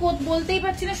কিছু বলতেই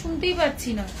পারছি না শুনতেই পাচ্ছি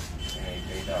না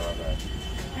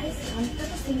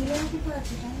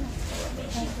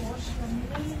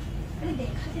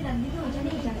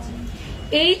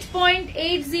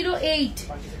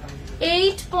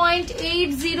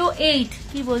 8.808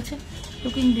 কি বলছে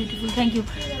looking beautiful thank you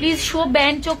please show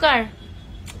band choker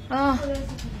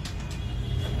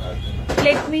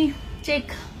let me check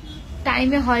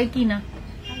টাইমে হয় কি না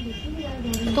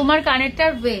তোমার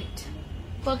কানেরটার ওয়েট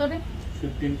কত রে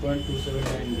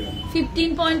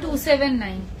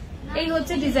 15.279 এই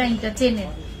হচ্ছে ডিজাইনটা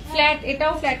চেনের ফ্ল্যাট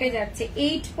এটাও ফ্ল্যাটে যাচ্ছে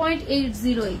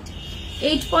 8.808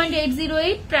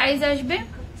 প্রাইস আসবে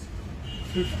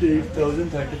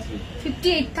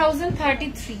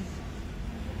 58,033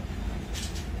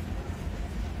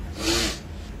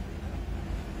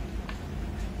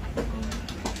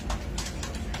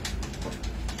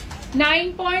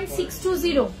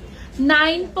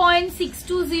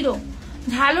 9.620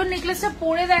 ঝালর নেকলেসটা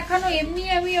পরে দেখানো এমনি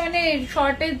আমি মানে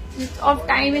শর্টেজ অফ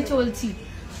টাইমে চলছি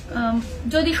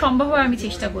যদি সম্ভব হয় আমি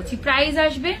চেষ্টা করছি প্রাইস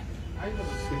আসবে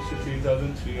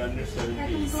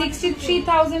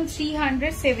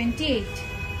 63,378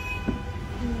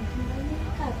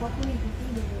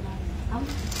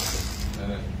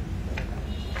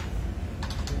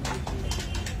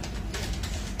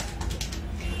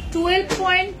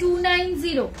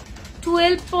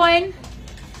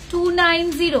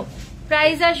 12.290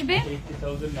 প্রাইস আসবে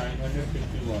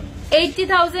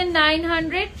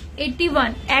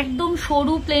 80,981 একদম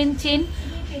সরু প্লেন চেন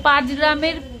 5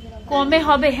 গ্রামের কমে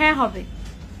হবে হ্যাঁ হবে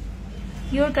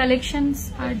your collections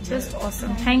R just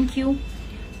Assam thank you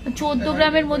 14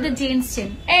 গ্রামের মধ্যে জেন্টস চেন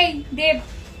এই দেব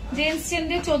জেন্টস চেন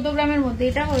দিয়ে 14 গ্রামের মধ্যে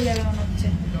এটা হয়ে যাবে মনে হচ্ছে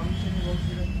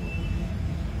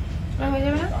হয়ে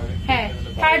যাবে না হ্যাঁ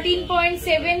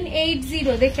 13.780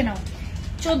 দেখে নাও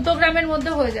 14 গ্রামের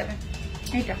মধ্যে হয়ে যাবে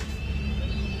এটা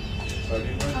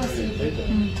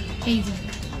এই যে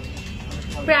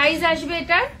প্রাইস আসবে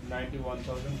এটার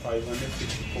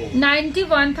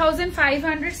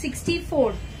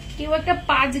 91,564 কেউ একটা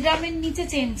 5 গ্রামের নিচে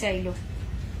চেন চাইলো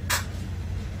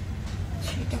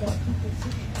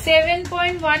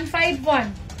 7.151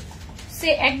 সে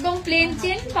একদম প্লেন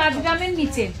চেন 5 গ্রামের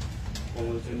নিচে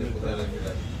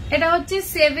এটা হচ্ছে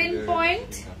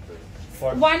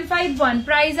 7.151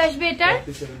 প্রাইস আসবে এটার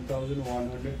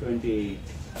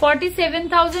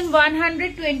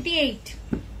 47,128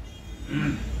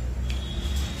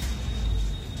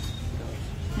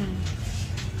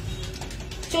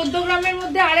 14 গ্রামের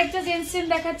মধ্যে আরেকটা জেন্টস চেন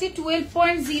দেখাচ্ছি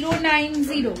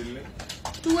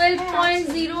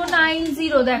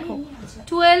 12.090 দেখো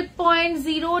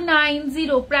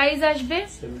 12.090 প্রাইস আসবে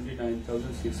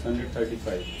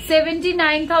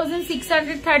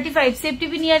 79,635 সেফটি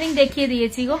পিন ইয়ারিং দেখিয়ে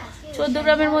দিয়েছি গো 14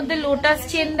 গ্রামের মধ্যে লোটাস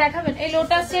চেন দেখাবেন এই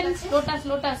লোটাস চেন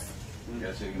লোটাস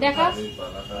দেখা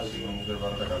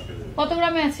কত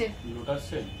গ্রামে আছে?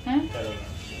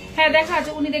 হ্যাঁ দেখা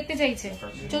আছে, উনি দেখতে চাইছে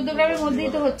 14 গ্রামের মধ্যেই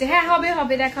তো হচ্ছে। হ্যাঁ হবে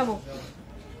হবে, দেখাবো।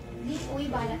 ওই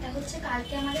বালাটা হচ্ছে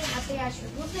কালকে আমাদের হাতে আসবে,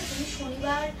 বুঝলে? তুমি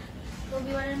শনিবার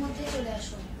রবিবারের মধ্যে চলে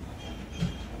আসো।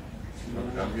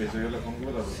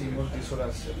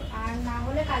 আর না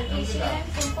হলে কালকে এসে আমি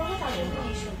ফোন করবো, তারপর তুমি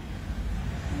এসো।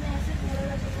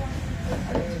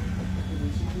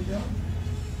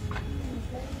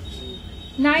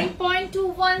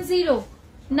 9.210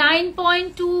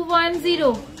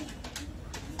 9.210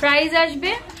 প্রাইস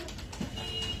আসবে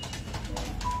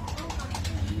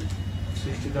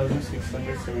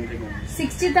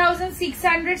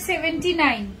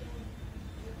 60,679।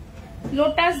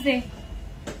 লোটাস দে,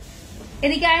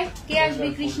 এদিকে আয়। কে আসবে,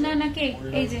 কৃষ্ণা না কে?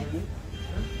 এই যে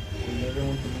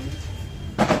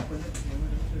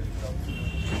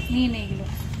নিয়ে নে এগুলো।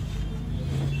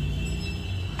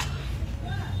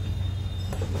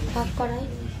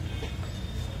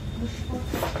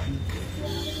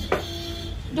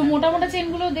 একটু মোটা মোটা চেন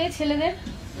গুলো দে ছেলেদের।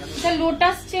 এটা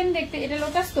লোটাস চেন দেখতে, এটা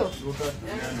লোটাস তো?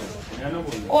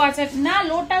 ও আচ্ছা, না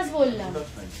লোটাস বললাম,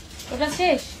 ওটা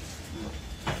শেষ।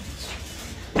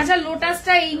 আচ্ছা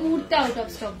লোটাসটা এই মুহূর্তে আউট অফ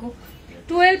স্টক গো।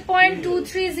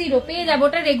 12.230 পেয়ে যাবে,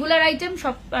 ওটা রেগুলার আইটেম,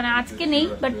 সব মানে আজকে নেই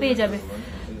বাট পেয়ে যাবে।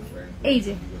 এই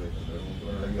যে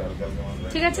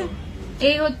ঠিক আছে,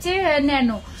 এই হচ্ছে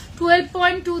ন্যানো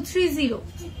 12.230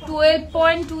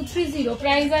 12.230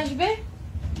 প্রাইস আসবে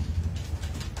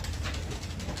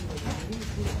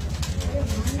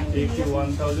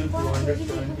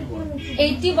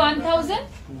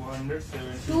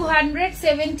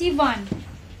 81,271।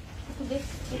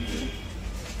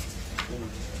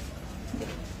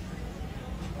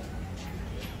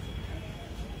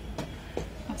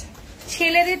 আচ্ছা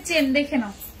ছেলেদের চেন দেখে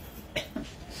নাও।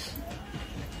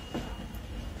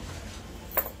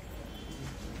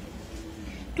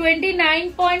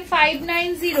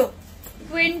 29.590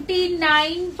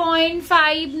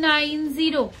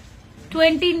 29.590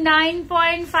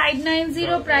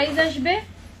 29.590 প্রাইস আসবে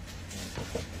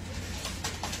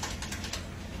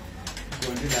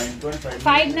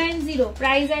 590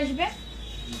 প্রাইস আসবে।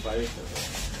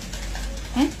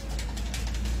 হ্যাঁ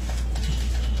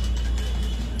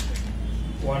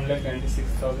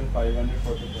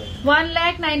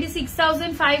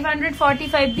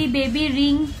 1,96,545 দি বেবি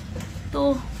রিং। তো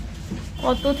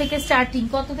কত থেকে স্টার্টিং,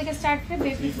 কত থেকে স্টার্ট হয়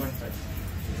বেবি?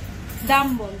 দাম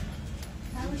বল।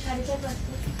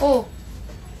 ও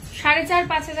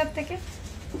 4,500 থেকে।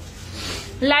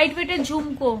 লাইট ওয়েটের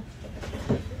ঝুমকো,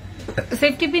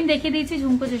 সেফটি পিন দেখিয়ে দিয়েছি,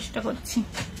 ঝুমকো চেষ্টা করছি।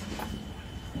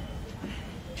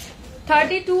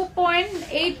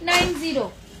 32.890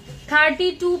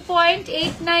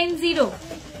 32.890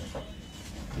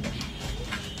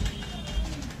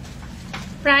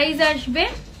 প্রাইস আসবে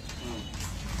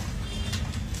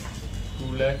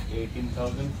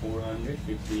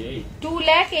 2,18,458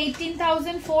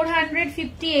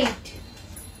 2,18,458।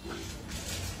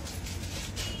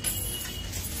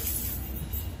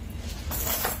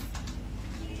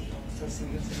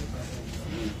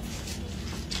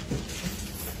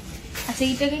 আচ্ছা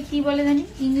এইটাকে কি বলে জানি,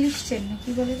 ইংলিশ চেন না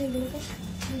কি বলে এগুলোকে?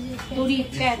 দড়ি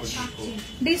ক্যাচ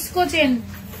ডিস্কো চেন।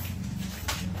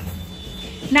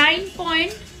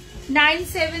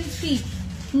 9.973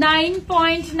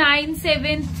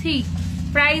 9.973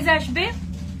 প্রাইস আসবে।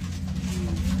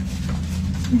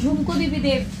 ঝুমকো দিবি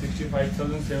দেব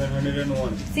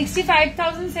 65,701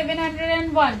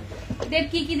 65,701 দেব।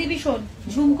 কি কি দিবি শোন,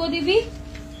 ঝুমকো দিবি,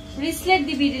 ব্রেসলেট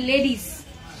দিবি লেডিস,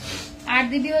 আর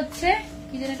দিবি হচ্ছে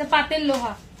কি যেন একটা পাতের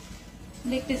লোহা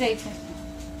দেখতে চাইছে।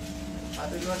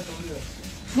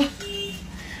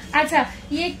 আচ্ছা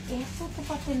ইয়ে এত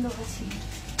পাতের লোহা ছিল।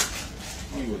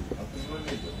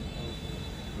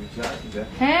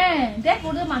 হ্যাঁ দেখ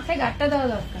ওদের মাথায় গাঁটটা দেওয়া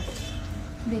দরকার।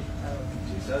 দেখ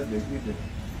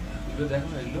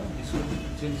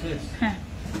হ্যাঁ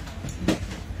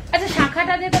আচ্ছা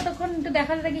শাখাটা দিয়ে ততক্ষণ একটু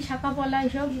দেখা যায় কি শাখা পলা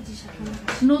এসব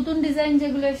নতুন ডিজাইন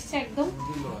যেগুলো এসছে একদম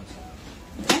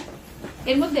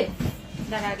এর মধ্যে।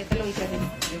 দাঁড়া আগে তাহলে ওইটা দিন।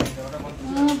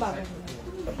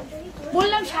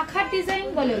 বললাম শাখার ডিজাইন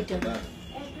বলে ওইটা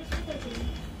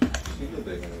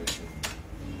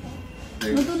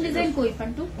নতুন ডিজাইন কই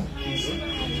পান্টু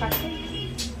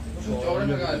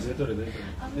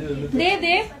দে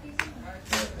দে।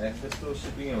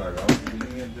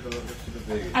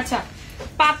 আচ্ছা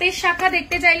পাতের শাখা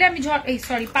দেখতে চাইলে আমি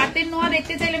সরি পাতের নোয়া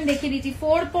দেখতে চাইলে আমি দেখিয়ে দিচ্ছি।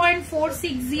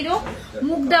 4.460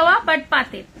 মুখ দেওয়া বাট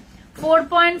পাতের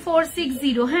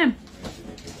 4.460। হ্যাঁ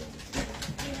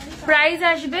প্রাইস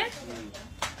আসবে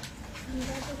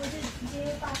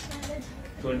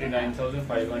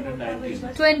 29,519.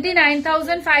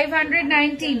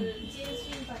 29,519.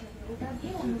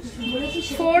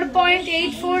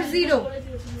 4.840.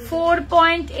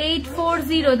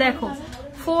 4.840 দেখো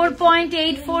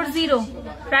 4.840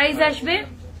 প্রাইস আসবে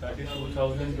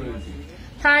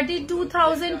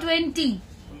 32,020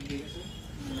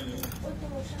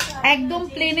 একদম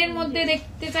প্লেনের মধ্যে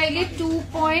দেখতে চাইলে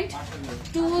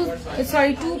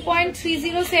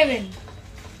 2.307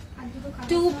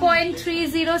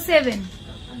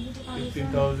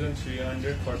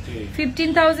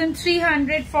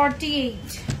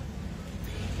 15,348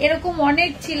 এরকম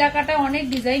অনেক ছিলাকাটা অনেক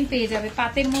ডিজাইন পেয়ে যাবে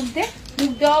পাতের মধ্যে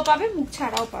মুখ দেওয়া পাবে মুখ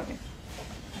ছাড়াও পাবে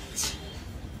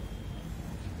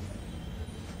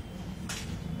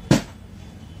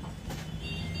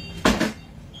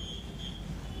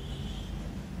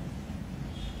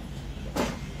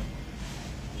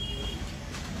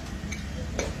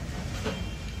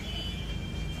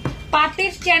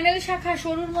পাতের চ্যানেল শাখা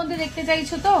সরুর মধ্যে দেখতে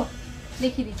চাইছো তো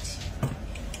দেখিয়ে দিচ্ছি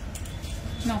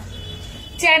না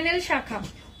চ্যানেল শাখা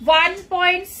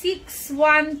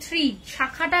 1.613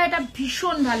 শাখাটা এটা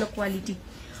ভীষণ ভালো কোয়ালিটি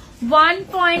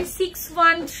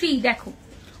 1.613 দেখো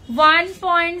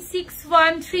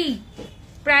 1.613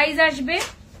 প্রাইস আসবে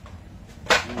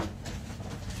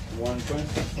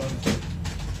 1.613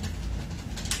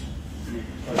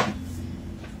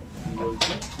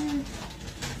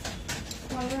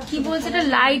 কি বলছে এটা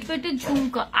লাইট ওয়েটের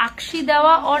ঝুমকা আকশি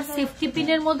দেওয়া আর সেফটি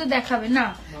পিনের মধ্যে দেখাবে না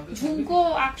ঝুমকো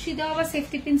আকশি দেওয়া বা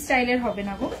সেফটি পিন স্টাইলের হবে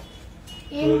না গো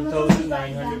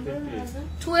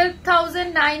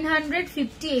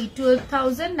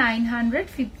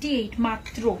 12,958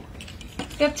 মাত্র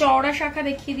এটা চওড়া শাখা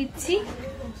দেখিয়ে দিচ্ছি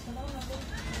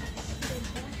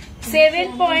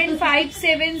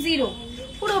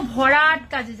 7.570 পুরো ভরাট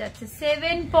কাজে যাচ্ছে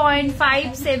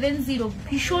 7.570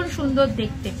 ভীষণ সুন্দর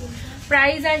দেখতে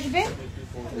প্রাইস আসবে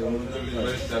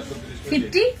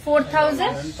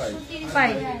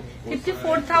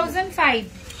 54,005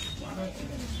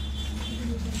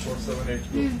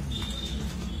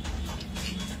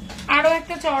 আরো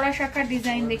একটা চওড়া শাখার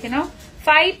ডিজাইন দেখে নাও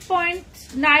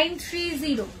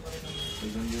 5.930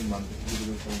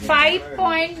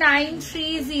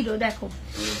 5.930 দেখো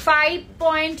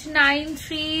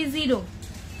 5.930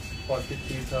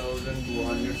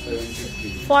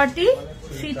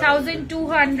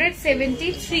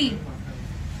 43,273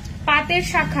 পাতের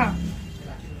শাখা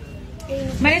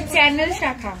মানে চ্যানেল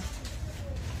শাখা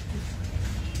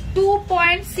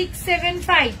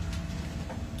 2.675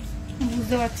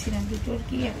 বুঝতে পারছি না দুটোর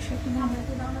কি একসাথে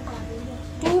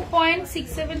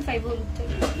 2.675 বলুন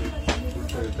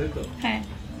হ্যাঁ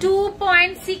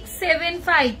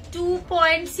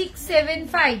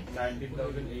 2.675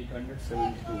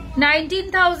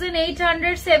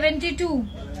 19,872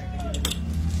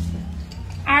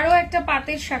 আরো একটা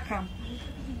পাতের শাখা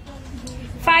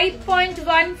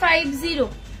 5.150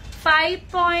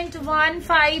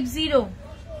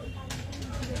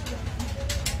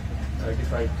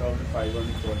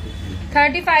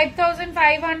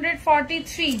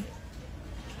 35,543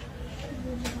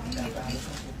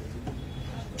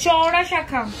 চওড়া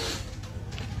শাখা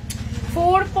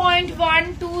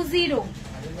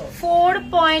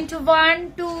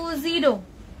 4.120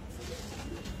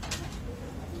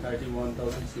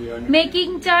 মেকিং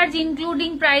চার্জ ইনক্লুডিং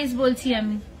প্রাইস বলছি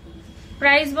আমি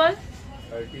প্রাইস বল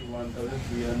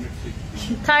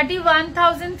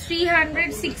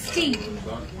 31,360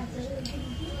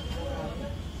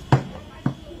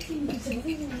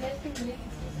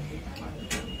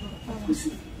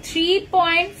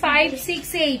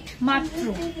 3.568 মাত্র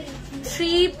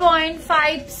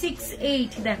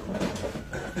 3.568 দেখো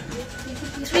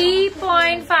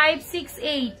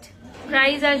 3.568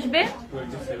 প্রাইস আসবে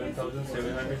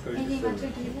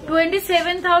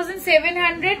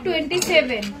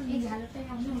 27,727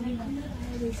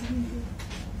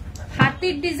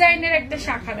 হাতির ডিজাইনের একটা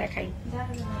শাখা দেখাই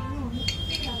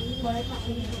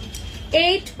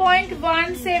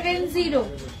 8.170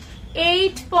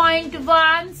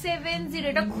 8.170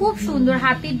 এটা খুব সুন্দর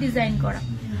হাতির ডিজাইন করা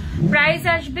প্রাইস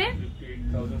আসবে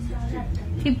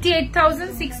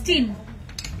 58,016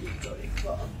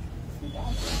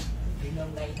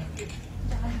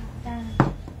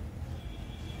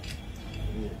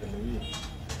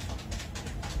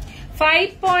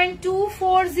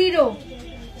 5.240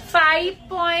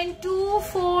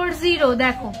 5.240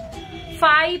 দেখো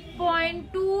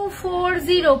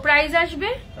 5.240 প্রাইস আসবে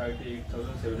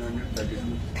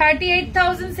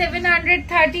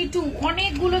 38,732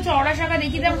 অনেকগুলো চওড়া শাখা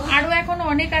দেখিয়ে দাম আরো এখন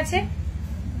অনেক আছে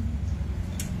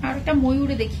আর একটা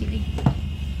ময়ূরে দেখিয়ে দিই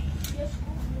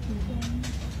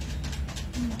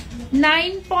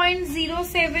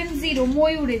 9.070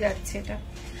 ময়ূরে যাচ্ছে এটা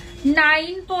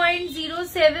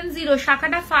 9.070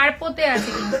 শাখাটা ফারপোতে আছে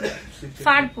কিন্তু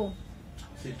ফারপো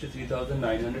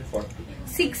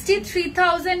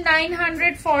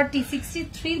 63,940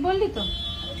 63 বললি তো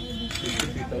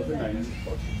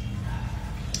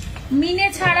মিনে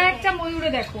ছাড়া একটা ময়ূরে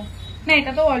দেখো না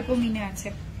এটা তো অল্প মিনে আছে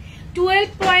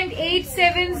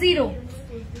 12.870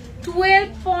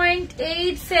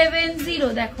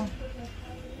 12.870 দেখো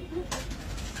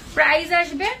প্রাইস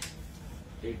আসবে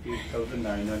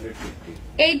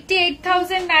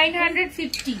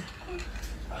 88,950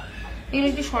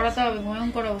 এগুলোকে সরাতে হবে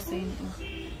ভয়ঙ্কর অবস্থা কিন্তু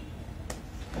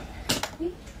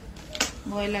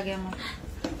ভয় লাগে আমার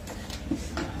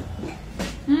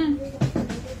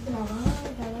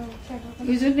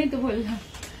ওই জন্যই তো বললাম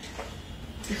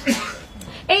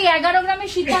এই 11 গ্রামের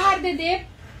সীতাহার দে দে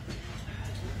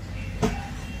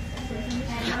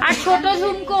আর ছোট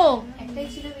ঝুমকো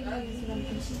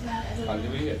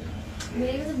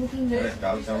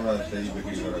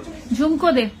ঝুমকো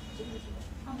দে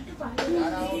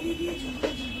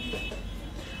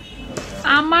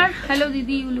আমার hello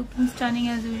didi you looking stunning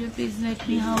as usual please let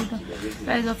me how the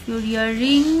price of your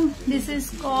earring this is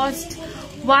cost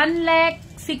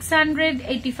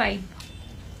 1,685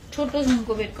 ছোট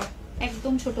ঝুমকো বের কর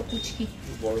একদম ছোট কুচকি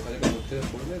বড় কালে করতে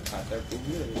পড়বে খাতা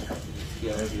টুকলে কি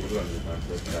আর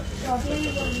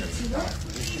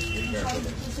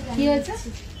কি হচ্ছে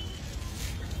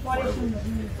পরে শুনবো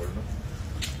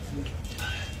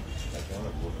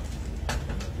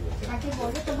আগে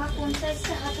বলো তোমার কোন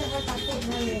সাইজটা হাতে হয় তারপর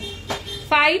বলো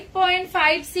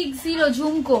 5.560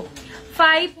 ঝুমকো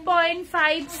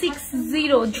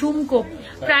 5.560 ঝুমকো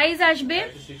প্রাইস আসবে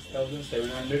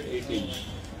 36,718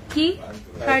 কি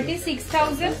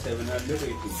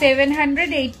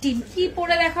 36,718 কি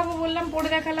পরে দেখাবো বললাম পরে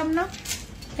দেখালাম না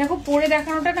দেখো পরে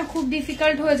দেখানোটা না খুব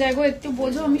ডিফিকাল্ট হয়ে যায় গো একটু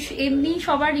বোঝো আমি এমনি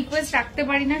সবার রিকোয়েস্ট রাখতে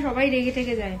পারি না সবাই রেগে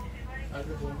টেগে যায়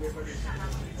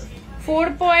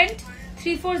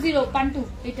 4.340 পান্টু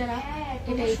এটা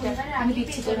আমি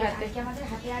দিচ্ছি তোর হাতে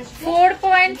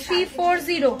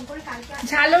 4.340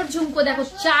 ঝালর ঝুমকো দেখো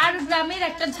 4 গ্রামের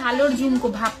একটা ঝালর ঝুমকো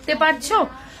ভাবতে পারছো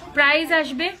প্রাইস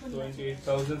আসবে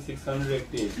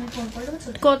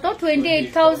 28,688 কত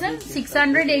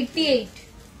 28,688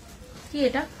 কি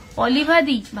এটা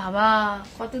অলিভাদি বাবা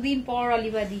কতদিন পর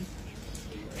অলিভাদি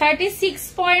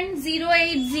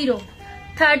 36.080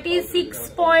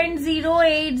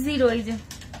 36.080 এই যে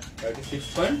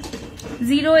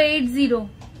 36.080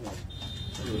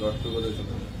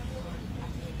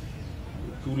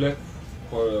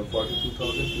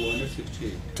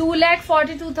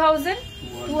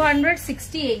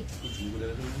 2,42,268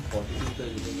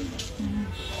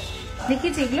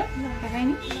 দেখিয়েছি এগুলো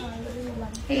দেখাইনি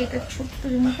এটা ছোট্ট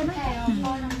ঝুমকো না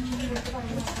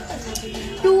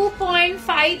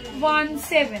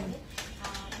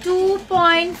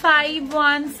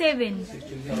 2.517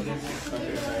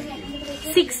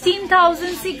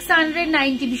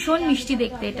 16,690 ভীষণ মিষ্টি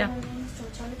দেখতে এটা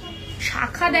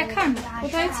শাখা দেখান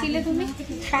কোথায় ছিলে তুমি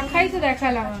শাখাই তো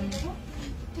দেখালাম আমি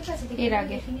এর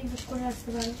আগে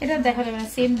এটা দেখা যাবে না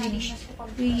সেম জিনিস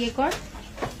তুই ইয়ে কর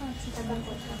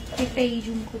একটা এই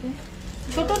ঝুমকো দে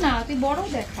ছোট না তুই বড়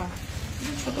দেখা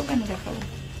ছোট কেন দেখাবো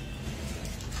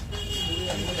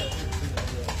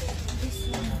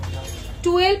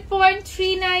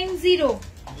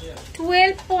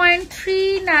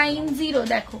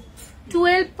 12.390 দেখো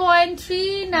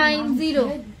 12.390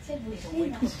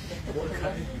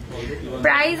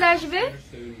 প্রাইস আসবে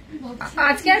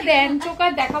আজকে আর ব্যান্ড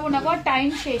চোকার দেখাবো না গো টাইম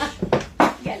শেষ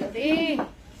গেল রে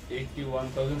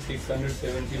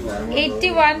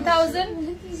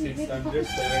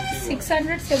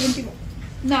 81,671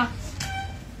 না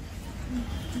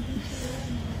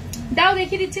দাও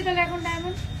দেখিয়ে দিচ্ছি তাহলে এখন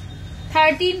ডায়মন্ড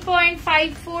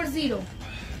 13.540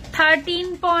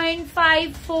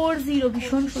 13.540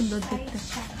 ভীষণ সুন্দর দেখতে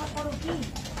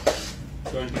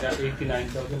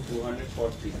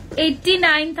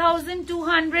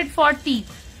 89,240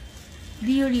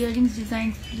 Do your earrings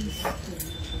design please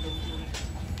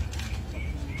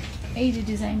এই যে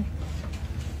ডিজাইন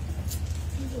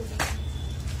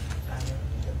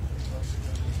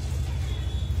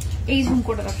এই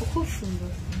ঝুমকোটা দেখো খুব সুন্দর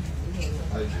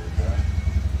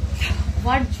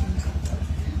What ঝুমকো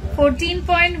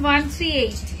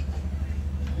 14.138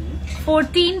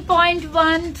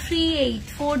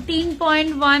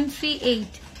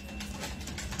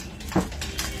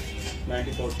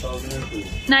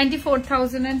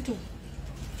 94,002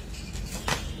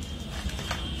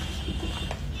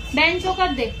 ব্যান্ড চোকার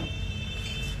দে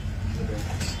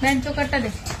ব্যান্ড চোকারটা দে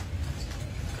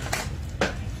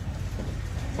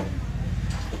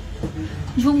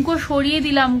ঝুমকো সরিয়ে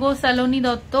দিলাম গো, সালোনি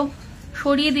দত্ত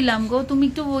সরিয়ে দিলাম গো। তুমি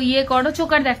একটু ইয়ে করো,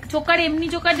 চোকার দেখ, চোকার এমনি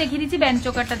চোকার দেখিয়ে দিচ্ছি, ব্যান্ড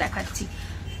চোকারটা দেখাচ্ছি।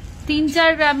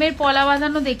 3-4 গ্রামের পলা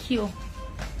বাঁধানো দেখিও,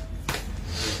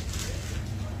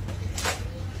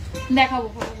 দেখাবো,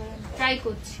 ট্রাই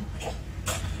করছি।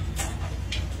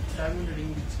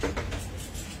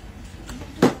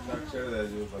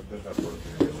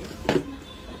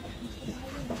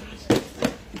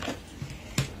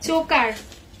 চোকার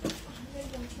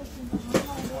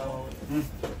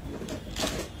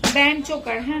ব্যান্ড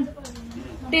চোকার, হ্যাঁ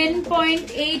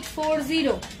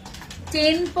 10.840,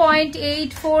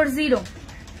 10.840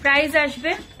 প্রাইস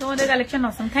আসবে তোমাদের কালেকশন।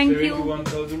 Assam, thank you.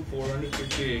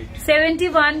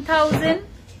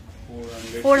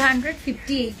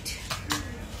 71,458।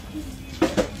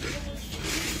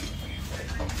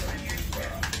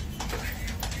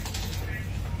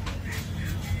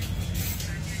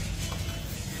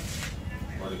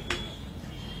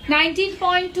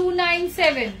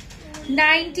 $19.297,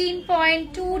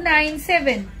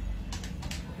 19.297।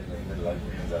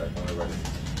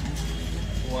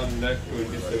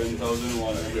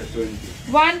 1,27,120.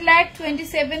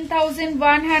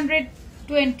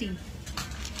 1,27,120।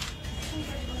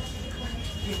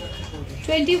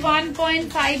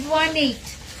 21.518,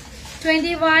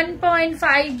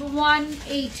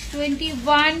 21.518,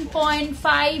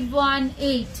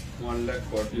 21.518।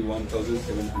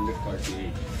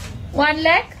 1,41,738.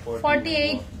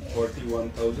 1,48,000,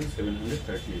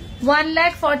 41,738.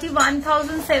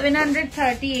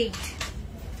 1,41,738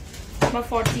 বা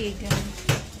 48।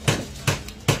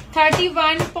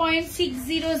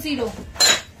 31.600,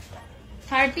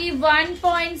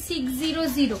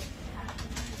 31.600,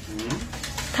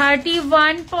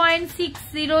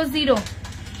 31.600।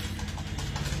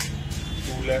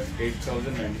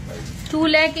 2,08,095.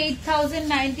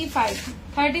 2,08,095,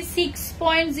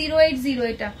 36.080।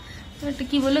 এটা এটা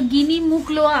কি বলো, গিনি মুখ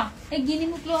লোহা? এই গিনি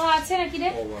মুখ লোহা আছে নাকি রে?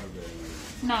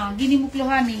 না, গিনি মুখ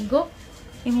লোহা নেই গো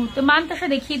এই মুহূর্তে, মানতাসা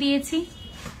দেখিয়ে দিয়েছি।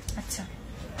 আচ্ছা,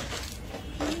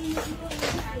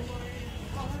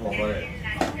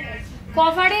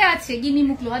 কভারে আছে গিনি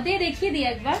মুখ লোহা, দিয়ে দেখিয়ে দিই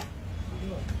একবার।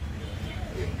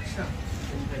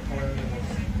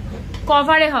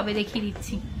 কভারে হবে, দেখিয়ে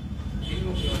দিচ্ছি।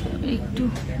 একটু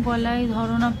গলায়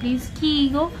ধরো না প্লিজ। কি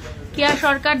গো কেয়া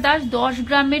সরকার দাস, 10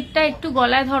 গ্রামেরটা একটু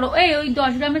গলায় ধরো। এই ওই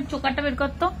 10 গ্রামের চোকারটা বের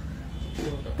করতো।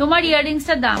 তোমার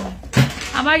ইয়াররিংসটার দাম,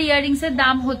 আমার ইয়াররিংস এর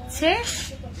দাম হচ্ছে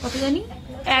কত জানি,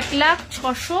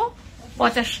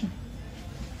 1,685।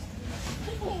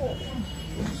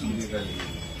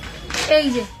 এই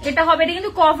যে এটা হবে, এটা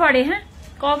কিন্তু কভারে, হ্যাঁ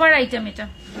কভার আইটেম। এটা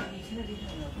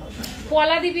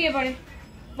পলা দিবি এবারে।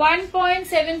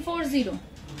 1.740,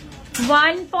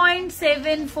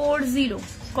 1.740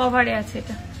 কভারে আছে।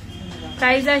 এটা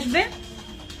প্রাইস আসবে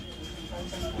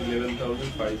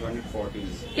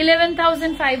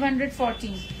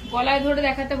 11,514। গলায় ধরে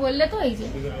দেখাতে বললে তো, এই যে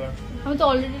আমি তো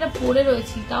অলরেডি এটা পরে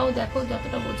রয়েছি, তাও দেখো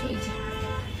যতটা বোঝো। এই যে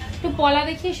একটু পলা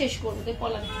দেখিয়ে শেষ করবো। দে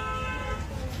পলা দেখে,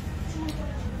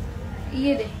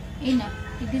 ইয়ে দে, এই না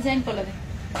ডিজাইন পলা দে।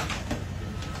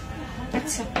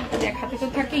 আচ্ছা দেখাতে তো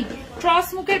থাকি। ক্রস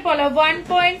মুখের পলা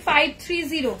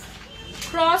 1.530,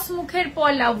 ক্রস মুখের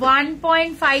পলা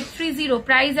 1.530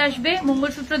 প্রাইস আসবে।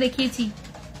 মঙ্গলসূত্র দেখিয়েছি।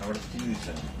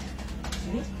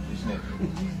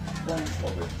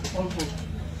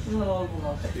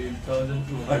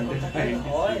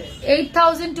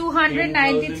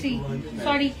 8,293,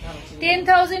 সরি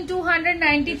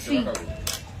 10,293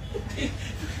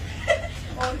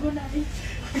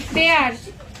 পেয়ার।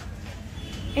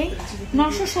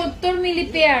 970 মিলি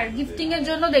পেয়ার গিফটিং এর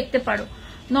জন্য দেখতে পারো।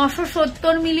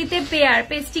 970 মিলিতে পেয়ার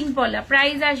পেস্টিং পলা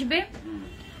প্রাইস আসবে।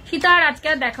 সীতা আর আজকে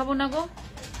আর দেখাবো না গো।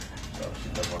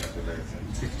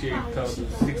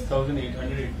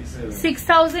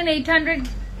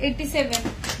 6,887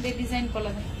 ডিজাইন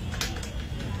পলা দেয়।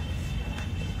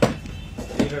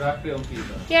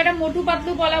 একটা মোটু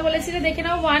পাতলু পলা বলেছিল, দেখে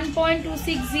নাও।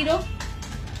 1.260,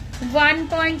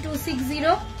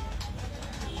 1.260।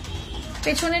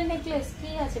 পেছনের নেকলেস কি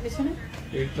আছে পেছনে?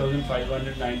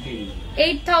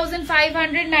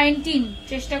 8,519।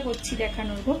 চেষ্টা করছি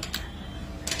দেখানোর গো।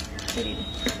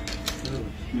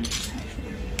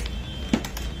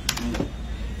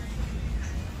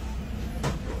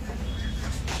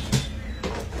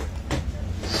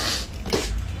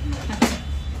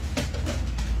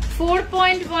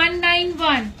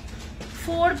 4.191,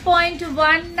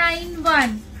 4.191,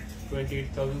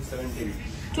 28,017,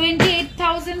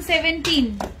 28,017,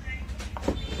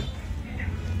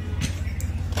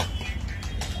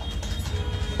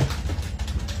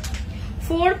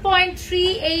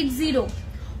 4.380,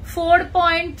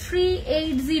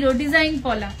 4.380 ডিজাইন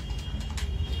পলা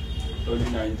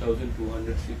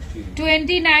 29,260.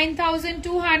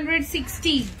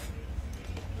 29,260.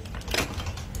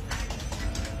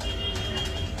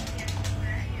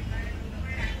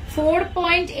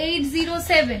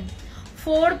 $4.807.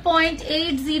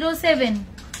 4.807.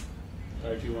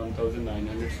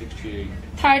 31,968.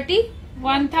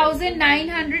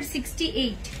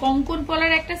 31,968. কঙ্কন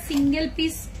পলার একটা সিঙ্গেল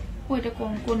পিস, ওইটা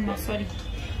কঙ্কন না, সরি,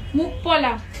 মুখ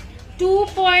পলা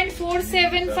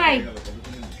 2.475.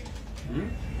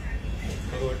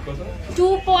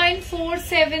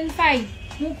 2.475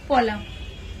 মুখ পলা.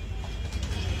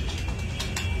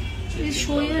 Please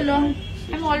show you long.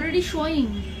 I'm already showing.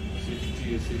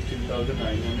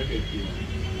 16,981.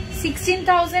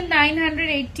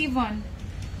 16,981.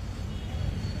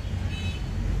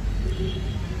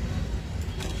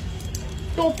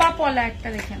 টোপা পলা একটা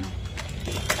দেখে নাও.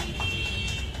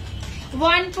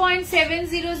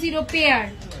 1.700 পেয়ার.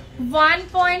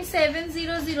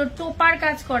 1.700 টোপার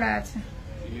কাজ করা আছে.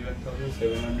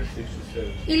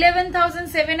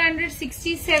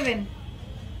 11,767.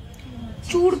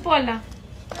 চুর পলা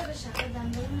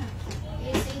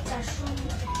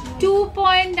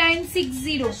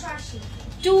 2.960.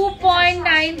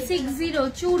 2.960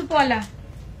 চুর পলা.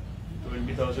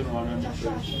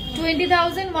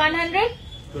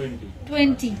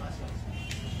 20,120.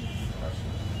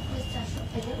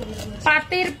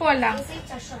 পাটের পলা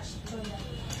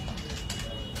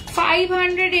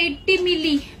 580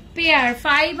 মিলি পেয়ার.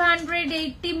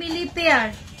 580 মিলি পেয়ার.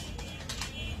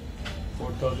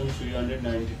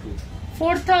 4,392.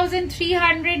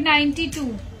 4,392.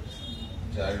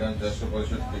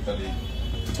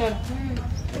 চলো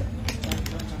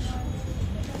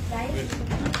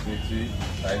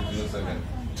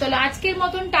চলো আজকের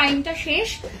মতন টাইমটা শেষ.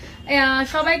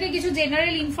 সবাইকে কিছু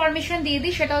জেনারেল ইনফরমেশন দিয়ে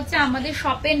দিই. সেটা হচ্ছে আমাদের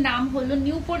শপের নাম হলো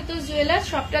নিউ পরিতোষ জুয়েলার্স.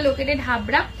 শপটা located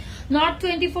Habra, north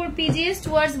 24 PGS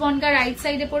towards Bongaon, right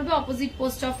সাইডে পড়বে, অপোজিট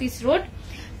পোস্ট অফিস রোড.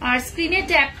 আর স্ক্রিনে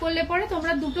ট্যাপ করলে পরে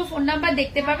তোমরা দুটো ফোন নাম্বার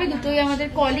দেখতে পাবে, দুটোই আমাদের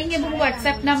কলিং এবং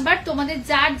হোয়াটসঅ্যাপ নাম্বার. তোমাদের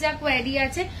যার যা কোয়ারি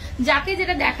আছে, যাকে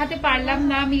যেটা দেখাতে পারলাম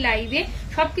না আমি লাইভে,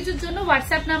 সবকিছুর জন্য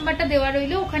হোয়াটসঅ্যাপ নাম্বারটা দেওয়া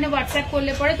রইলো. ওখানে হোয়াটসঅ্যাপ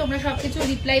করলে পরে তোমরা সবকিছু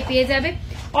রিপ্লাই পেয়ে যাবে.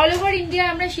 অল ওভার ইন্ডিয়া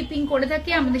আমরা শিপিং করে থাকি.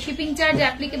 আমাদের shipping charge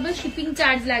applicable. Shipping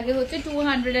charge লাগে হচ্ছে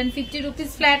 250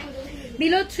 রুপিস ফ্ল্যাট.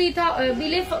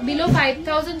 বিলো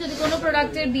 5,000 যদি কোনো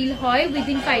প্রোডাক্টের বিল হয়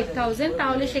উইদিন 5,000,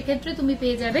 তাহলে সেক্ষেত্রে তুমি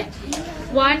পেয়ে যাবে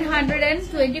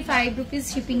 125 রুপিস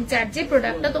শিপিং চার্জে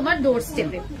প্রোডাক্টটা তোমার ডোর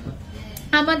স্টেপে.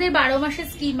 আমাদের 12 মাসের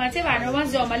স্কিম আছে. 12 মাস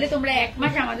জমালে তোমরা 1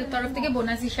 মাস আমাদের তরফ থেকে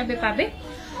বোনাস হিসাবে পাবে.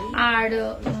 আর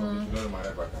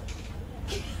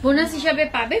বোনাস হিসাবে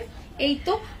পাবে. এই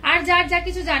তো. আর যার যা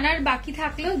কিছু জানার বাকি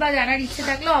থাকলেও বা জানার ইচ্ছে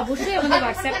থাকলেও অবশ্যই আমাদের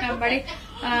হোয়াটসঅ্যাপ নাম্বারে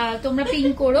তোমরা পিং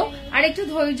করো. আর একটু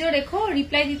ধৈর্য রেখো.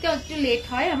 রিপ্লাই দিতে একটু লেট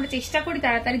হয়, আমরা চেষ্টা করি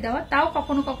তাড়াতাড়ি দেওয়ার, তাও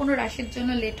কখনো কখনো রাশের জন্য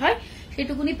লেট হয়.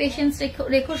 সেটুকুনি পেশেন্স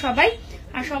রেখো সবাই.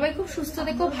 আর সবাই খুব সুস্থ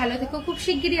থেকো, ভালো থেকো. খুব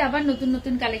শিগগিরই আবার নতুন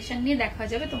নতুন কালেকশন নিয়ে দেখা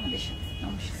যাবে তোমাদের সাথে.